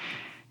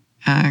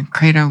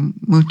 Credo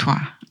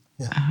Mutwa,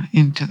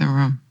 into the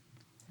room,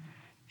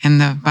 and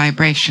the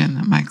vibration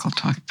that Michael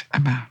talked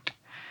about.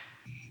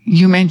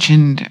 You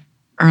mentioned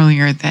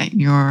earlier that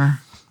your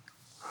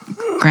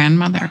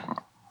grandmother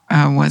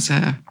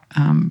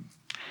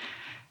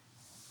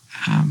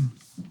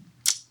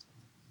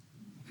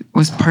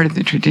was part of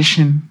the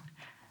tradition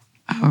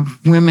of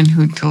women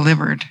who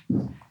delivered.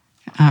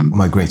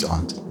 My great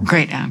aunt.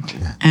 Great aunt,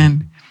 yeah.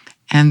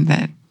 and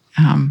that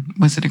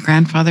was it a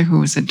grandfather who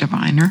was a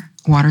diviner,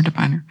 water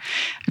diviner?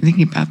 I'm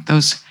thinking about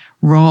those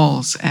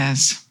roles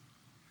as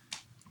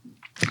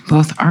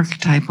both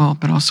archetypal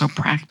but also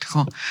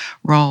practical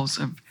roles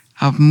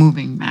of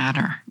moving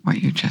matter,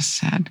 what you just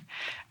said,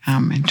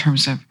 in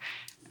terms of,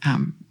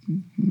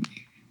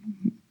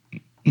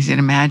 is it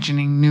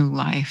imagining new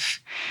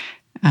life,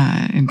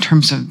 in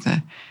terms of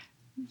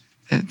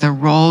the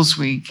roles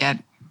we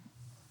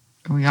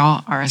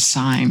all are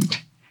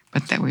assigned,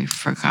 but that we've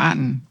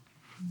forgotten,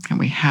 and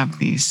we have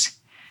these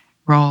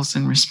roles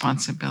and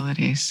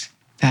responsibilities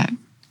that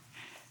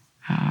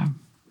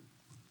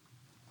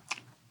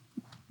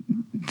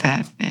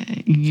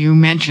you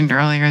mentioned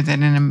earlier, that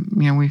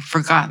we've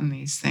forgotten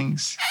these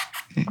things.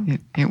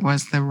 It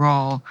was the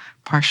role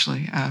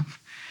partially of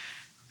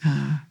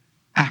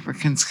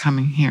Africans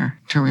coming here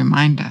to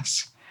remind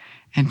us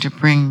and to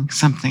bring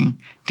something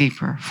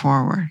deeper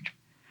forward.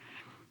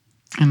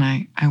 And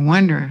I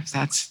wonder if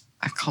that's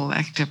a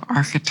collective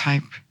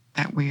archetype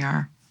that we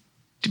are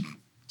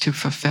to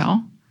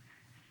fulfill.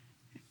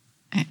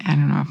 I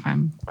don't know if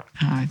I'm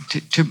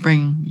to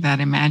bring that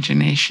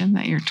imagination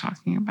that you're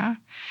talking about,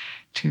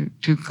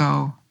 to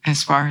go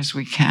as far as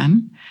we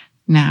can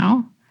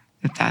now,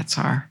 that's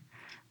our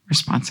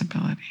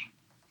responsibility.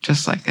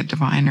 Just like a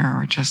diviner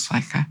or just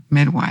like a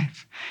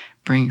midwife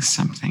brings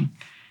something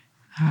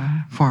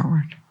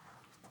forward.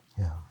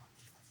 Yeah.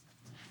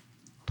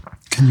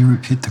 Can you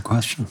repeat the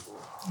question?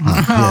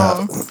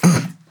 Yeah.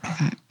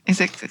 Is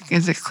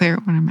it clear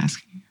what I'm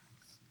asking you?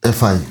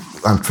 If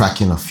I'm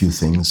tracking a few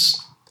things.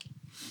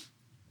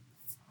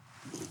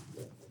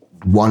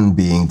 One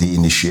being the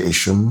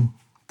initiation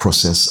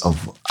process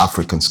of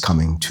Africans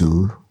coming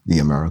to the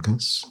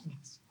Americas.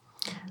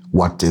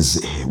 What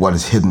is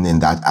hidden in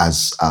that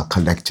as a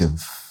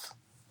collective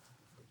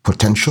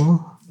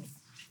potential?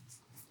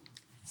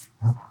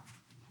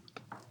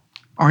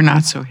 Or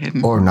not so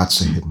hidden. Or not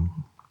so hidden.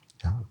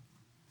 Yeah.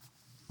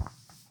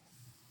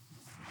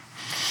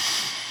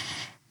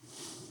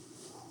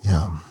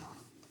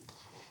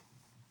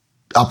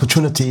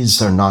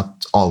 opportunities are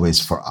not always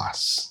for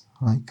us.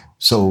 Right?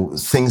 So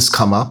things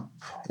come up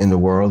in the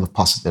world of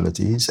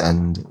possibilities,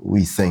 and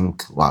we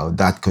think, wow,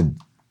 I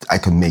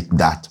could make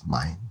that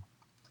mine.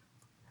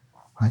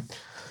 Right?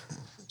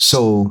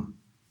 So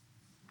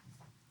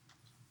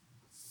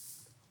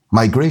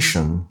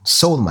migration,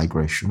 soul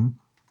migration,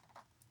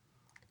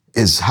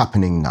 is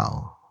happening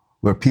now,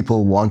 where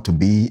people want to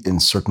be in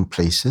certain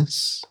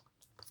places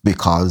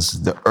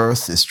because the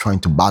earth is trying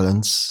to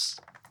balance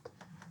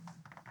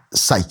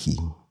psyche,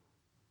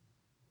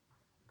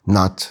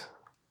 not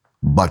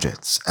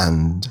budgets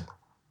and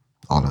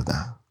all of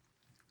that.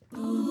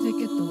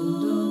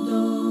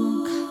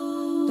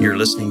 You're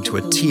listening to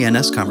a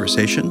TNS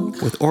conversation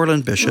with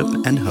Orland Bishop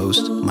and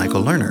host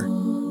Michael Lerner.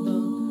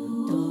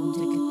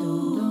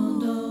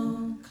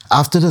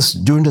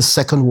 During the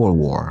Second World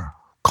War,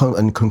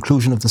 and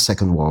conclusion of the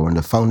Second World War and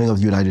the founding of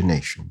the United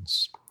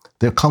Nations,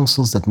 there are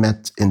councils that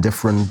met in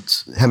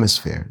different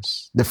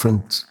hemispheres,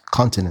 different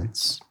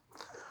continents,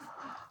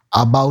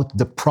 about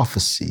the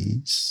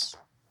prophecies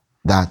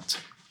that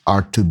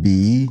are to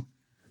be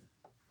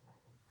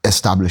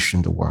established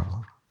in the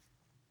world.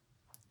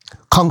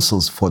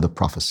 Councils for the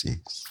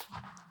prophecies.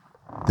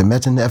 They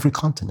met in every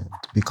continent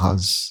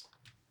because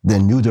they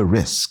knew the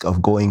risk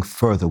of going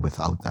further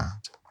without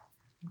that.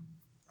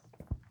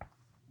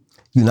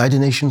 United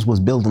Nations was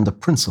built on the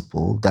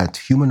principle that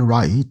human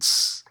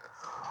rights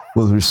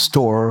will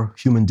restore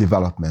human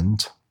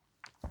development.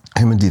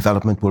 Human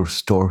development will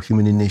restore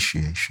human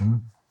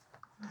initiation.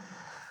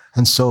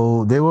 And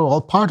so they were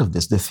all part of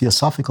this. The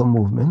Theosophical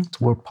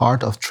movement were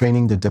part of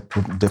training the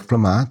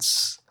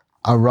diplomats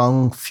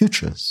around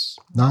futures,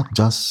 not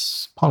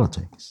just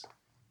politics.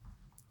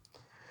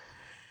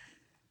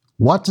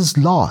 What is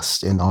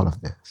lost in all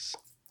of this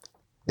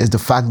is the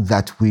fact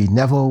that we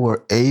never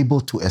were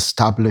able to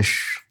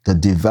establish the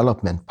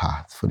development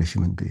path for the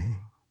human being,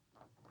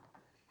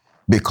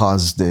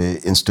 because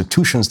the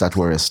institutions that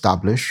were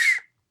established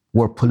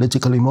were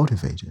politically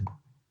motivated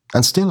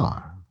and still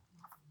are.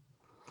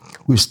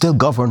 We're still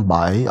governed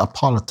by a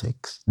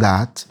politics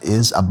that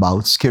is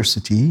about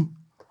scarcity,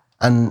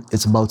 and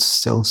it's about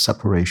still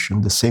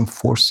separation, the same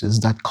forces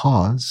that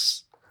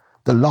cause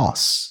the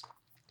loss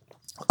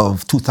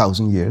of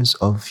 2,000 years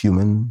of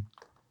human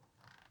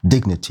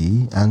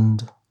dignity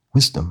and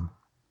wisdom.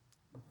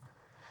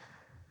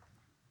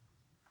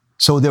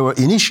 So there were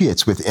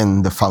initiates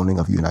within the founding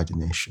of the United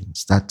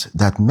Nations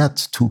that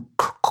met to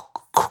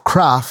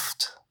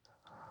craft.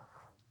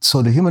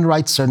 So the human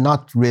rights are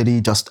not really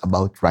just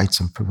about rights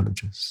and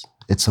privileges.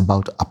 It's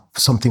about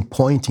something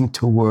pointing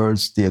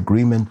towards the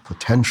agreement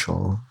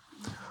potential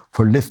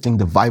for lifting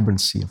the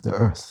vibrancy of the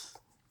earth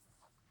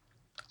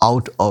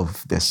out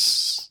of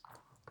this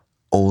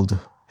old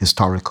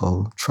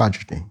historical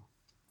tragedy.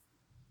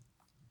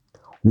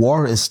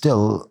 War is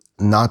still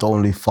not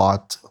only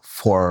fought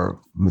for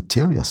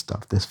material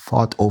stuff, it's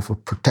fought over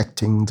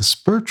protecting the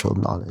spiritual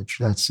knowledge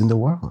that's in the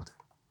world.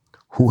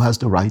 Who has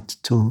the right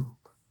to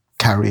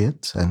carry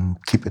it and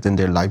keep it in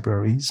their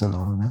libraries and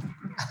all of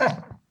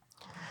that?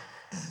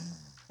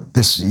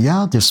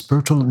 There's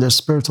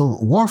spiritual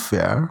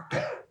warfare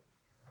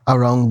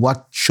around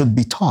what should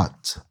be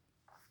taught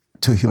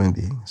to human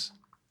beings.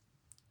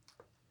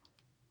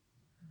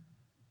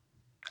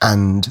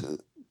 And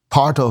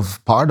part of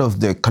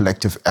the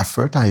collective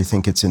effort, I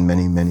think it's in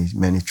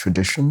many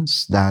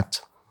traditions,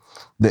 that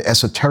the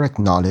esoteric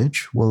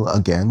knowledge will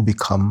again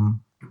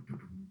become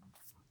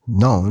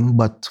known,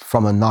 but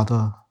from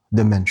another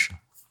dimension.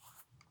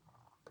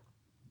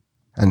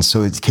 And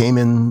so it came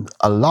in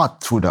a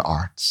lot through the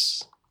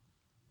arts.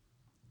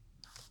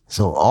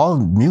 So all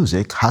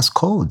music has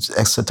codes,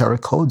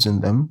 esoteric codes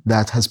in them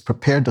that has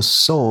prepared the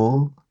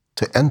soul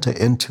to enter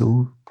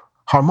into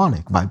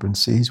harmonic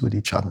vibrancies with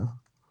each other.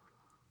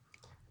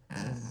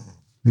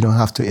 You don't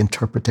have to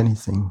interpret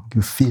anything,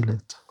 you feel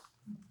it.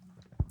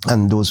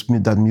 And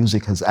that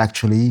music has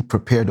actually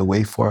prepared a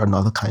way for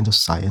another kind of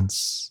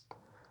science.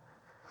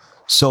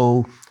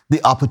 So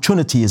the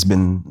opportunity has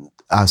been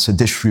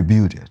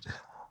distributed.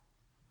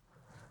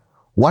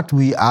 What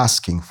we're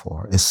asking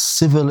for is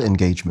civil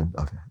engagement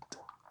of it.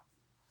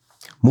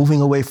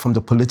 Moving away from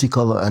the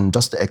political and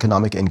just the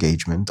economic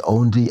engagement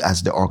only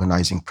as the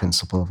organizing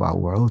principle of our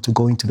world to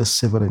go into the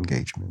civil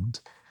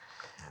engagement.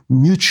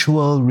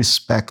 Mutual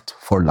respect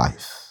for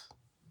life.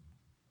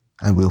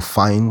 And we'll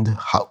find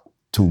how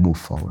to move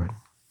forward.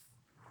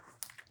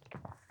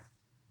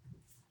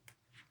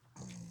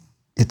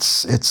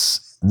 It's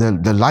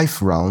the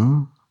life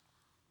realm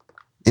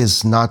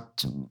is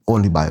not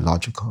only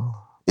biological,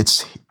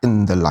 it's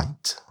in the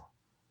light.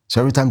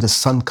 So every time the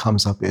sun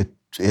comes up,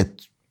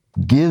 it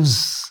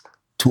gives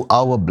to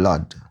our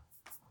blood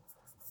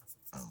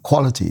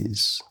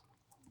qualities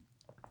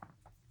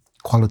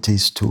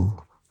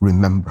to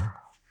remember.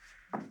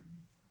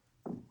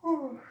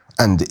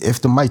 And if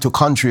the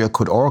mitochondria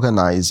could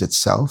organize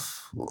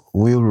itself,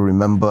 we will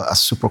remember a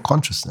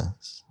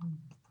superconsciousness.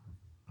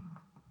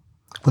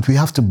 But we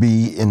have to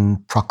be in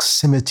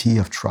proximity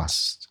of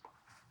trust,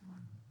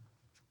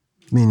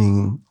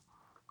 meaning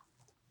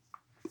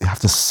have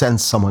to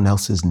sense someone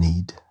else's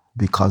need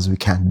because we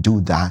can't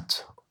do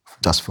that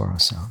just for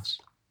ourselves.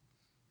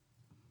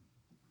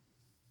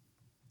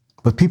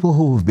 But people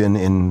who have been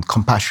in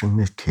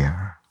compassionate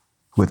care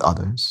with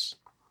others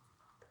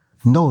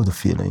know the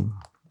feeling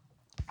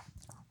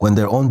when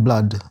their own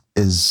blood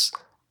is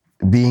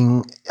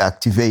being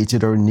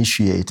activated or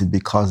initiated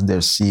because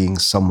they're seeing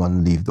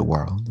someone leave the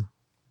world.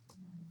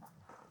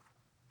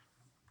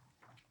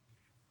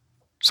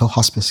 So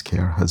hospice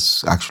care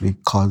has actually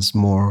caused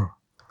more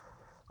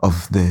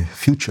of the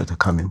future to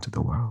come into the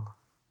world.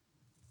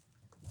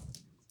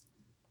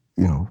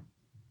 You know,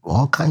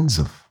 all kinds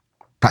of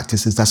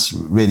practices that's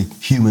really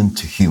human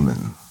to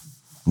human.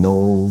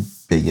 No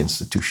big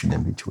institution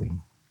in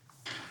between.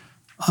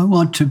 I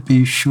want to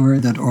be sure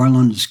that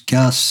Orland's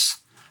guests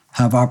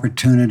have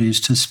opportunities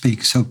to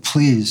speak. So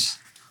please,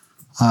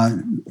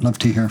 I'd love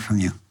to hear from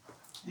you.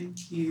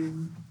 Thank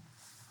you.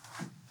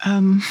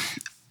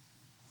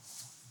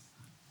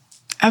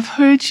 I've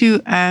heard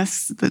you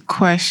ask the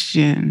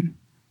question,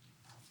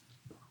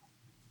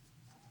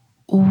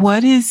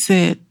 what is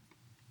it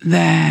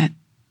that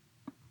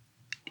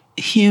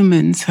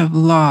humans have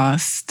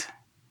lost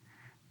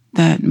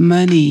that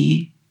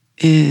money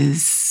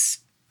is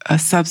a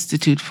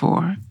substitute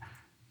for?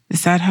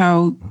 Is that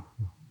how?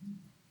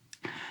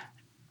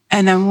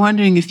 And I'm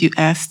wondering if you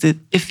answered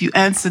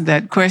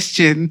that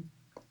question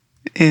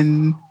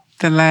in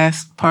the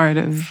last part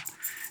of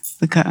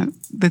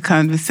the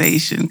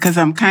conversation, because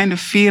I'm kind of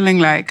feeling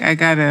like I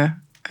got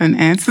an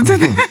answer to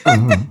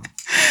that.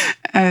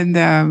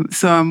 And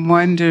so I'm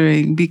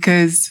wondering,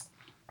 because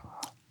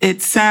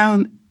it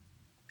sounds,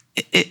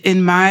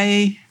 in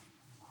my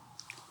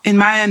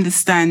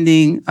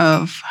understanding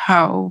of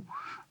how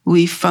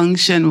we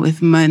function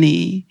with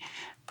money,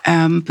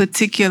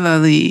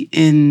 particularly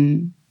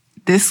in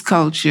this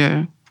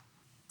culture,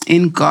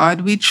 in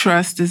God we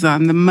trust is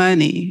on the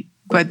money,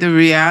 but the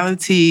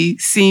reality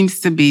seems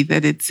to be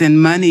that it's in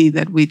money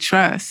that we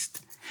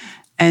trust.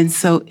 And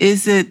so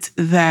is it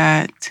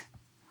that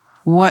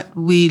what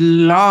we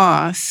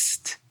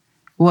lost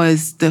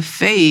was the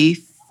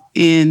faith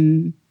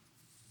in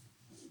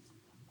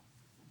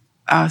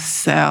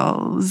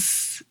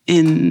ourselves,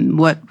 in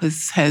what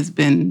has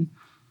been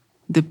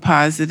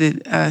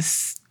deposited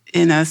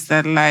in us,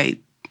 that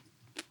light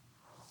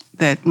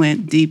that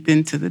went deep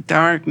into the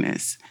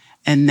darkness,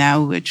 and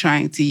now we're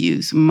trying to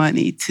use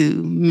money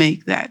to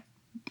make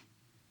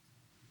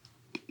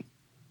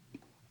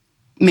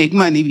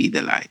money be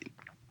the light?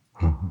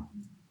 Mm-hmm.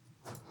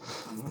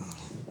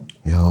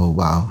 Yo,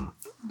 wow.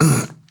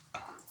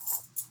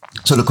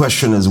 So the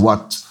question is,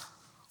 what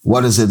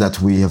is it that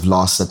we have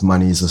lost that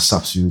money is a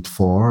substitute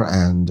for?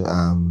 And,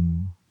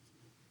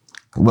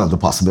 the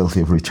possibility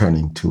of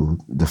returning to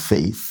the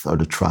faith or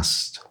the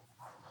trust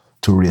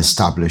to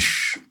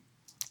reestablish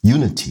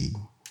unity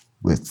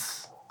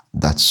with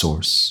that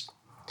source.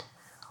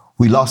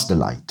 We lost the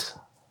light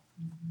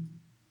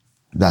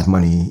that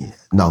money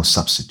now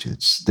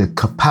substitutes, the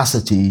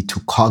capacity to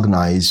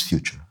cognize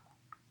future,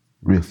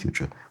 real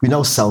future. We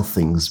now sell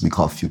things we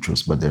call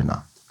futures, but they're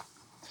not.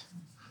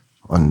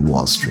 On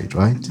Wall Street,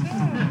 right?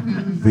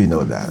 We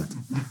know that.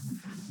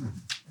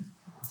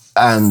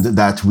 And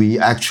that we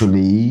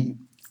actually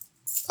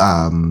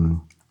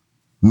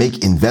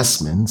make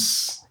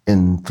investments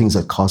in things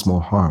that cause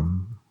more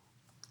harm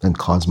than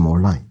cause more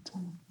light.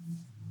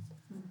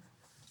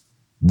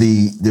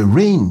 The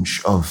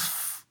range of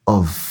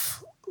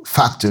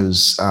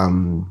factors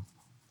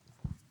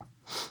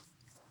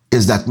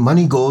is that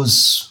money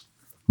goes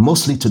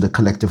mostly to the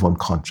collective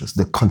unconscious,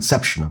 the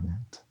conception of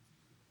it,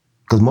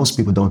 because most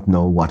people don't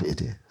know what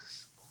it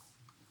is.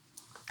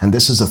 And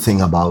this is the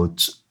thing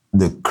about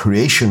the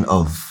creation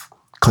of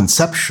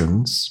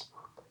conceptions,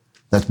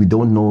 that we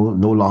don't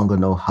no longer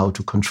know how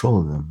to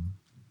control them.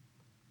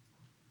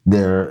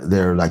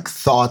 They're like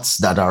thoughts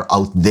that are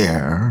out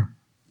there,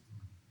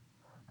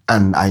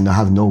 and I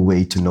have no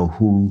way to know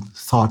who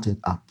thought it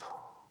up,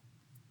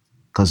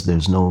 because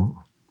there's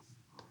no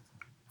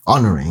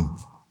honoring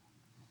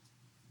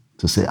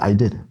to say, I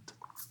did it.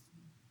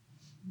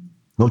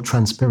 No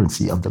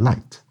transparency of the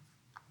light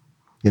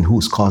in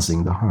who's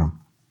causing the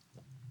harm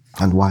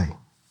and why.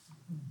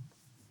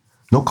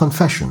 No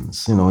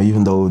confessions,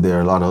 even though there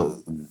are a lot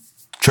of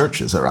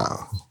churches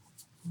around.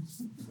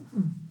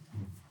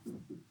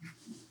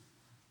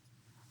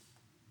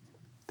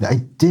 The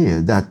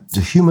idea that the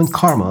human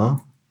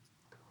karma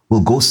will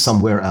go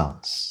somewhere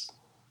else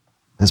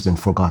has been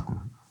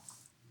forgotten.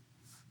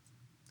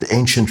 The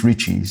ancient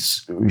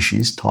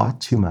rishis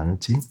taught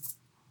humanity,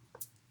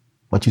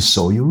 what you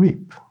sow, you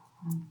reap.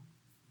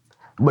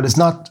 But it's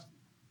not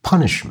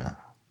punishment.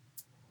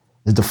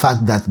 It's the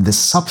fact that the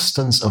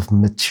substance of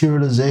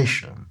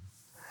materialization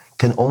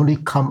can only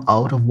come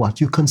out of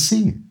what you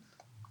conceive.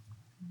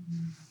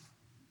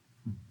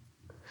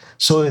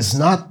 So it's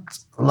not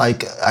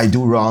like I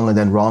do wrong and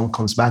then wrong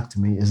comes back to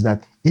me. It's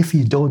that if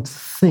you don't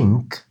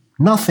think,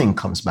 nothing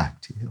comes back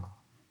to you.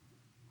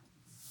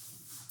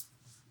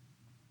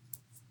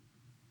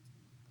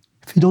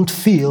 If you don't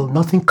feel,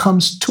 nothing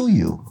comes to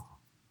you.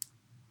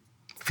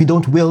 If you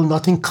don't will,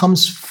 nothing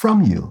comes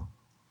from you.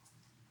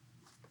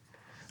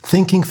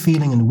 Thinking,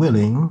 feeling, and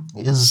willing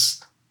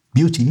is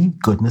beauty,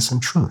 goodness,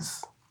 and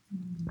truth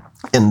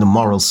in the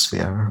moral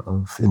sphere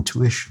of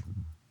intuition.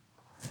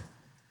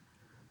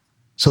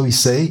 So we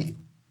say,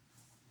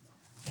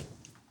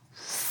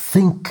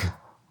 think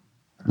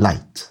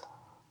light.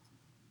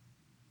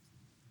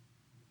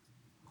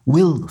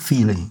 Will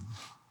feeling.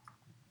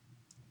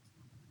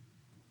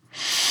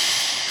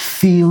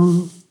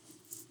 Feel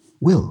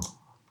will.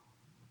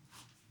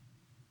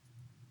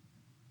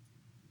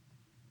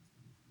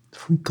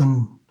 If we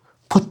can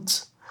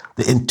put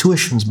the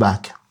intuitions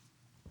back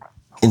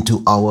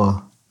into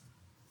our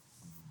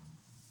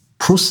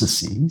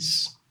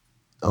processes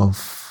of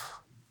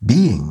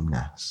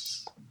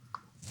beingness,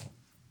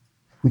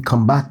 we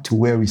come back to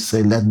where we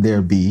say, let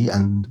there be,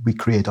 and we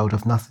create out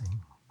of nothing.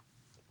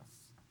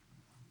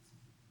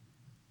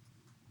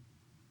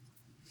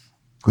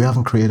 We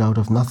haven't created out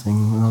of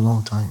nothing in a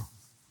long time.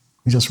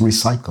 We're just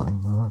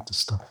recycling a lot of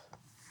stuff,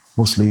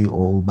 mostly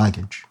old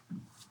baggage.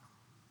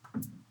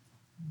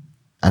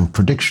 And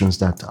predictions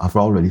that have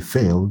already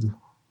failed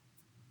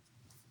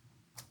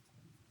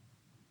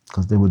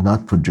because they would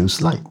not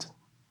produce light.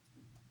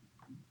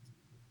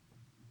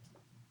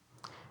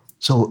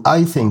 So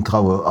I think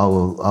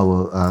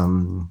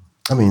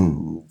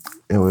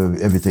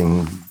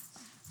everything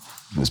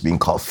is being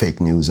called fake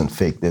news and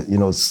fake,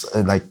 it's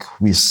like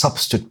we're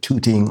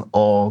substituting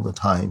all the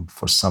time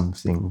for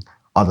something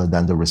other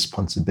than the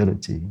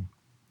responsibility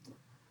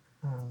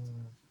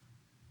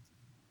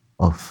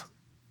of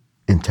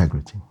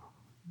integrity.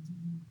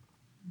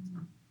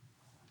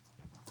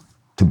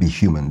 To be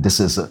human. This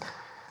is the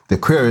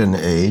Aquarian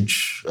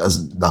age, as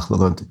Dr.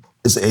 Orland,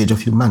 is the age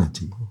of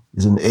humanity.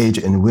 It's an age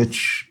in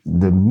which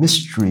the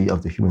mystery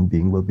of the human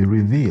being will be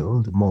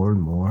revealed more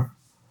and more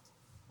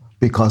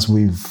because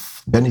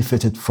we've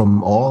benefited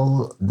from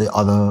all the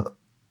other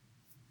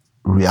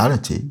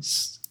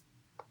realities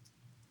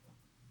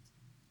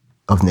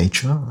of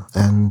nature,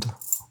 and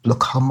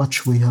look how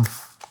much we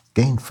have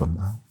gained from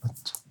that,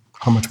 but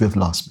how much we have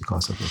lost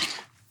because of it.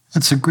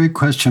 That's a great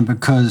question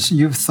because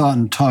you've thought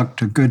and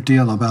talked a good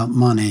deal about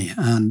money,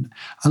 and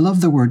I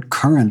love the word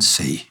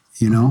currency,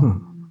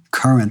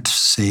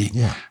 currency.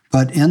 Yeah.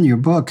 But in your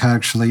book,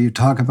 actually, you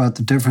talk about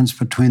the difference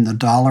between the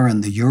dollar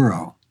and the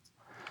euro,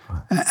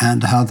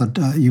 and how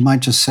you might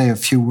just say a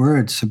few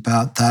words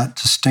about that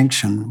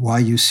distinction, why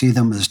you see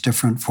them as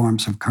different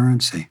forms of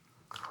currency.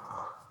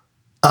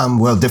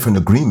 Different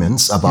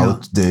agreements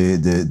about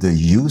the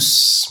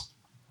use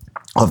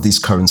of these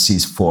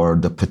currencies for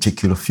the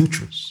particular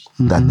futures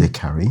that they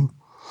carry.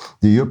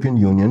 The European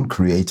Union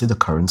created a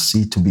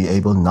currency to be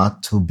able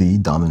not to be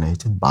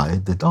dominated by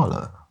the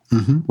dollar,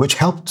 which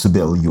helped to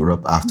build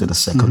Europe after the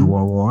Second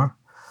World War.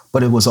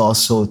 But it was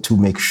also to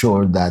make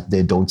sure that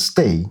they don't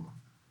stay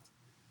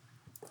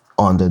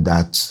under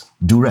that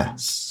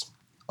duress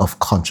of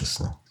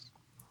consciousness.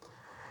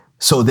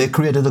 So they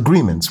created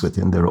agreements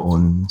within their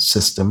own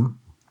system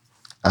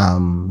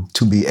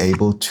to be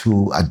able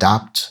to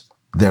adapt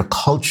their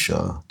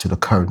culture to the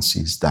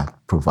currencies that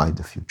provide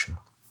the future.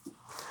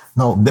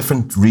 Now,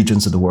 different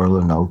regions of the world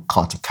are now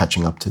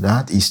catching up to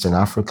that. Eastern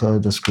Africa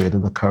just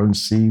created a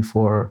currency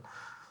for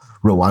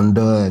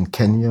Rwanda and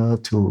Kenya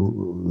to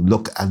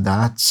look at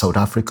that. South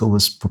Africa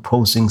was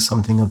proposing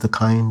something of the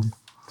kind.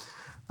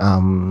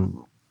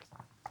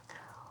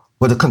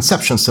 But the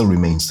conception still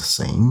remains the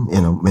same.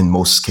 In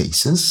most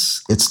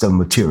cases, it's still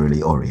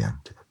materially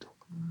oriented.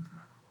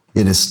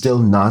 It is still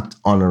not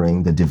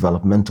honoring the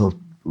developmental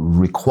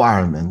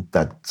requirement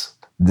that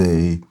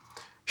the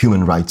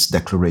Human Rights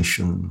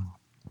Declaration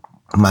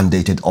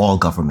mandated all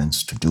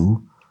governments to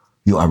do.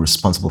 You are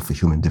responsible for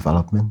human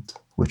development,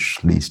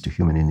 which leads to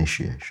human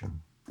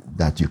initiation.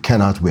 That you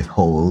cannot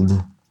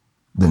withhold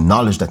the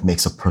knowledge that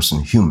makes a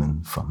person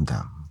human from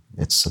them.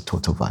 It's a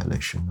total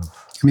violation of...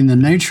 the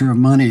nature of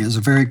money is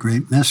a very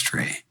great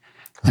mystery.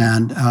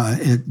 And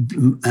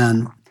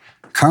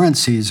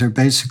currencies are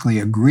basically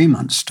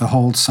agreements to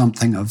hold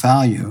something of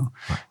value.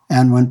 Right.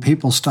 And when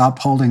people stop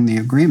holding the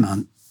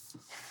agreement,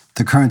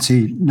 the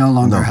currency no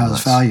longer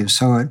has value.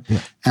 So,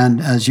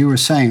 and as you were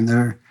saying,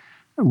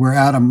 we're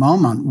at a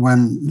moment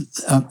when,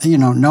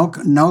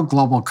 no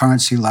global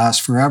currency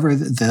lasts forever.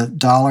 The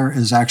dollar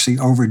is actually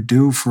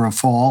overdue for a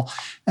fall.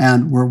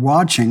 And we're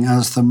watching,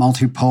 as the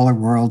multipolar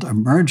world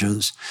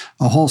emerges,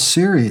 a whole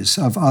series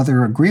of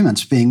other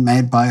agreements being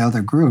made by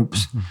other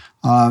groups.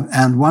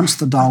 And once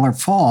the dollar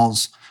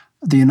falls,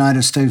 the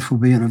United States will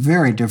be in a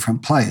very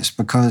different place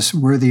because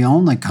we're the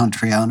only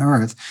country on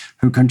earth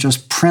who can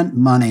just print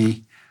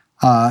money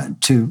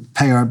to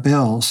pay our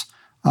bills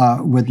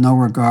with no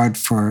regard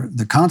for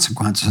the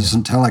consequences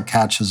until it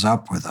catches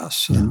up with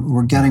us. And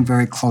we're getting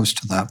very close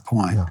to that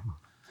point.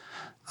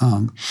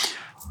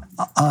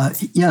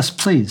 Yes,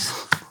 please.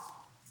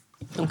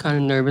 I'm kind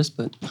of nervous,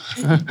 but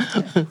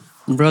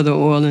Brother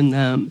Orland,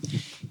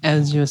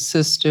 as your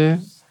sister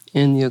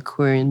in the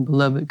Aquarian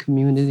beloved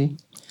community,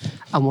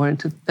 I wanted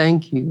to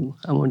thank you.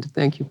 I wanted to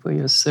thank you for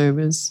your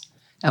service.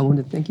 I want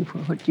to thank you for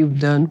what you've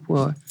done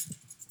for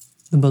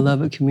the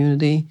beloved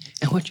community.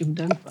 and what you've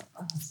done for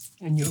us.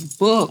 And your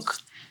book,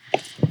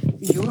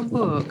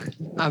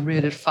 I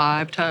read it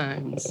 5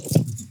 times.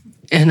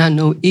 And I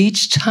know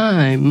each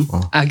time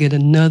I get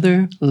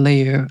another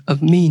layer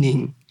of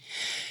meaning.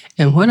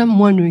 And what I'm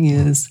wondering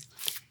is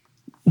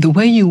the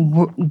way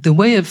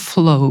it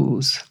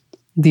flows,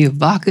 the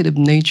evocative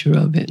nature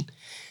of it.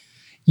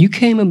 You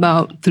came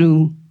about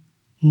through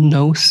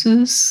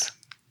gnosis,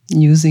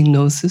 using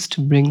gnosis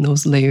to bring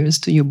those layers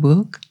to your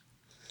book?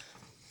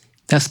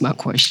 That's my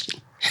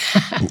question.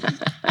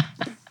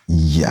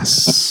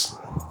 Yes.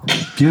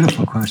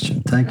 Beautiful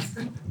question. Thank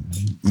you.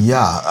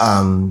 Yeah.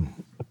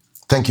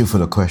 Thank you for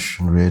the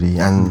question, really,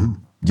 and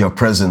your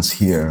presence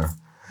here.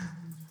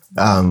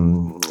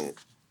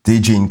 D.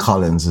 Jean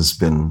Collins has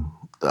been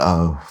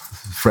a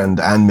friend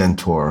and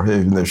mentor,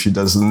 even though she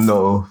doesn't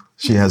know.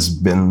 She has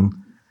been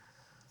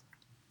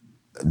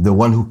the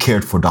one who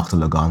cared for Dr.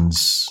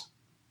 Lagon's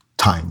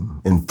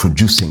time in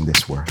producing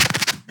this work.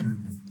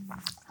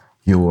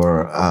 You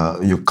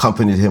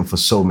accompanied him for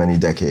so many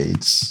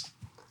decades,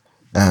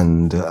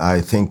 and I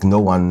think no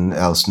one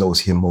else knows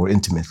him more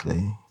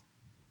intimately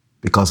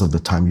because of the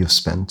time you've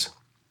spent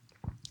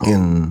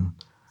in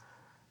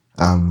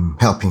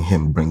helping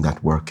him bring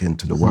that work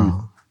into the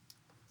world.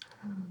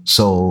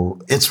 So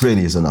it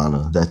really is an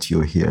honor that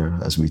you're here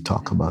as we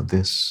talk about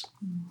this.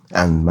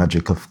 And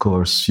Magic, of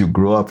course, you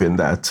grew up in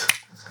that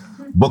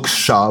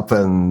bookshop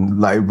and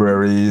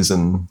libraries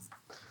and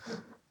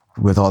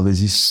with all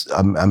these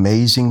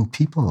amazing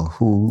people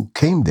who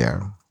came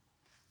there.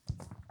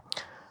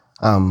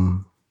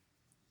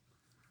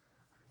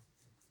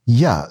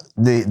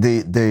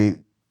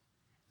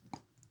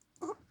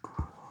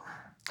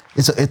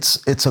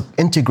 It's an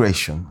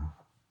integration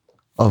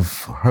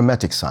of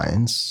Hermetic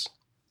science,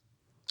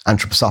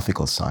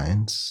 anthroposophical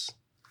science,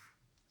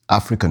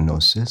 African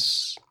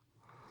gnosis,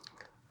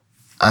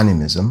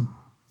 animism,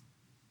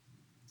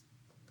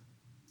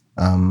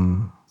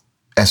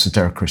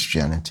 esoteric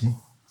Christianity.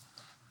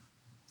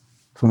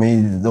 For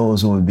me,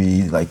 those would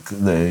be like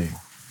the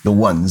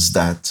ones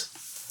that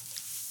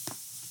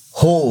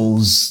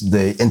holds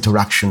the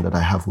interaction that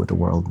I have with the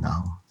world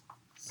now.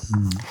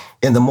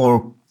 In the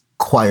more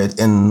quiet,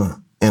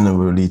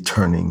 inwardly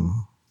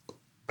turning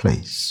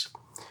place.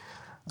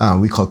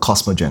 We call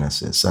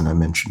cosmogenesis, and I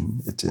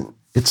mentioned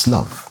it's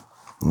love.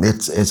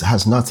 It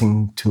has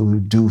nothing to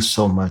do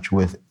so much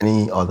with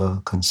any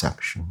other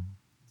conception.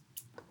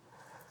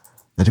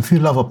 That if you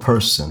love a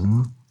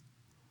person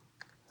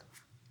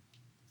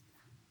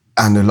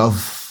and you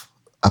love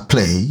a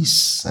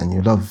place and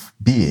you love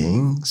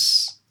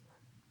beings,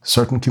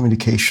 certain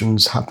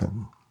communications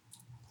happen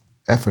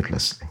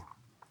effortlessly,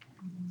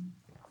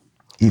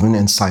 even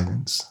in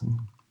silence.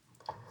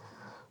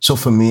 So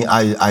for me,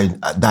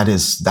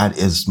 that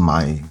is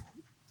my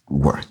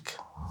work.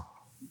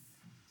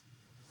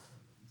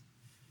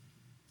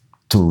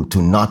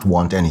 To not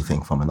want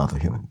anything from another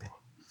human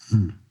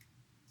being.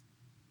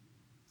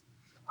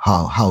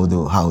 How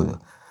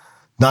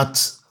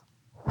not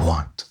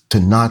want, to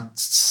not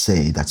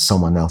say that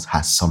someone else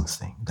has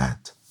something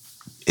that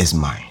is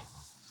mine.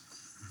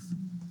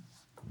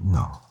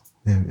 No,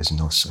 there is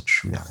no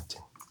such reality.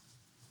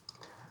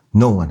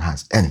 No one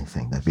has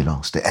anything that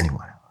belongs to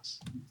anyone else.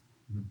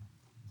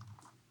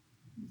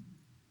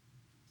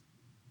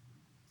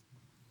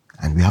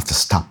 And we have to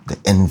stop the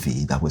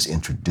envy that was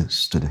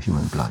introduced to the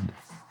human blood.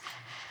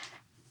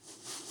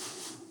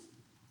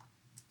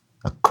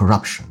 A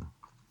corruption.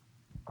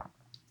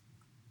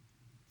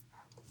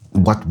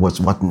 What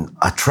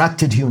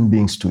attracted human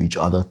beings to each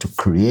other to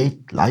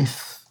create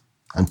life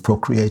and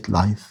procreate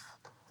life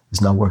is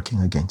now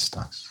working against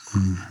us.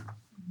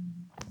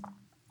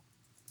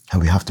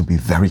 And we have to be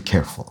very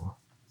careful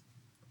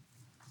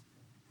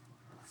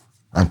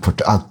and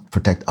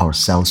protect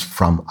ourselves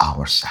from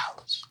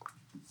ourselves.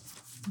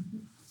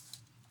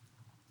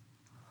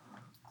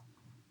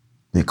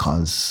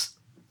 Because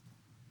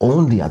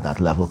only at that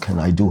level can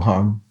I do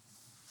harm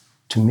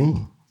to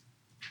me.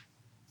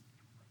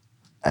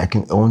 I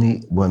can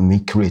only when me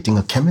creating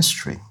a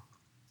chemistry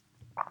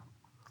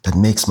that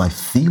makes my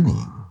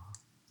feeling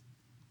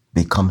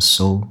become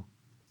so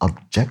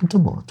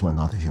objectable to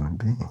another human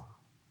being.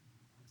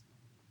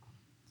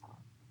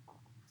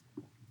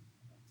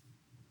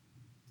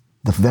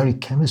 The very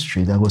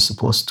chemistry that was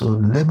supposed to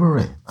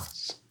liberate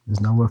us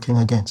is now working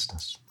against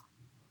us.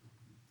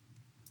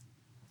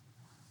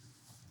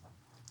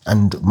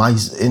 And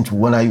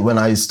when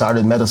I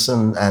started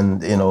medicine,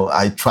 and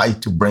I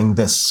tried to bring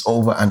this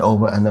over and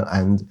over,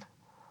 and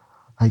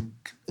like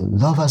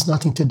love has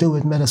nothing to do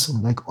with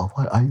medicine. Like, oh,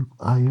 what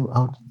are you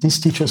out? These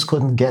teachers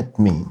couldn't get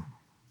me.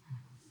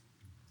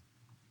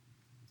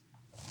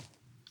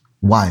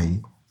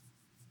 Why?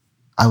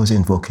 I was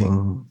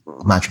invoking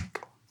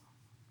magic,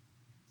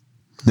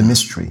 the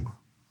mystery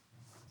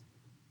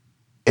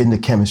in the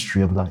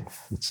chemistry of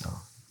life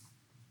itself.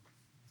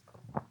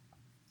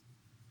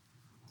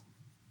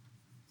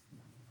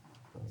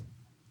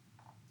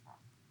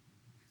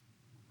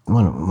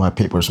 One of my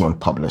papers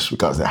weren't published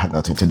because they had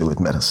nothing to do with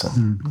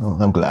medicine. Oh,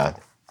 I'm glad.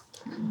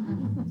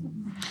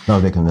 Now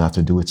they can have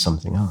to do with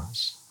something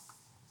else.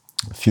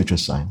 future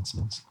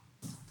sciences.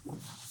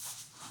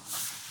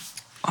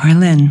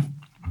 Orland,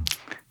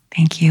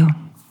 thank you.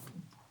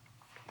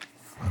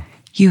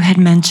 You had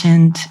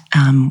mentioned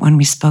when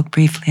we spoke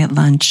briefly at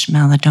lunch,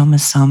 Malidoma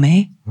Some.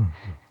 Mm-hmm.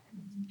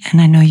 And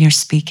I know you're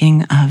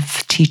speaking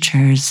of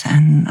teachers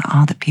and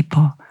all the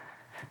people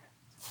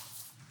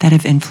that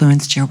have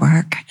influenced your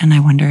work. And I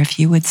wonder if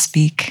you would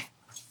speak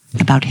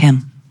about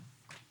him.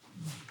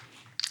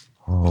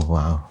 Oh,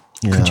 wow.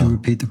 Yeah. Could you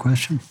repeat the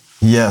question?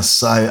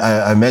 Yes,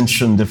 I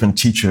mentioned different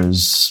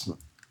teachers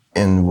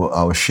in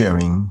our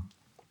sharing.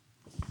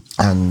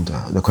 And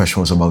the question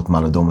was about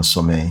Malidoma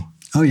Some.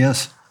 Oh,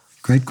 yes.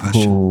 Great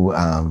question. Who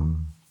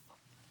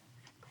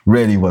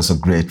really was a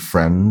great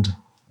friend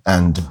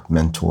and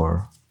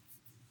mentor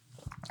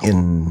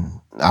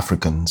in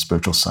African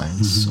spiritual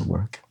science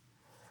work.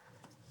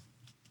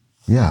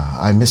 Yeah,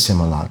 I miss him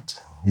a lot.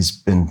 He's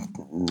been,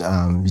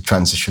 he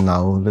transitioned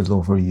now a little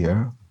over a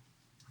year.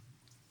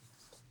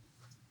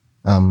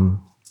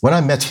 When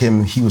I met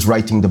him, he was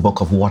writing the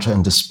book of Water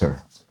and the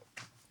Spirit.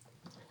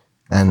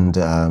 And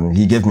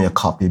he gave me a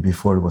copy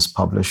before it was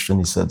published, and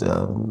he said,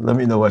 let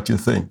me know what you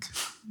think.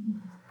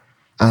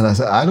 And I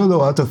said, I don't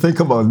know how to think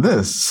about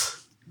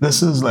this.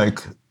 This is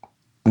like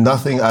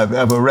nothing I've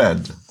ever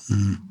read.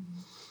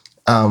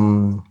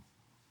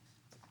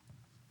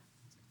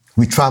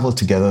 We traveled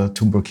together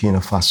to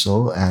Burkina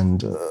Faso,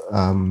 and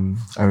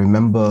I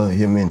remember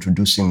him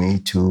introducing me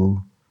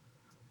to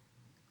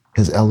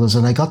his elders,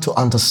 and I got to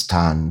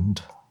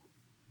understand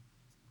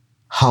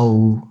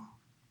how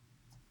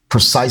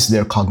precise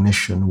their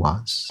cognition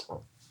was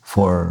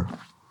for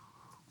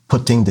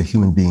putting the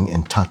human being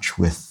in touch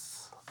with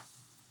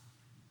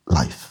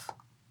life.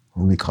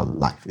 We call it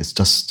life. It's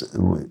just,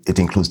 it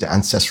includes the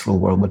ancestral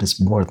world, but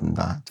it's more than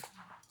that.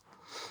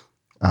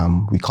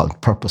 We call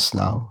it purpose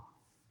now.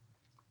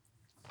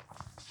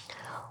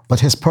 But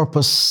his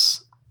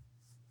purpose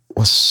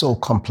was so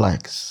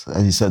complex.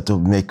 As he said, to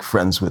make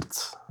friends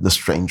with the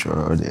stranger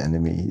or the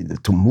enemy,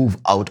 to move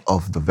out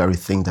of the very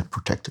thing that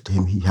protected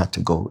him, he had to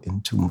go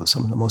into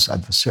some of the most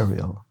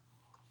adversarial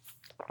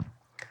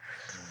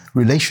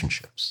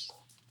relationships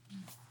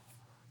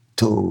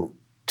to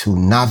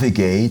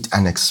navigate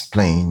and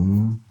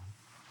explain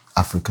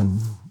African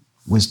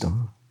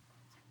wisdom.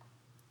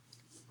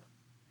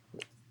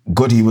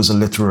 Good, he was a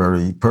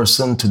literary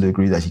person to the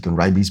degree that he can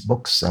write these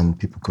books and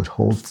people could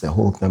hold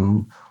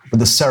them. But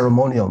the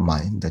ceremonial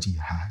mind that he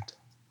had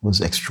was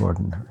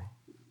extraordinary.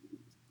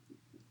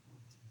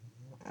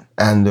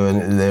 And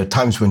there are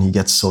times when he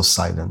gets so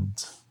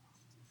silent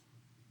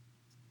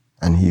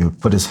and he would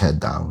put his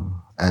head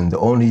down and the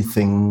only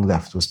thing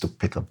left was to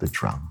pick up the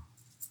drum.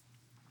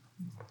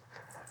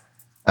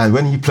 And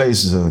when he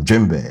plays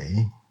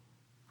djembe,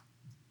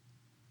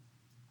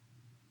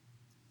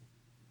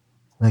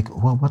 like,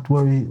 well, what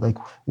were we, like,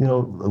 you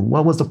know,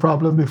 what was the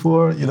problem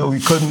before? You know, we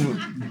couldn't,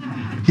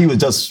 he would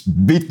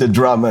just beat the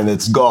drum and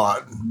it's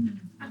gone.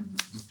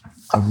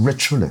 A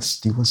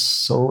ritualist, he was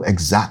so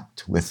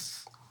exact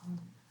with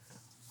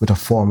a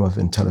form of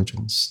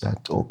intelligence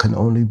that can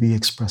only be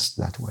expressed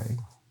that way.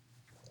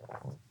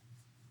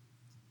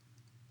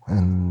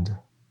 And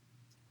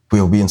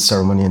we'll be in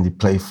ceremony and they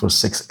play for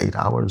 6-8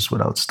 hours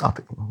without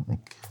stopping.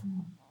 Like,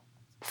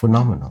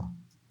 phenomenal.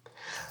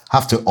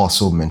 Have to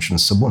also mention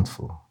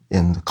Sobunfu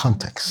in the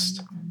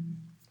context,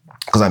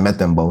 because I met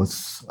them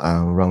both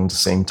around the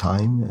same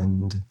time,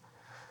 and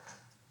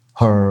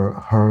her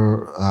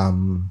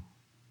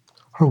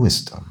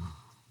wisdom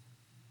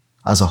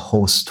as a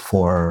host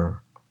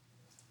for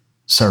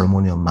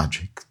ceremonial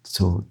magic,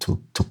 to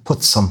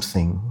put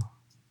something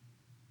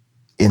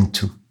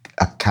into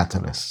a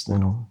catalyst, you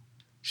know.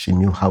 She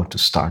knew how to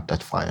start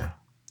that fire,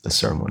 the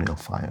ceremonial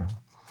fire.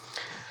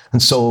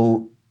 And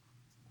so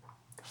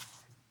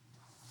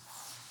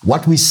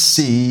what we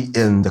see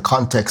in the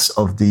context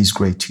of these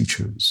great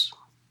teachers,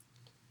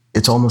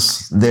 it's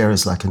almost there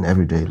is like an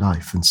everyday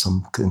life in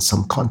some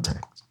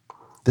context.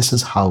 This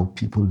is how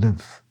people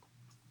live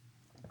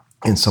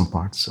in some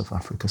parts of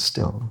Africa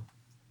still.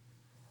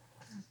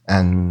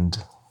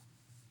 And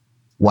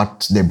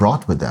what they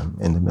brought with them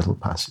in the Middle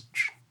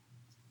Passage.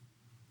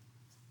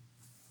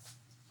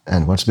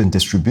 And what's been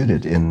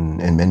distributed in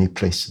many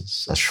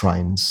places as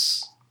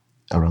shrines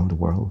around the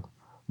world.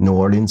 New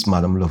Orleans,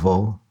 Madame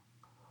Laveau,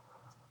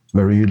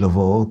 Marie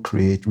Laveau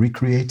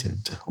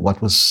recreated what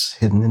was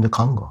hidden in the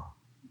Congo.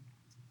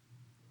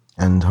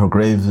 And her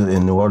grave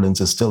in New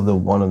Orleans is still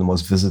one of the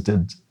most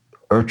visited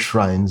earth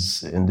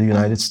shrines in the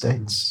United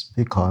States,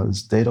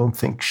 because they don't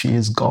think she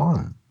is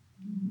gone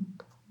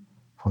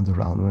from the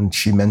realm. And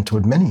she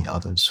mentored many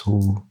others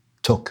who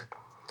took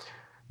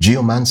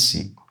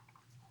geomancy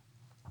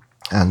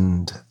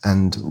and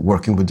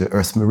working with the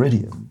earth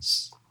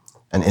meridians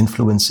and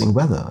influencing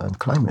weather and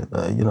climate.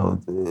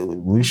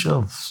 We should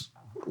have,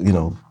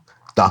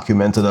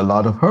 documented a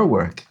lot of her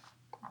work.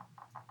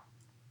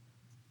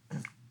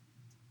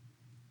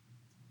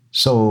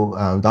 So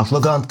Dr.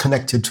 Legrand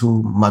connected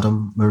to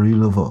Madame Marie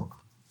Laveau.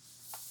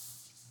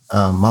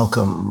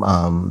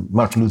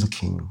 Martin Luther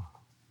King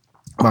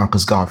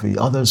Marcus Garvey,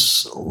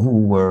 others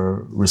who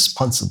were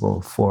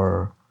responsible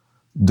for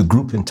the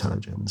group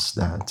intelligence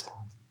that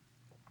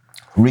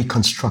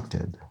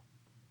reconstructed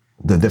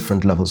the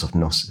different levels of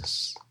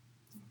gnosis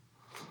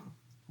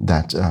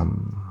that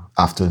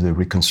after the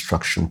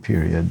reconstruction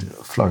period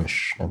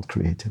flourished and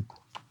created.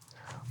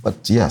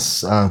 But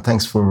yes,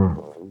 thanks for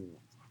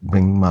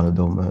bringing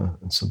Malidoma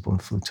and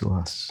Sobunfu to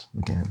us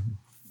again.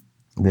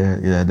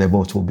 They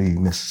both will be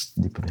missed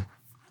deeply.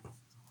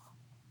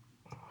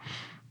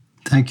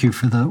 Thank you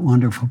for that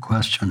wonderful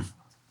question.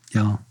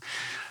 Yeah.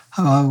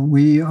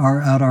 We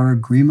are at our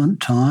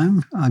agreement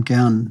time.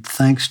 Again,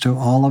 thanks to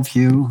all of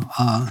you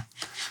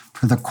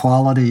for the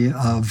quality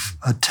of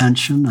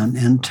attention and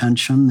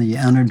intention, the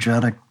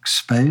energetic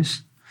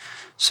space.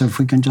 So if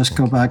we can just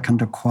go back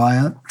into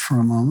quiet for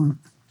a moment.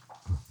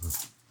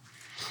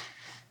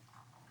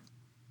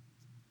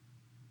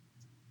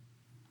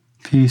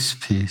 Peace,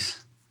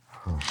 peace.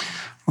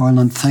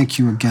 Orland, thank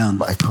you again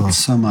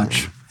so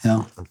much.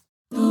 Yeah.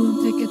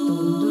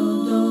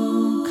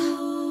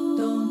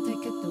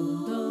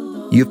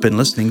 You've been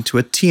listening to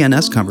a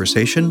TNS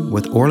conversation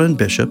with Orland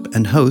Bishop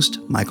and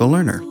host Michael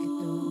Lerner.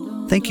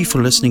 Thank you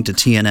for listening to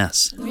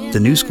TNS, the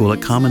New School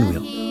at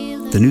Commonweal.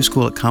 The New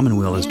School at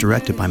Commonweal is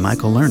directed by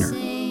Michael Lerner.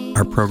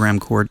 Our program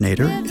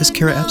coordinator is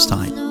Kara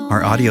Epstein.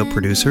 Our audio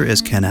producer is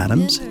Ken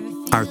Adams.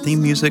 Our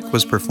theme music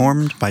was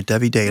performed by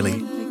Debbie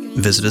Daly.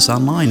 Visit us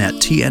online at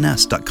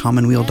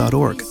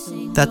tns.commonweal.org.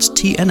 That's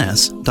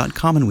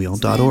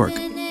tns.commonweal.org.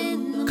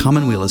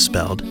 Commonweal is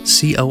spelled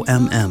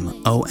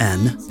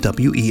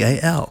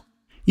COMMONWEAL.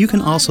 You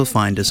can also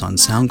find us on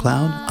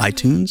SoundCloud,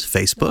 iTunes,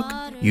 Facebook,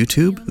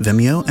 YouTube,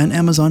 Vimeo, and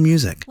Amazon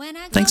Music.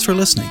 Thanks for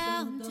listening.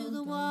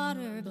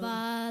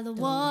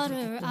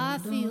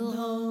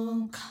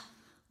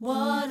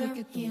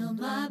 Water heal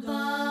my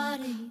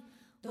body,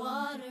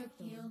 water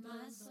heal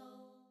my soul.